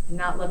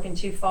not looking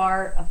too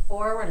far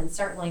forward and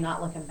certainly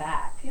not looking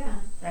back, Yeah.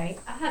 right?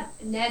 I had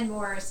Ned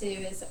Morris, who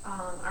is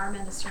our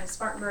minister in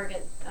Spartanburg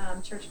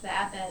at Church of the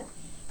Advent.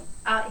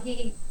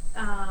 He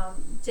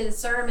did a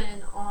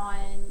sermon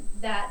on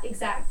that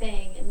exact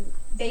thing, and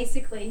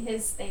basically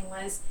his thing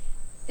was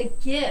the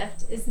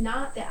gift is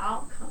not the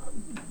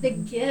outcome. The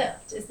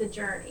gift is the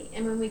journey,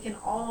 and when we can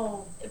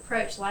all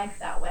approach life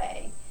that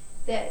way,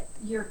 that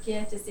your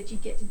gift is that you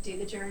get to do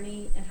the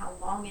journey and how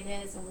long it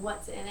is and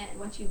what's in it and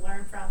what you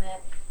learn from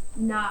it,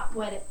 not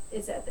what it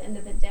is at the end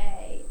of the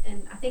day.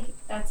 And I think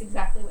that's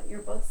exactly what your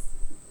book's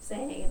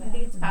saying. And I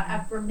think it's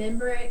I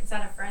remember it because I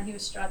had a friend who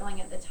was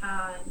struggling at the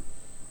time,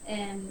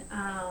 and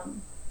I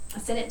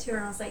sent it to her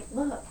and I was like,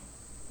 look,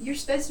 you're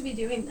supposed to be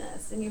doing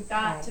this and you've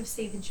got to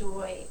see the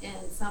joy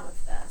in some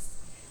of this.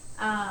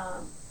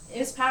 It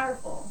was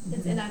powerful.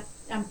 And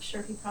I'm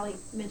sure he probably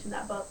mentioned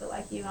that book, but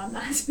like you, I'm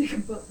not as big a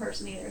book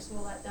person either, so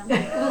we'll let them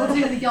we'll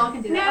do it. Y'all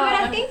can do it. No, but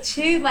I think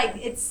too, like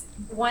it's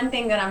one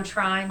thing that I'm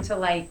trying to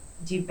like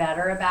do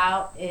better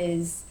about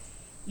is,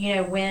 you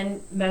know,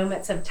 when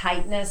moments of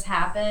tightness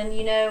happen,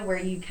 you know, where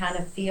you kind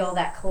of feel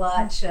that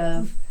clutch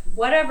of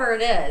whatever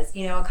it is,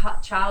 you know, a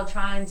child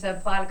trying to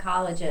apply to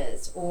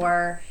colleges,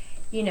 or,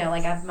 you know,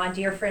 like I have my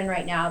dear friend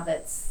right now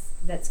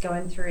that's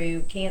going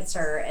through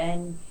cancer,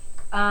 and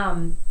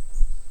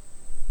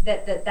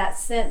that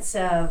sense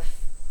of,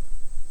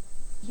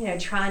 you know,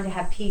 trying to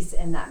have peace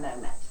in that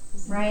moment,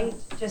 right?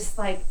 Just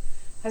like,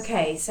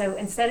 okay, so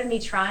instead of me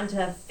trying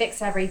to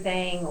fix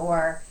everything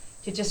or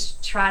to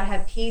just try to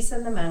have peace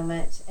in the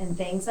moment and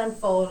things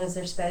unfold as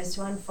they're supposed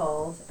to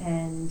unfold.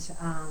 And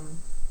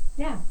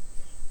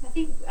I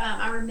think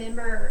I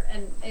remember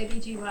an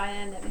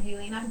OBGYN that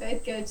Mahaley and I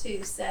both go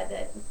to said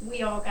that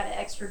we all got an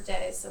extra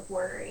dose of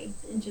worry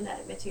in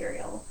genetic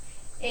material.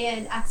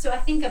 And so I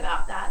think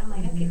about that. I'm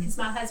like, okay, because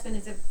my husband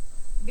is a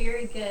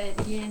very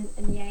good yin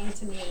and yang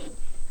to me.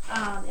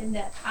 and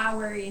that I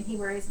worry and he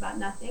worries about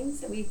nothing,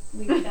 so we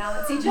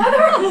balance each other.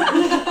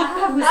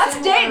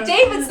 That's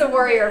David's the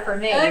worrier for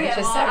me, Okay, which is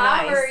well, so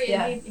I nice. worry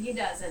Yeah. and he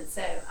doesn't.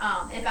 So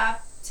if I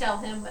tell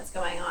him what's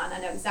going on, I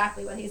know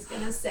exactly what he's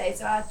going to say.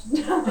 So I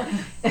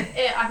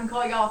can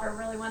call y'all if I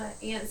really want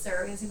to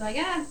answer, because he's like,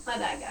 let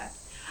that go.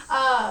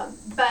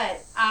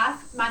 But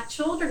my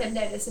children have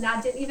noticed, and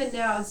I didn't even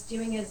know I was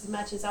doing as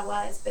much as I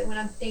was. But when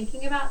I'm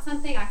thinking about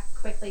something, I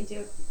quickly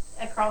do it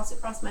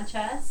across my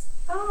chest.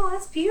 Oh,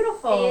 that's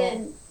beautiful.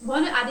 And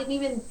I didn't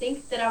even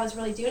think that I was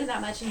really doing it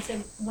that much. And so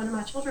one of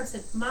my children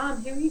said,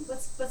 "Mom,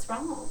 what's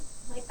wrong?"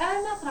 I'm like,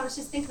 "Oh, nothing. I was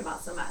just thinking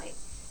about somebody."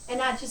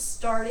 And I just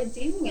started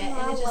doing it,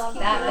 and it just love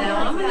kept that. going.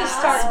 Now I'm gonna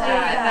start doing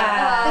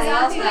that. I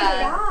love I did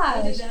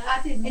Gosh. that.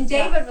 I did And that.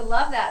 David would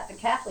love that, the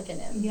Catholic in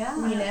him. Yeah.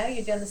 You know,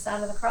 you're doing the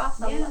sign of the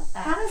cross. I Yeah. love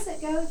that. How does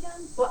it go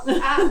again? Well,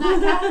 I'm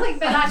not Catholic,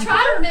 but I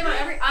try to remember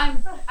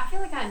I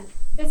feel like I'm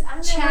Because I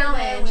never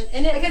challenged, know.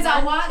 And because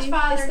I watch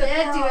Father it's the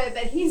Ned do cross. it,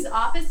 but he's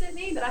opposite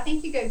me. But I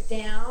think you go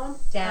down,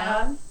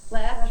 Down. up,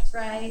 left,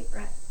 right.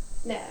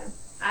 No,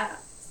 I don't.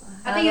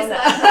 I think it's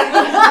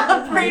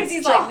left. left.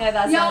 He's like, no,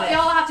 that's y'all not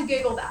y'all have to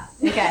Google that.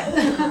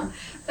 Okay.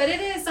 But it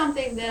is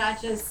something that I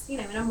just,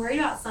 when I'm worried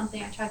about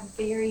something, I try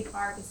very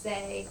hard to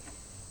say,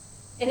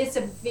 and it's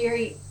a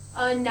very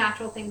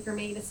unnatural thing for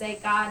me to say,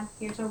 God,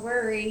 here's my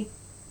worry.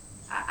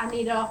 I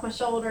need it off my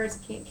shoulders.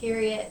 Can't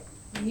carry it.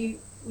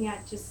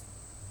 Just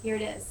here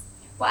it is.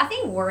 Well, I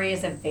think worry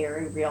is a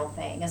very real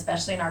thing,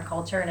 especially in our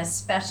culture and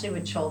especially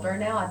with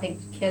children now. I think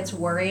kids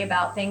worry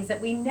about things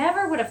that we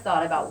never would have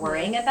thought about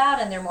worrying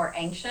about, and they're more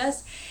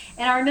anxious.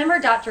 And I remember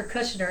Dr.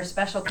 Kushner,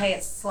 Special K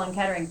at Sloan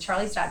Kettering,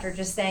 Charlie's doctor,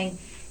 just saying,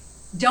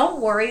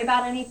 don't worry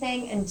about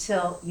anything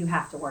until you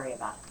have to worry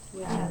about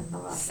it. Yeah. I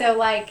love So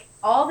like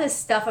all this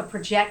stuff of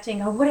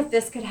projecting, oh, what if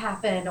this could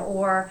happen?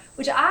 Or,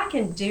 which I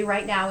can do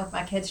right now with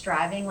my kids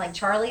driving, like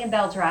Charlie and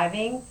Belle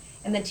driving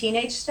and the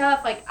teenage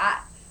stuff, like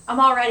I'm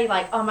already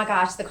like, oh my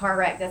gosh, the car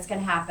wreck that's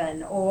gonna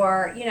happen.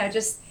 Or,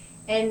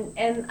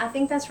 and I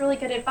think that's really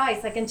good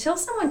advice. Like until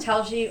someone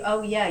tells you,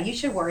 oh yeah, you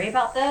should worry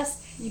about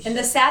this. And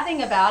the sad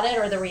thing about it,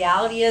 or the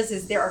reality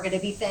is there are gonna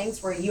be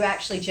things where you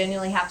actually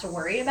genuinely have to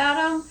worry about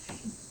them.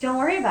 Don't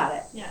worry about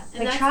it. Yeah,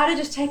 and Like try to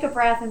just take a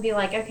breath and be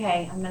like,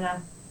 okay, I'm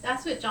gonna.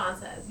 that's what John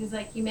says. He's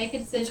like, you make a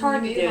decision, It's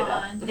hard you to move do, though.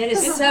 on, It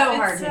is so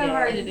hard to do.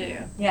 hard to do.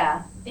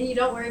 Yeah. and you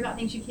don't worry about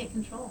things you can't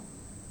control.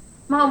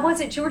 Mom, was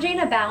it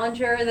Georgina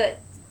Ballinger that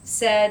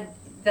said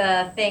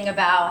the thing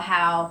about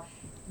how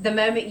the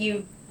moment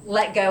you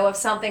let go of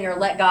something or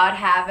let God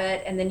have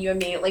it and then you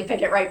immediately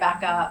pick it right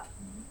back up?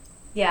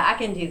 Yeah, I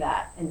can do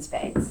that in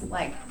spades.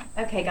 Like,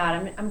 okay,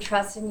 God, I'm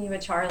trusting you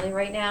with Charlie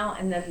right now,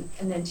 and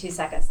then 2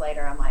 seconds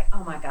later I'm like,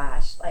 oh my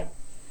gosh, like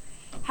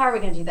how are we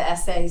going to do the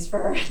essays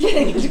for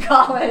getting into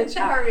college?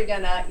 How are we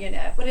going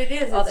to, But it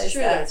is. all It's those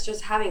true. steps. It's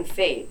just having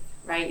faith,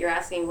 right? You're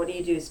asking, what do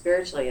you do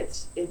spiritually?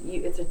 It's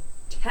a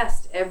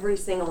test every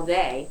single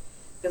day,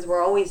 because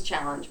we're always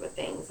challenged with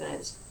things. And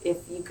it's if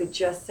you could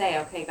just say,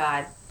 okay,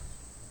 God,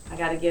 I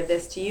got to give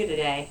this to you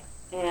today,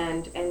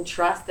 and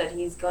trust that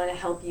He's going to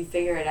help you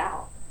figure it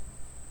out.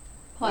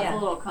 Plus Yeah. a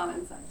little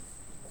common sense.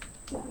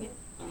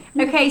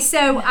 Okay,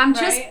 so I'm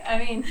Right? I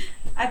mean,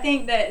 I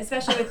think that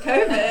especially with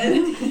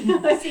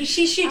COVID, see,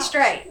 she shoots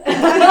straight. And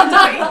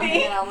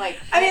I'm like,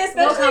 I mean,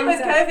 especially common with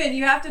sense. COVID,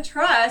 you have to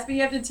trust, but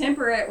you have to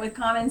temper it with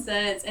common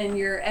sense and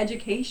your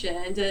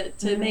education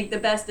to make the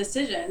best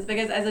decisions.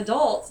 Because as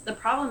adults, the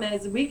problem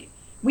is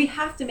we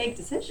have to make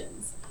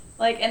decisions.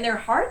 And they're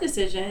hard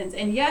decisions,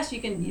 and yes,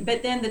 you can,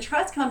 but then the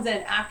trust comes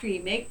in after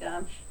you make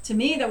them. To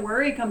me, the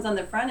worry comes on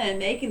the front end,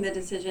 making the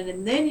decision,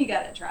 and then you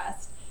got to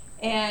trust.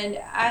 And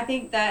I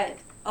think that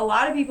a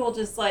lot of people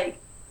just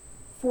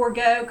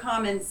forego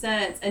common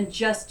sense and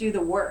just do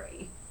the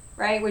worry,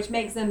 right? Which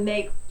makes them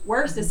make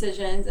worse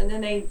decisions, and then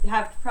they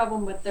have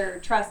problem with their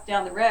trust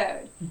down the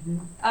road.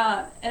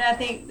 And I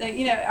think that,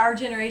 our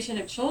generation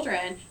of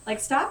children,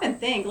 stop and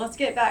think. Let's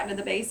get back to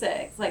the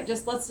basics.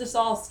 Let's just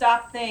all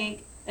stop,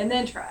 think, and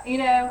then try,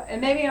 and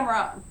maybe I'm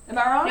wrong. Am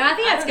I wrong? No, I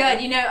think that's don't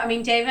good.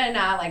 know. David and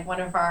I,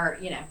 one of our,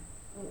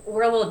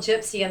 we're a little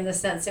gypsy in the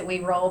sense that we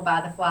roll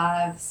by the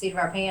fly of the seat of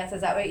our pants.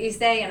 Is that what you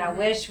say? And I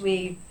wish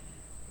we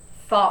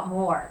thought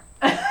more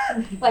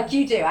like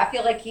you do. I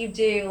feel like you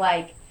do,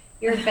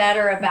 you're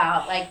better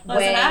about, Listen,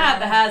 when. I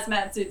had the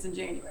hazmat suits in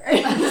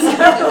January.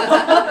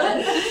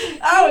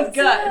 I was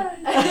good.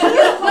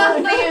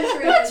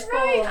 That's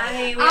right. I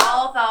mean, we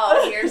all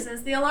thought, here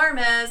since the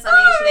alarmist. I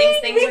mean, she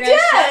thinks we things are going to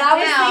shut did. I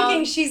was down.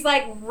 thinking she's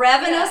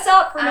revving us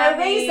up for no I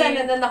reason, mean,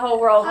 and then the whole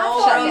world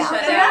whole shut world down.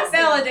 shut And that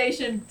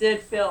validation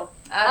did feel.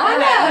 I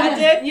know. I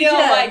did You feel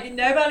did. like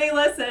nobody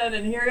listened,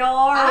 and here y'all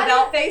are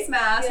without face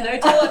masks, no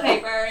toilet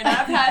paper, and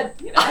I've had,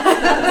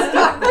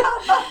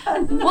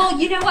 Well,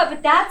 you know what?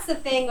 But that's the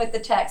thing with the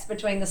text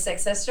between the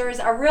six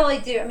sisters. I really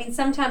do. I mean,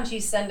 sometimes you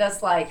send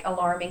us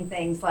alarming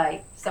things,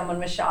 like someone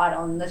was shot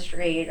on the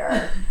street,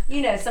 or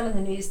some of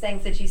the news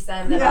things that you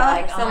send that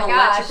are oh some my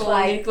gosh,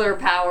 electrical nuclear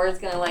power is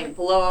going to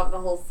blow up the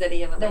whole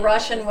city of the Atlanta.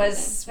 Russian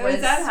was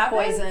that happen?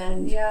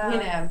 poisoned.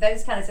 Yeah.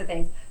 Those kinds of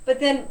things. But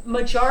then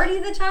majority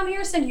of the time,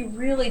 Harrison, you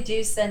really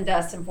do send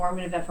us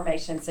informative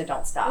information, so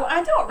don't stop. Well,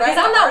 I don't Because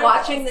write I'm the not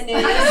articles. watching the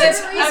news.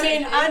 I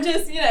mean, I'm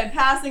just,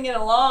 passing it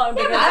along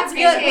because That's it's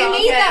good We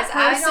need that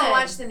because I person. don't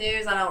watch the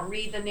news. I don't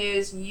read the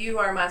news. You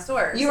are my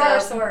source. You so are our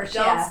source,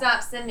 Don't yeah.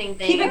 stop sending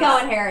things. Keep it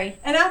going, Harry.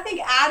 And I think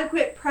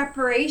adequate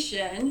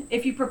preparation,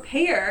 if you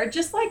prepare,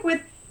 just like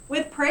with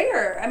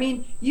prayer, I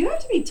mean, you have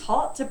to be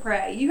taught to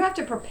pray. You have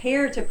to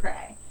prepare to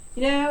pray.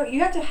 You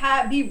have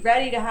to be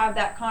ready to have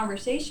that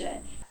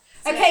conversation.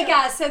 Okay,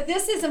 guys, so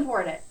this is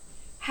important.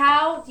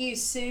 How do you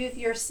soothe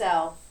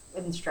yourself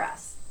in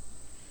stress?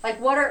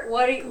 Like, what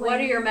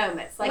are your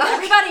moments? Like,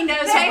 everybody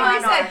knows what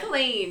mine said are.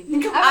 clean.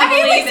 I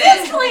believe mean,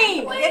 it is it.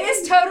 clean. It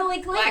is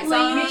totally clean. Wax What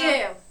do on. you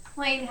do?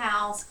 Clean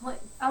house,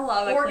 I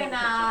love a clean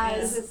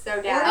organized. This is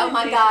so dad. Oh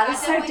my God, it's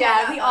so Definitely dad.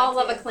 have We that all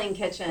one, love a too. clean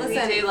kitchen.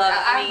 Listen, We do love it.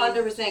 I I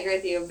mean- 100% agree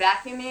with you.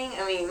 Vacuuming,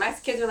 I mean, my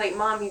kids are like,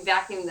 Mom, you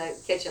vacuumed the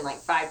kitchen like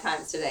 5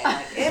 times today. I'm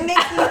like, it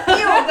makes me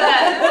feel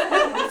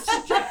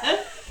good.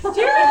 Do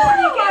you remember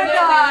when Oh my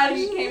gosh.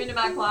 you came into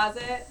my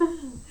closet?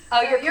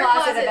 Oh, your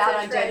closet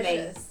about undid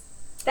me.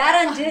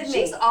 That undid me.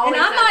 She's always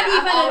And I'm done not that.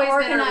 even I've an always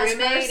organized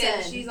been a roommate, and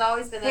person. she's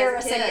always been there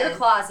as a Harrison, your kid.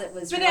 closet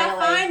was But really... I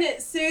find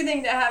it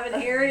soothing to have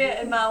an area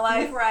in my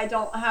life where I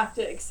don't have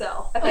to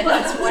excel. Okay,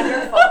 that's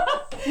wonderful.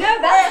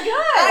 No, that's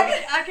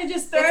good. I could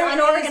just throw It's it in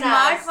unorganized.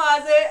 my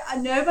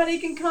closet. Nobody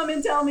can come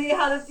and tell me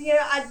how to.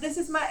 This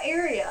is my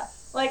area.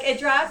 Like, it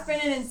drives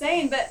Brennan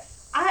insane, but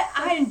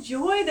I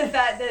enjoy the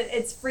fact that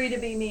it's free to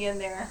be me in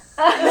there.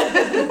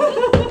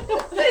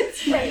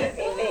 It's free to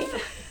be me.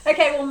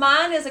 Okay, well,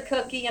 mine is a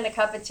cookie and a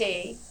cup of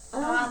tea. I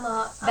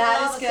love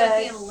That is a good.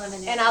 cookie and a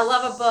lemonade. And I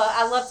love a book.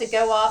 I love to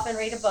go off and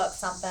read a book,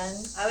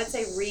 something. I would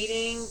say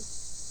reading,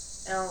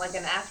 like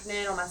an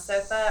afternoon on my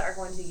sofa, or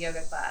going to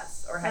yoga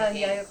class or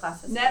hiking. Yoga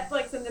classes.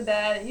 Netflix in the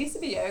bed. It used to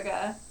be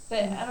yoga,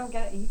 but I don't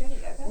get it. You go to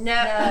yoga?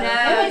 No,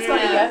 Nobody's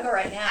going to no. yoga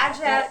right now.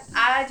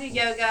 I do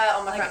yoga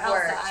on my Like front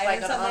porch, outside like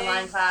or an something?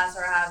 online class,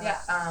 or I have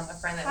Yeah. a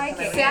friend that Hiking.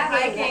 will come over.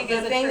 Exactly. Hiking The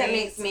is a thing that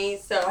treat. makes me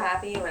so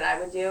happy, what I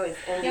would do is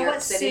in New Yeah, York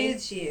what City.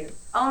 soothes you?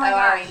 Oh my I gosh,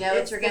 already know what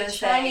it's you're the gonna say.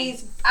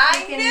 Chinese I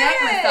freaking knew neck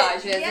it!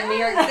 massages in New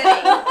York Yes.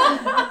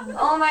 City.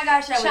 Oh my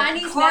gosh, I would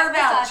Chinese carve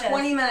neck out massages.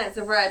 20 minutes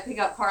of where I'd pick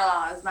up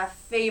Carlisle. It was my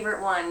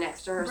favorite one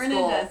next to her Brennan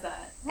school. does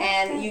that.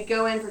 And you'd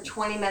go in for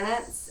 20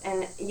 minutes,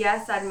 and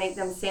yes, I'd make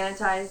them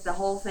sanitize the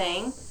whole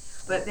thing,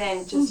 but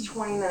then just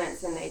 20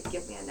 minutes and they'd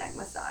give me a neck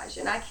massage.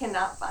 And I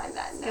cannot find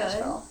that in Good.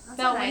 Nashville.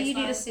 Belle, what do you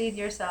do to soothe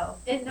yourself?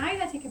 At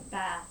night, I take a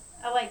bath.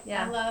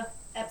 Yeah. I love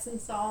Epsom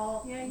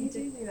salt. Yeah, you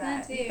do I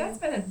that. do. That's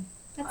been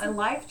That's a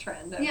life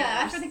trend. of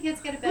yeah, yours. after the kids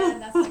go to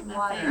bed, that's like my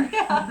Water.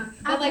 thing.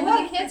 But like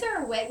when the kids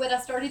are awake, what I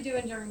started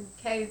doing during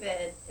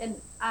COVID,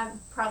 and I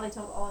probably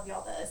told all of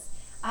y'all this,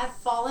 I've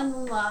fallen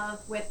in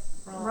love with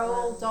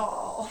Roald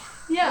Dahl.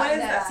 Yeah, What is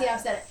no, that? see,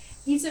 I've said it.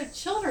 He's a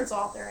children's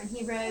author, and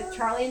he wrote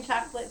Charlie and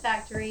Chocolate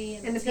Factory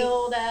and And the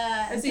Matilda.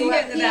 Oh, and so you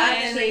get in the bath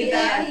and read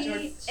that?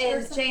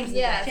 and James.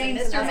 yeah,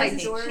 James. and Mr. Okay.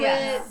 Mrs. Dorwitz.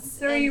 Yeah.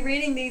 So are you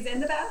reading these in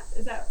the bath?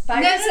 Is that?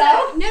 By No,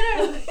 yourself?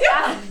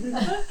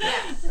 no.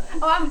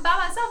 Oh, I'm by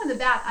myself in the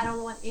bath. I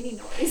don't want any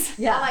noise.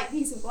 Yeah. I like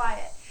peace and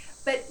quiet.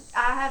 But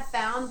I have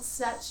found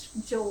such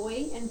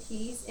joy and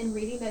peace in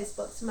reading those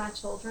books to my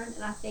children,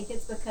 and I think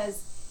it's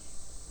because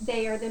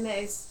they are the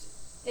most.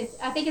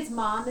 I think it's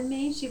Mom in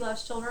me. She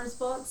loves children's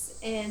books,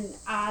 and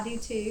I do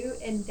too.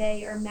 And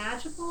they are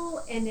magical,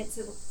 and it's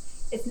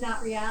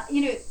not reality.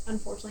 You know,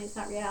 unfortunately, it's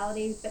not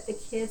reality. But the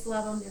kids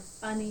love them. They're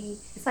funny.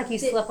 It's like you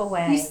Did- slip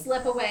away. You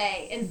slip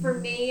away. And for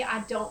me, I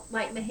don't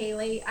like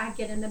Mahaley. I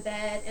get in the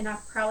bed and I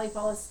probably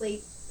fall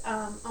asleep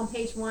on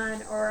page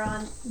 1 or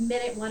on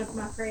minute 1 of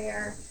my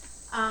prayer.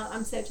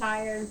 I'm so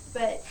tired.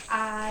 But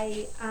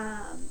I,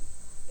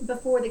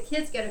 before the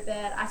kids go to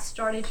bed, I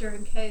started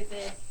during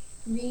COVID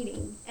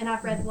reading, and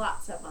I've read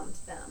lots of them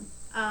to them.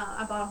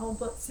 I bought a whole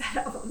book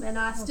set of them, and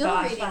I still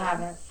read them.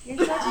 haven't. You're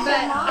such a good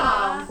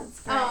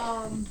But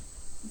mom.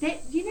 that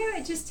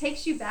it just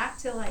takes you back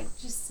to like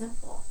just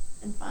simple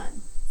and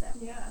fun. So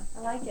Yeah,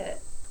 I like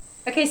it.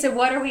 Okay, so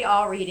what are we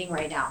all reading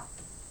right now?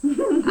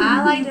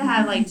 I like to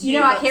have like two You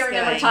know, I books can't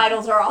remember going.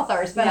 titles or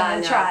authors, but Yeah, I'm I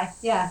gonna know. try.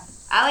 Yeah.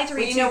 I like to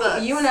Well, read you two know,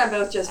 books. you and I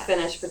both just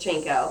finished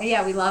Pachinko.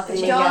 Yeah, we love And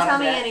Pachinko. we Don't loved tell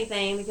me it.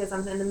 anything because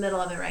I'm in the middle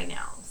of it right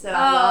now. So Oh,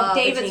 I love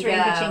David's reading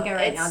Pachinko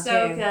right it's now,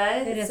 so too.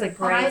 good. It is It's a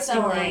great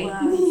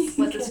surprisingly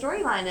what the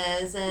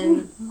storyline is,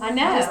 and I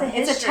know. Just the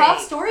It's a history.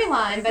 tough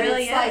storyline, It but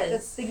really it's like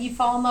is. you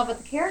fall in love with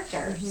the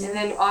characters. And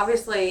then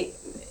obviously,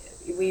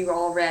 we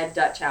all read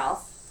Dutch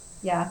House.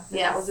 Yeah. And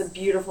that was a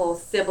beautiful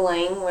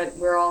sibling, what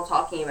we're all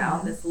talking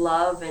about, this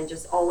love and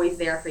just always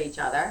there for each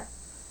other.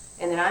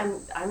 And then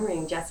I'm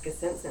reading Jessica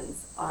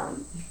Simpson's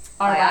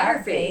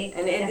biography,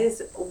 and it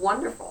is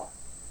wonderful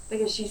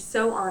because she's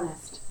so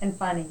honest And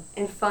funny.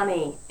 and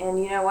funny,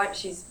 and you know what?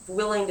 She's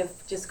willing to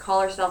just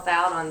call herself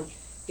out on,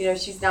 you know,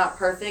 she's not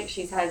perfect.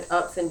 She's had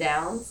ups and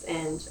downs,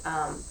 and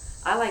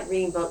I like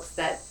reading books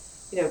that,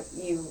 you know,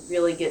 you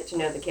really get to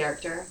know the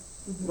character,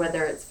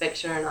 whether it's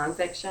fiction or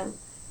nonfiction,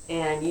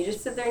 and you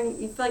just sit there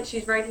and you feel like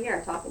she's right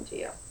here talking to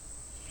you.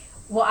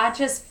 Well, I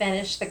just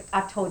finished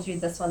I've told you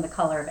this one, The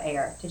Color of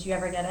Air. Did you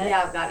ever get it?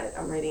 Yeah, I've got it.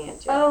 I'm reading it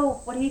too.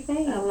 Oh, what do you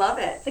think? I love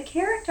it. The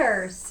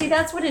characters. See,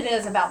 that's what it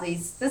is about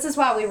these. This is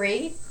why we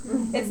read.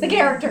 It's the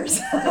characters.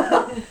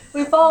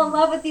 We fall in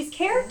love with these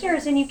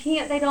characters, and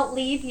they don't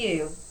leave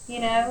you. You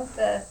know,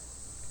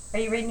 are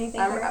you reading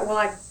anything? I'm, Sarah? well,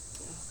 I.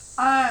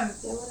 Um,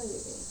 Yeah, what are you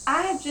reading?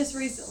 I have just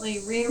recently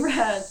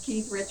reread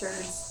Keith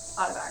Richards'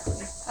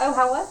 autobiography. Oh,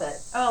 how was it?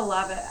 Oh,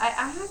 love it. I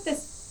have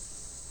this,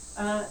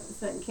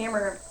 it's not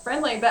camera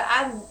friendly, but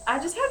I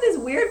just have this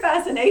weird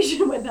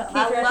fascination with him.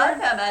 I Keith love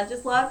Richards? him. I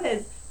just love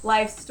his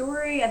life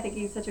story. I think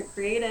he's such a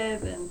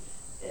creative and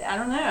I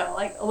don't know,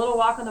 like a little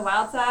walk on the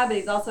wild side, but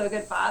he's also a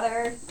good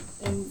father.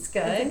 And It's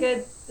good.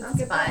 It's a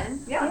good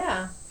fun. Yeah.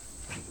 Yeah.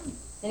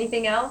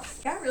 Anything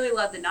else? I really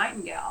love The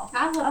Nightingale.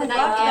 I love the I love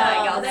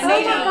Nightingale. the Oh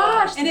Nightingale. my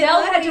gosh! And it Belle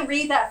led had me- to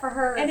read that for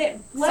her. And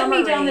it led Summer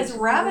me down read. this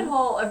rabbit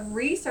hole of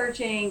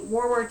researching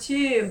World War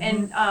II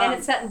and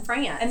it's set in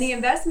France. and the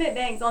investment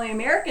banks on the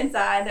American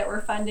side that were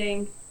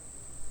funding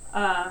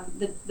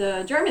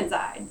the German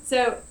side.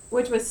 So,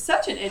 which was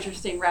such an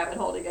interesting rabbit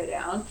hole to go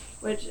down.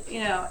 Which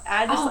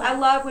I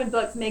love when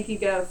books make you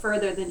go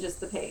further than just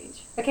the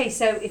page. Okay,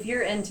 so if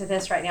you're into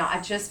this right now,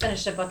 I just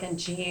finished a book in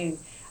June,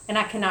 and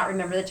I cannot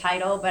remember the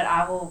title, but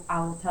I will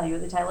tell you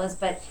what the title is.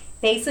 But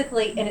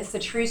basically, and it's the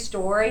true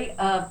story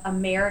of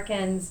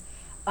Americans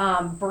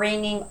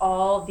bringing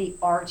all the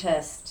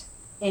artists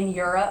in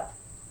Europe,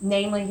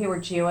 namely who were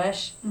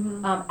Jewish,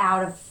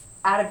 out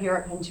of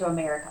Europe into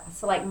America.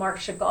 So like Marc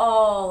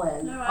Chagall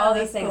and Oh, wow, all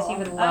these that's things, cool. you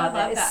would I love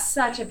love it. that. It's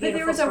such a But beautiful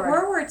there was story. a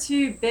World War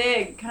II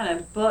big kind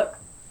of book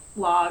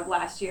log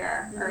last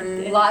year.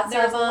 And Lots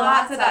there's of them.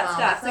 lots of that Lots of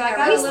stuff. So them. I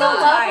got We a still little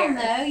love them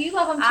tired. though. You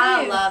love them too.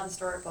 I love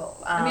historical.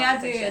 I mean, I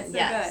do. fiction. It's so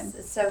yes, good.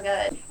 it's so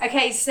good.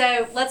 Okay,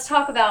 so let's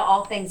talk about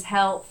all things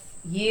health,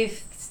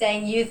 youth,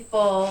 staying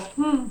youthful,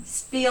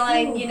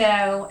 feeling,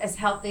 as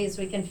healthy as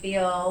we can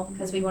feel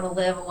because we want to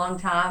live a long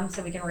time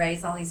so we can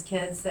raise all these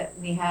kids that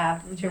we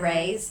have to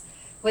raise.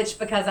 Which,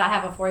 because I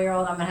have a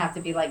 4-year-old, I'm going to have to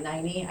be like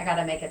 90. I got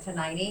to make it to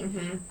 90.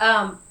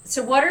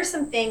 So what are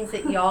some things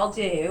that y'all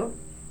do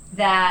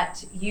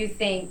that you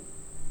think,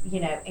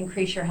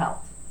 increase your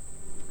health?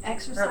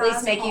 Exercise. Or at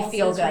least make you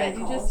feel causes good.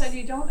 wrinkles. You just said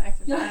you don't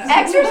exercise.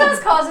 Exercise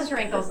causes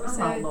wrinkles. Oh,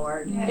 So-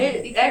 Lord. Yeah.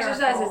 It, Be exercise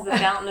careful. is the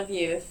fountain of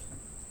youth.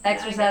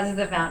 Exercise is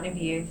the fountain of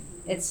youth.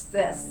 It's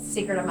the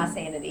secret of my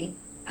sanity.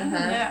 I don't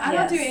know. I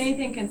don't do Yes.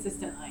 anything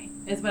consistently.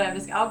 Is what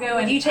I'll go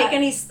and Do you take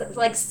any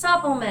like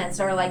supplements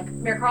or like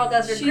Mary Carl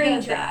does her She green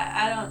does drink? that.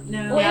 I don't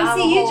know. Well, Yeah, I have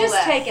a MC, you whole just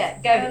list. take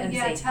it. Go, MC.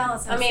 Yeah, tell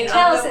us. I mean,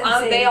 Tell us,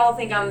 MC. they all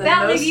think I'm the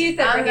Fountain of most. youth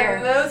over I'm here.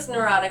 the most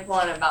neurotic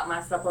one about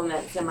my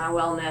supplements and my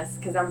wellness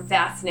because I'm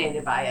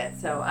fascinated by it.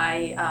 So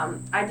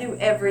I do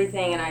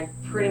everything, and I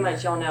pretty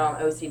much y'all know I'm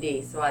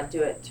OCD, so I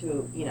do it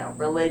to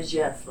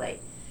religiously.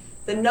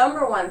 The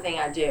number one thing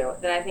I do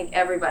that I think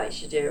everybody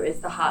should do is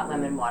the hot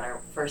lemon water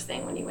first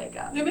thing when you wake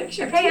up. It makes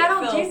your Okay, teeth I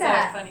don't feel do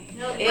that. so funny.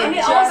 And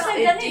it also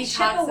doesn't it chip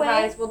away?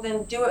 detoxifies. Well,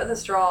 then do it with a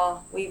straw.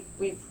 We've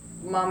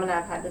Mom and I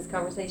have had this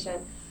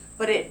conversation,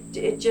 but it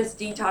just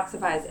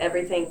detoxifies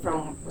everything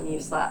from when you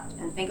slept.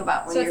 And think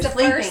about when So you're it's the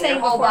sleeping, first thing your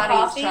whole before body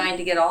coffee? is trying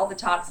to get all the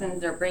toxins.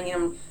 They're bringing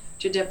them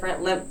to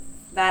different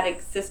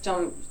lymphatic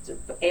system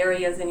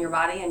areas in your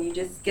body, and you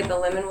just get the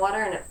lemon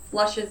water and it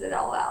flushes it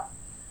all out.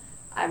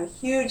 I'm a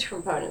huge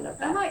proponent of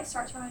I that. might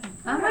start trying.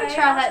 I might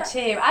try that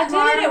too. I did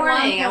it at one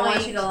morning. I want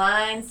you point. to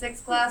line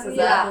 6 glasses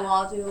Yeah. up, and we'll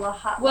all do a little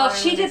hot Well, water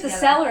she and did get the together.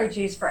 celery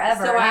juice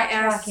forever. So I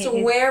can't do-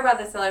 swear by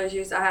the celery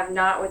juice. I have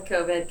not with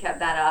COVID kept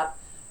that up,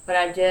 but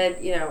I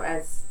did.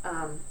 As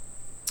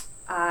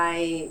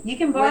I. You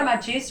can borrow When- my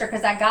juicer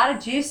because I got a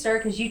juicer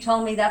because you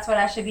told me that's what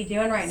I should be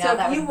doing right now. So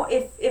That if would-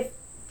 if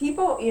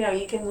people,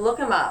 you can look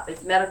him up.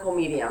 It's Medical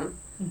Medium,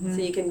 Mhm.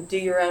 so you can do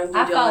your own due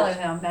I follow diligence.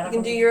 him. You Medical.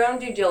 can do your own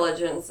due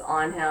diligence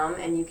on him,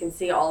 and you can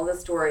see all the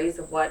stories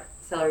of what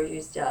celery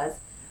juice does.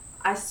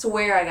 I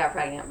swear I got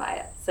pregnant by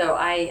it, so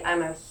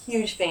I'm a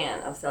huge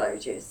fan of celery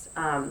juice.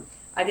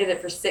 I did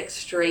it for 6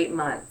 straight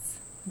months,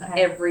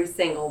 Okay. every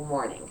single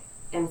morning,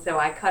 and so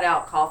I cut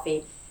out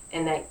coffee,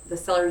 and the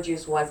celery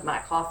juice was my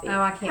coffee.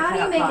 Oh, I can't How cut do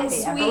you out make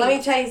it coffee ever. But let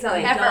me tell you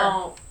something. Ever.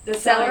 Don't. The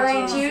celery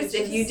Don't. juice,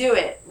 if you do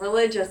it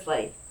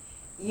religiously,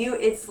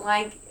 it's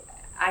like,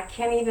 I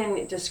can't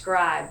even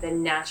describe the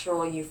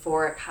natural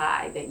euphoric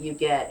high that you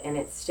get, and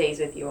it stays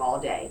with you all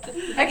day.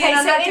 Okay, Again,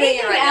 I'm so not doing it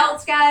anything right now.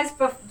 else, guys,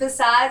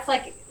 besides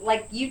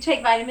like you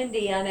take vitamin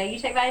D? I know you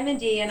take vitamin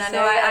D, and I So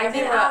know I that do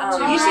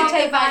every- a, you should Try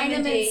take the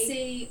vitamin D.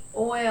 C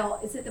oil.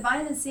 Is it the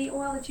vitamin C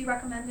oil that you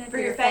recommended For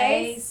your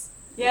face?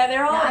 Yeah,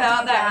 they're all Yeah, I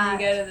about do that when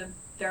that. you go to the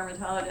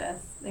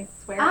dermatologist. They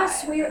swear by I it.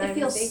 swear it Vitamin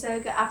feels C? so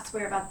good. I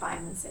swear about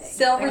vitamin C.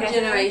 Cell Okay.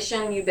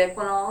 regeneration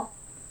ubiquinol,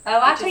 Oh,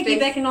 I Which is take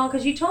bas- ubiquinol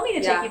because you told me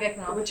to Yeah. take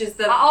ubiquinol. which is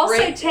the I also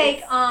great- take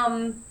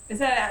Is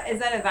that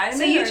a vitamin?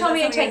 So you or is told that me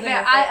to something take.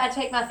 that's in your I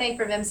take my thing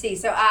from MC.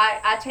 So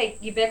I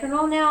take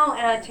ubiquinol now,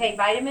 and I take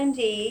vitamin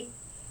D,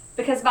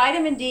 because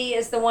vitamin D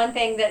is the one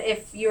thing that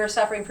if you are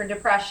suffering from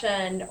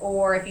depression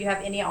or if you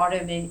have any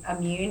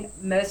autoimmune,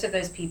 most of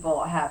those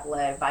people have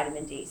low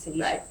vitamin D. So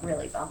you Right. should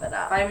really bump it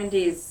up. Vitamin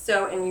D is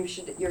and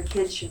your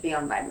kids should be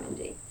on vitamin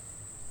D.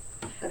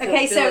 I feel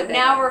Okay, so really big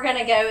now on it. we're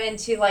gonna go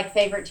into like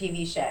favorite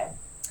TV show.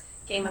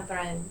 Game of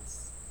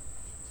Thrones.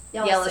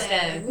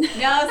 Yellowstone.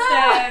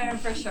 Yellowstone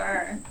for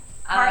sure.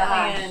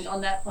 gosh. Heartland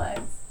on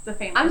Netflix. The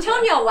family. I'm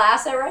telling show. y'all,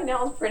 Lasso right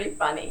now is pretty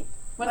funny.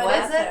 What is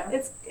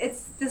Lasso?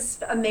 It's this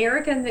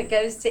American that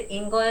goes to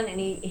England and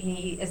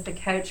he is the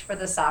coach for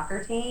the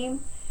soccer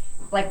team,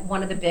 like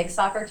one of the big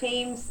soccer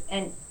teams,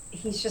 and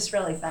he's just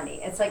really funny.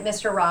 It's like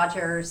Mr.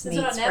 Rogers Is it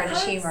on meets British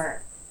Netflix?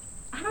 humor.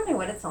 I don't know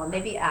what it's on.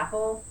 Maybe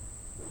Apple.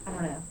 I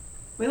don't know.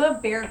 We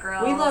love Bear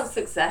Grylls. We love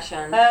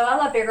Succession. Oh, I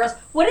love Bear Girls.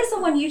 What is the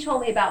one you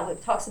told me about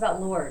that talks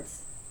about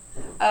lords?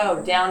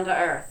 Oh, Down to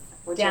Earth.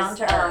 Which Down is,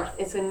 to Earth.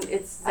 It's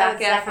Zac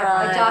Zac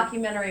Efron. A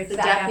documentary. It's a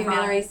of Zac Efron.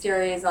 documentary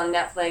series on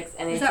Netflix,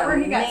 and Is it's that where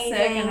he got amazing.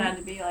 sick and had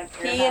to be like?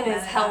 He and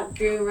his health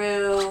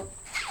guru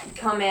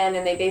come in,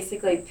 and they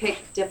basically pick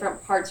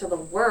different parts of the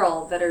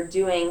world that are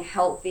doing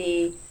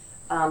healthy,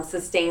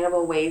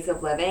 sustainable ways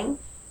of living.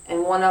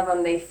 And one of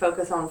them, they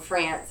focus on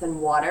France and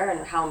water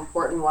and how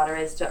important water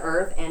is to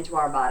Earth and to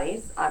our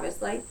bodies,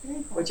 obviously.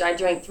 Which I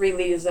drank 3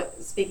 liters of,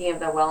 speaking of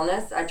the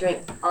wellness, I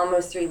drink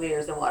almost 3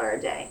 liters of water a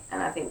day.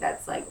 And I think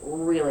that's like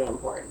really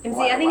important. And see,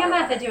 Water, I think I'm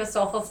water, gonna have to do a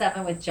Soulful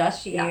 7 with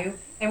just you, Yeah.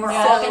 and we're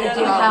Yeah, all so gonna do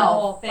good.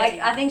 health. Thing. Like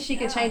I think she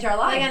could change our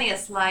I think I life. need a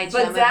slideshow.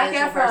 But of Zac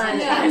visual Efron- person.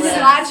 Yeah.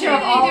 Slideshow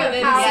of all You of do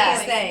these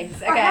Yes.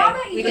 things. Or how Okay,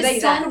 about you we Because can they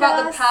do talk that.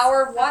 about the us.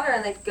 power of water,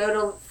 and they go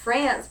to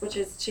France, which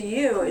is to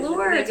you. is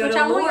Lourdes, they go which to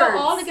I want you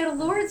all Lourdes. to go to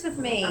Lourdes with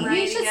me. I'm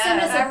ready You to should go.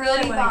 send us I a really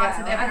goodie wanna box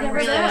go. of I everything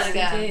really we're wanna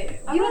supposed go. to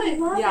do. You would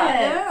love Yeah.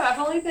 it. No, I've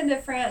only been to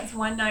France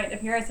one night to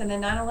Paris, and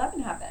then 9/11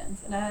 happened,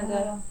 and I had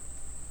to.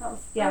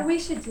 Yeah. Oh, we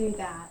should do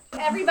that.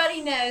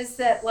 Everybody knows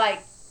that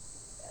like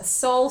a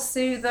soul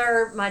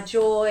soother, my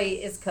joy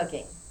is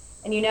cooking.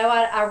 And you know,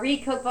 I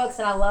read cookbooks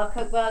and I love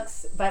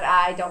cookbooks, but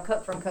I don't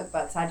cook from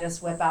cookbooks. I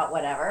just whip out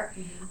whatever.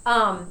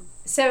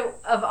 So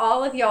of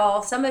all of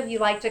y'all, some of you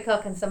like to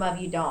cook and some of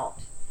you don't.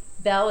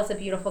 Belle is a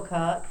beautiful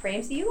cook.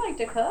 Ramsey, you like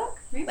to cook?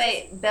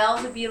 Wait,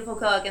 Belle's a beautiful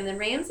cook, and then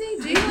Ramsey,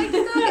 do you like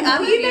to cook?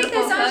 I'm a You make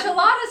beautiful those cook.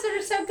 enchiladas that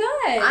are so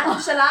good.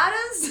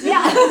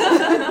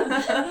 Enchiladas?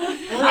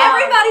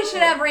 Everybody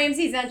should have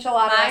Ramsey's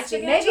enchilada My recipe.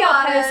 chicken Maybe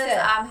I'll post enchiladas, it.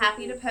 I'm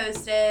happy to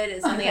post it.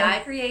 It's something Okay. I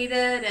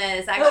created, and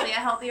it's actually a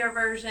healthier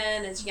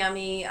version. It's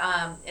yummy.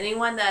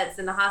 Anyone that's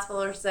in the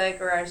hospital or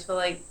sick, or I just feel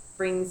like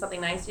bringing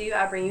something nice to you,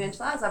 I bring you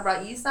enchiladas. I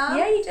brought you some.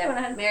 Yeah, you do. And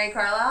I had Mary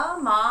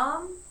Carlisle,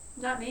 Mom.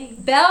 Not me.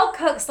 Belle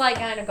cooks like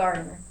Ina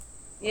Gardner.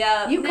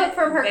 Yeah. You cook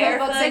from her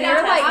Barefoot cookbooks, and and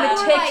you're like I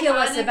would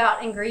meticulous like Ina-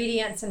 about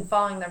ingredients and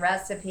following the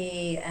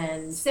recipe.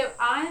 And So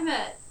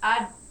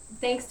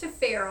thanks to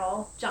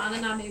Farrell, John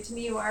and I moved to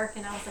New York,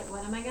 and I was like,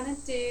 what am I gonna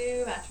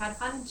do? I tried to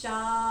find a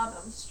job.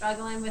 I was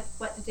struggling with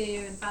what to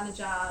do and find a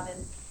job,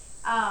 and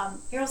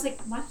Farrell's like,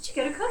 why don't you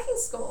go to cooking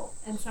school?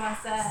 And so I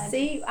said,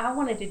 see, I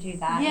wanted to do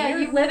that. Yeah, you're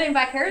you- living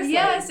vicariously.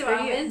 yeah. So through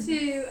I you. went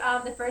to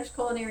the French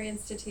Culinary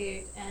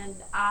Institute, and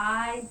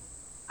I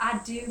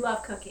do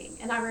love cooking.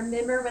 And I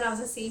remember when I was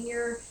a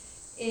senior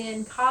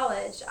in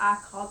college, I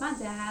called my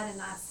dad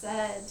and I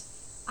said,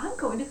 I'm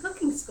going to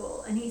cooking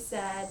school, and he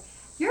said,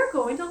 you're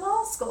going to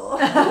law school.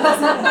 Okay.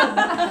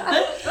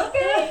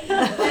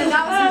 And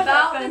that was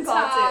about Fun the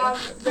call, time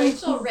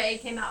Rachel Ray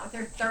came out with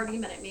her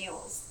 30-minute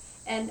meals.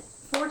 And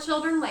 4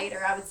 children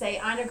later, I would say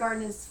Ina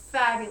Garden is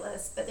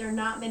fabulous, but there are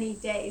not many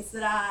days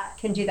that I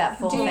Can do that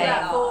full do thing.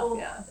 that full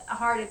Yeah.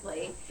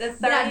 heartedly. The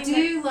But I 30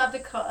 do love to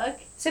cook.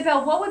 So,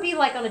 Belle, what would be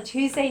like on a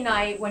Tuesday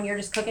night when you're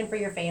just cooking for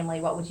your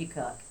family? What would you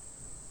cook?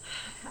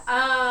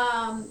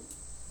 I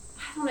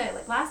don't know.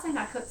 Like last night,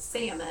 I cooked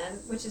salmon,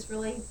 which is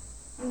really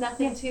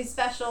nothing too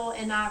special.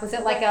 And I Was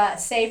it like a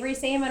savory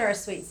salmon or a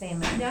sweet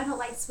salmon? No, I don't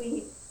like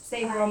sweet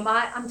savory. Well,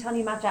 I'm telling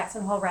you, my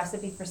Jackson Hole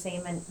recipe for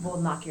salmon will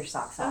knock your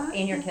socks off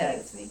and your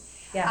kids.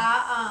 Yeah.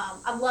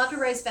 I love to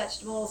roast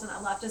vegetables, and I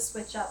love to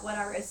switch up what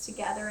I roast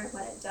together and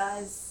what it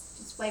does,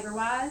 just flavor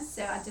wise.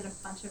 So I did a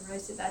bunch of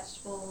roasted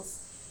vegetables.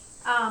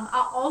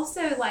 I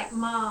also like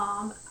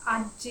Mom.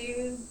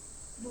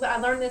 I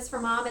learned this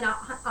from Mom, and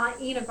I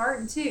eat a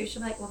garden too.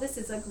 She'll be like, well, this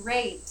is a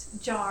great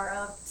jar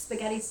of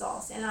spaghetti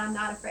sauce, and I'm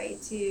not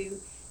afraid to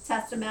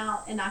test them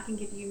out, and I can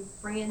give you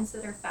brands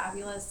that are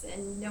fabulous,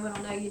 and no one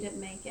will know you didn't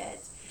make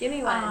it. Give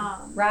me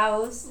one.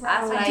 Rose.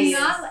 That's what I I do use.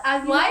 not.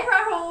 I like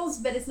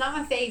Raholes, but it's not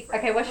my favorite.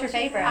 Okay, what's your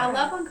favorite? I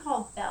love one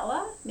called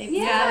Bella. Maybe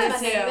Yeah,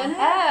 that's me my name too. in it.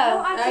 Oh.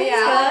 I Oh, do yeah,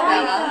 like I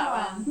like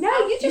that one. No,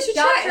 you just should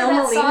doctor try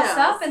that sauce Emolino's.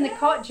 up in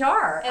the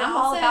jar. And I'm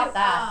all also, about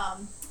that.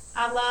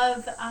 I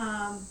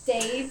love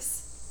Dave's.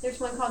 There's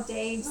one called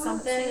Dave's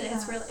something. see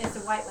It's that. real. It's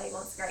a white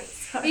label. It's great.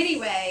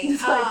 Anyway,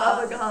 It's like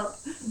Bubba Gump.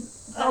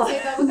 That's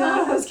it, Bubba No, I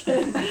Gump. was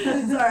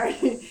kidding.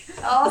 Sorry.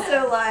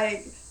 Also,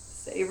 like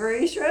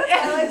savory shrimp.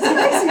 I like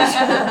spicy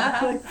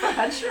shrimp. Like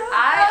fried shrimp.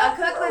 A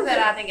cookbook that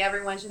I think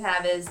everyone should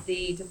have is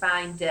the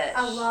Defined Dish.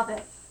 I love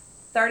it.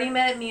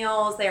 30-minute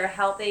meals. They are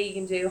healthy. You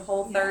can do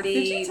Whole30.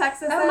 Did you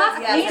text us Oh, that?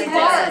 my Yes, I friend did.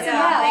 does,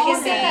 Yeah, she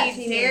said that they to can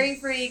me. be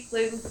dairy-free,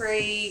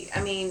 gluten-free.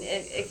 I mean,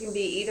 it can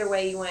be either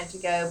way you want it to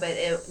go, but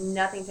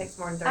nothing takes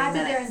more than 30 I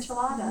did their minutes.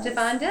 enchiladas.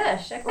 Divine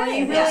dish. Okay. Well,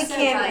 you really Yes.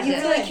 can. You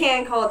Yes. really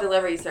can call a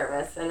delivery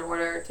service and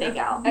order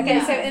takeout. Okay,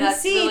 Yeah. so and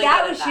That's see really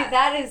that good was at you. that.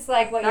 That is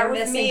like what That you're was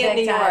missing me in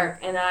big New time. York,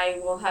 and I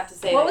will have to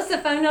say What was the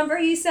phone number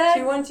you said?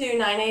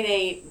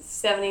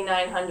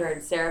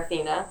 212-988-7900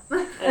 Serafina,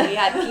 and we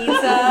had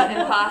pizza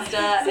and pasta,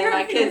 and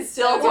my kids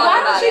still Well, why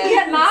talk about don't you it.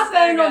 get my So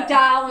phone on good.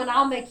 dial and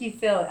I'll make you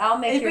feel it. I'll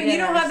make Hey, your but you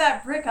don't dinners. have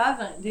that brick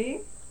oven, do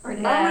you? Or do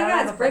No, you? I Oh my don't God,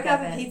 have it's a brick brick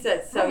oven oven. pizza.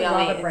 It's so I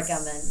yummy. love a brick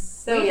It's oven.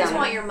 So We just yummy.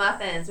 want your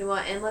muffins. We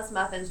want endless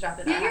muffins dropped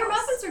at our Yeah, your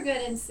house. muffins are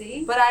good,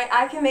 NC. But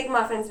I can make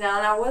muffins now,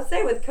 and I will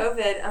say with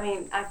COVID, I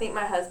mean, I think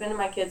my husband and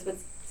my kids would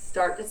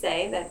start to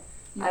say that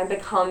I'm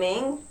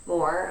becoming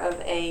more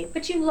of a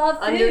But you love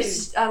food.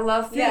 I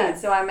love food,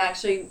 Yes. so I'm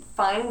actually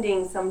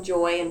finding some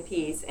joy and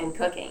peace in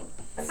cooking.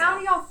 How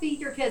do y'all feed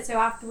your kids? So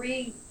I have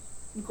 3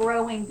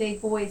 growing big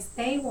boys.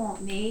 They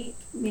want meat.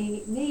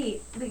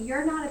 But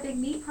you're not a big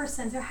meat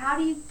person. So how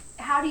do you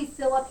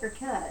fill up your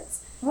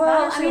kids?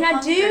 Well, Not I mean, so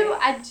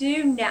I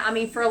do now. I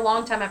mean, for a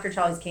long time after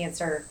Charlie's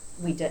cancer,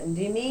 we didn't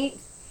do meat.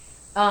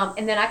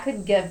 And then I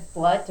couldn't give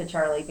blood to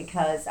Charlie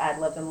because I'd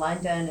lived in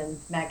London and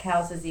mad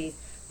cow's disease.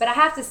 But I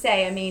have to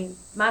say, I mean,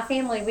 my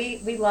family,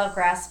 we love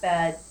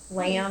grass-fed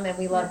lamb and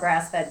we love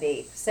grass-fed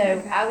beef.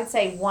 So I would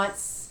say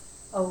once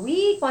a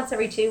week, once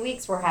every 2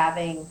 weeks, we're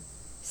having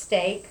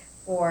steak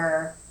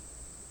or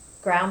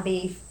ground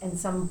beef in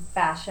some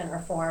fashion or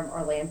form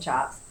or lamb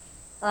chops.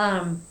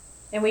 And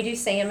we do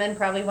salmon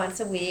probably once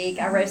a week.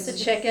 I roast a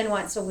chicken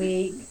once a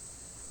week.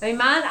 I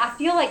mean, I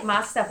feel like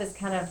my stuff is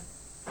kind of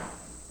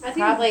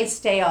probably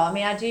stale. I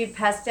mean, I do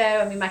pesto.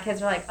 I mean, my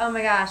kids are like, oh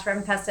my gosh, we're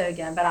having pesto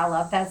again, but I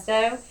love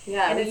pesto.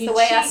 Yeah, And and it's you the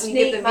way I cheat and you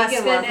get sneak the my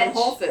vegan one from spinach.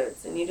 Whole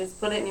Foods, and you just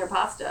put it in your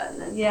pasta, and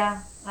then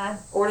Yeah.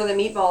 order the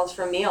meatballs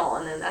from Meal,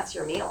 and then that's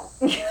your meal.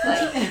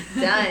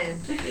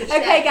 Done.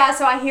 Okay, guys,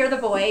 so I hear the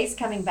boys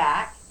coming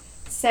back.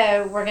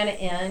 So we're going to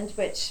end,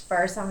 which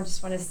first I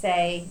just want to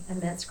say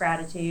immense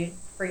gratitude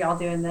for y'all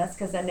doing this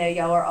because I know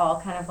y'all are all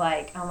kind of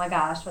like, oh my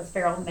gosh, what's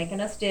Farrell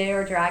making us do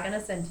or dragging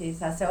us into?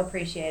 So I so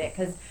appreciate it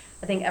because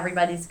I think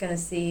everybody's going to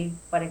see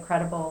what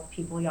incredible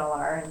people y'all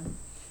are.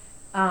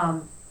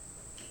 And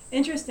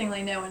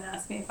Interestingly, no one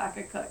asked me if I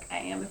could cook. I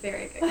am a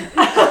very good cook.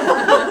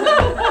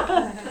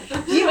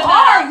 you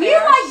are.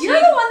 You're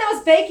the one that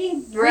was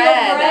baking real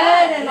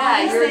bread and all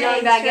yeah, these you were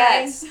doing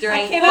things baguettes I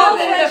during came out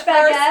with COVID. the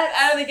first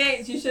out of the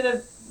gates. You should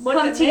have looked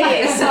Come at to me.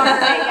 you. Sorry,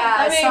 guys.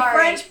 I mean, sorry.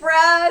 French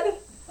bread.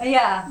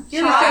 Yeah. You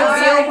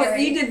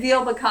Sorry. did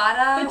veal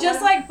piccata. But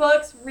just like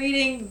books,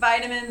 reading,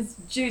 vitamins,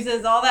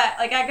 juices, all that,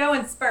 like I go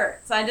in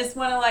spurts. I just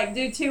want to like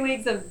do 2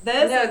 weeks of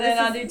this No, and then this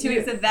I'll is- do 2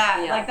 weeks of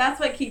that. yeah. Like that's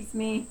what keeps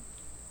me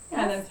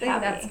kind I of think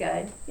happy. that's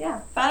good. Yeah.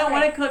 If I don't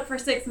want to cook for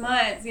 6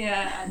 months,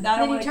 I Then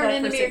don't you want to turn cook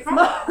into for Mary 6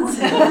 Cromwell.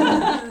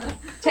 months.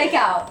 Take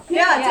out.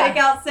 Yeah, take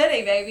out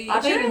city, baby.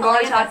 I've You're eaten in bar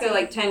Atlanta, taco so-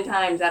 like 10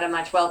 times out of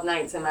my 12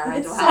 nights in my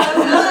rental so house.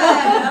 good.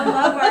 I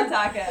love our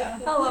taco. I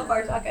love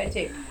bar taco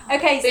too.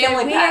 Okay, so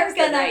Family we packs, are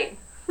they're gonna great.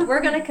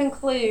 we're gonna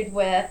conclude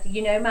with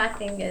my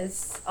thing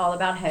is all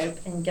about hope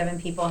and giving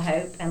people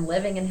hope and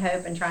living in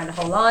hope and trying to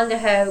hold on to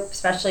hope,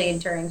 especially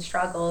during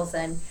struggles.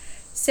 And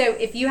so,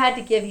 if you had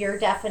to give your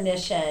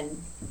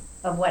definition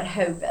of what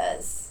hope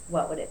is,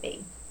 what would it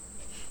be?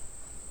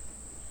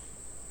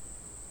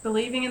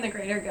 Believing in the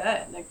greater good,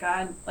 that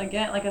God,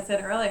 again, like I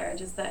said earlier,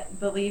 just that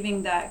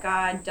believing that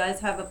God does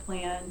have a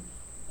plan,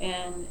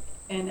 and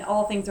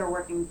all things are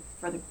working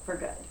for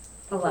good.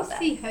 I love You that.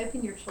 see hope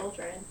in your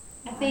children.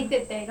 I think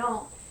that they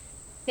don't.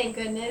 Thank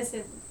goodness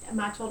that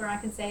my children, I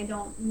can say,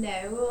 don't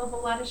know a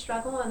whole lot of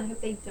struggle, and I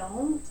hope they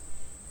don't.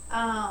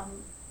 I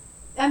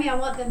mean, I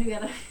want them to be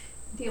able to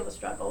deal with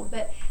struggle,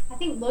 but I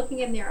think looking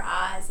in their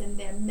eyes and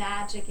the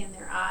magic in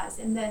their eyes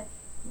and the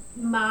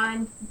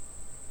mind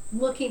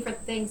looking for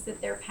things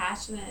that they're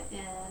passionate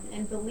in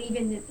and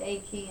believing that they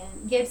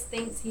can. Gibbs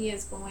thinks he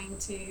is going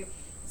to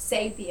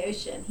save the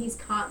ocean. He's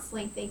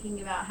constantly thinking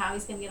about how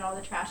he's going to get all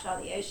the trash out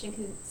of the ocean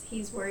because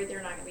he's worried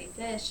they're not going to be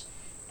fish.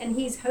 And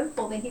he's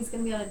hopeful that he's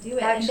going to be able to do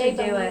it. Actually and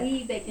they do it.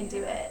 believe they can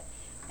do it.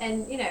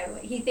 And,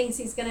 he thinks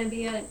he's going to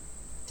be an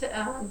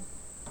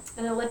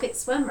Olympic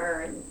swimmer.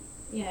 And,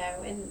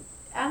 and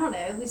I don't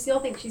know. Lucille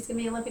thinks she's going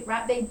to be an Olympic,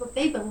 right? They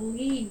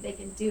believe they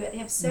can do it. They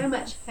have so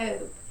much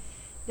hope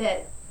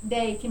that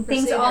they can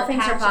pursue All their things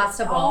are passions.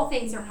 possible. All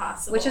things are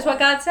possible. Which is what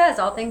God says.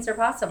 All things are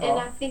possible. And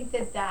I think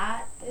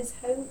that is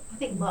hope. I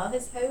think love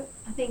is hope.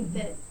 I think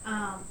that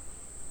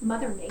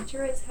Mother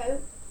Nature is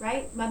hope,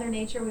 right? Mother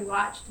Nature, we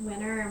watched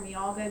winter and we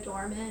all go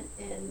dormant,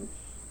 and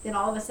then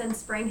all of a sudden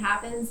spring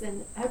happens,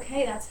 and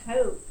okay, that's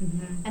hope.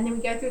 Mhm. And then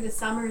we go through the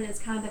summer, and it's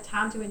kind of the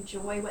time to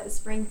enjoy what the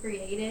spring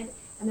created,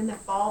 and then the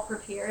fall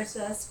prepares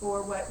us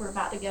for what we're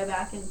about to go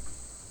back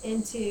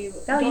into.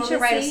 Oh, you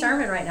should write a dormancy.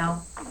 sermon right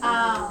now.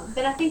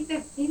 But I think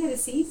that the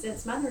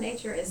seasons, Mother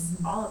Nature is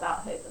all about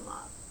hope and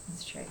love.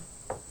 That's true.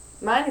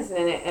 Mine is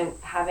in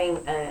having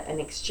an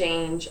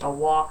exchange, a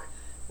walk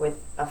with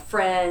a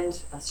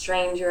friend, a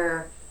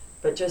stranger,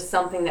 but just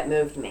something that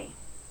moved me,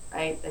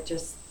 right? That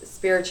just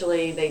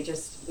spiritually,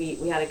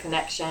 we had a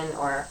connection,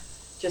 or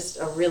just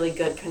a really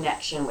good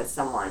connection with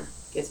someone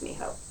gives me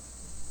hope.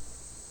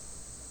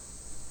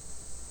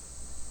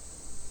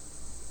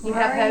 You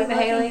have hope,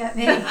 Haley? At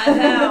me? I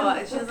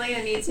know. She was looking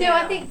at me too. No,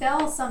 I think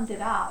Belle summed it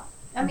up.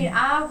 I mean,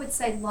 I would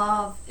say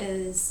love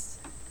is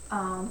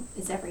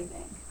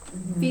everything.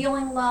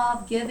 Feeling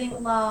love,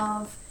 giving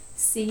love,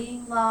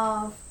 seeing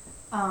love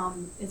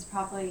is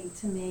probably,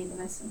 to me, the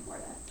most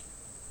important.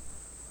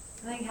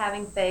 I think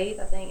having faith,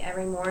 I think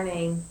every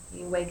morning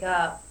you wake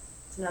up,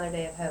 it's another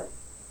day of hope.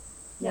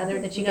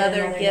 Another that you get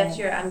Another another gift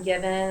day. I'm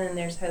given, and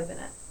there's hope in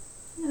it.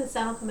 Yeah, the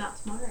sun will come out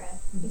tomorrow.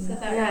 You said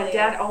that Yeah, earlier.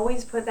 Dad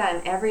always put that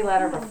in every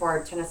letter before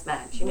a tennis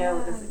match. You know,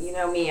 'cause you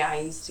know me, I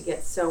used to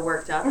get so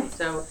worked up and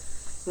so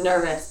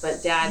nervous.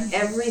 But Dad,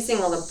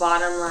 the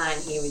bottom line,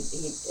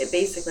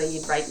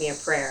 he'd write me a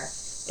prayer,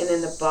 and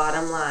then the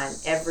bottom line,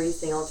 every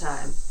single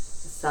time,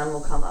 the sun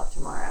will come up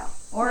tomorrow.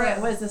 Or it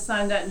was the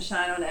sun doesn't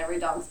shine on every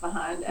dog's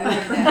behind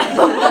every day.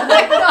 Oh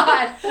my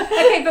God.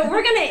 Okay, but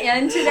we're going to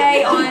end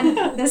today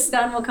on the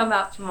sun will come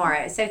up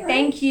tomorrow. So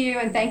thank you,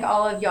 and thank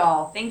all of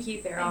y'all. Thank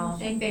you, Farrell.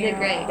 Thank You did you.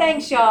 great.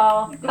 Thanks,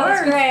 y'all. That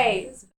was great.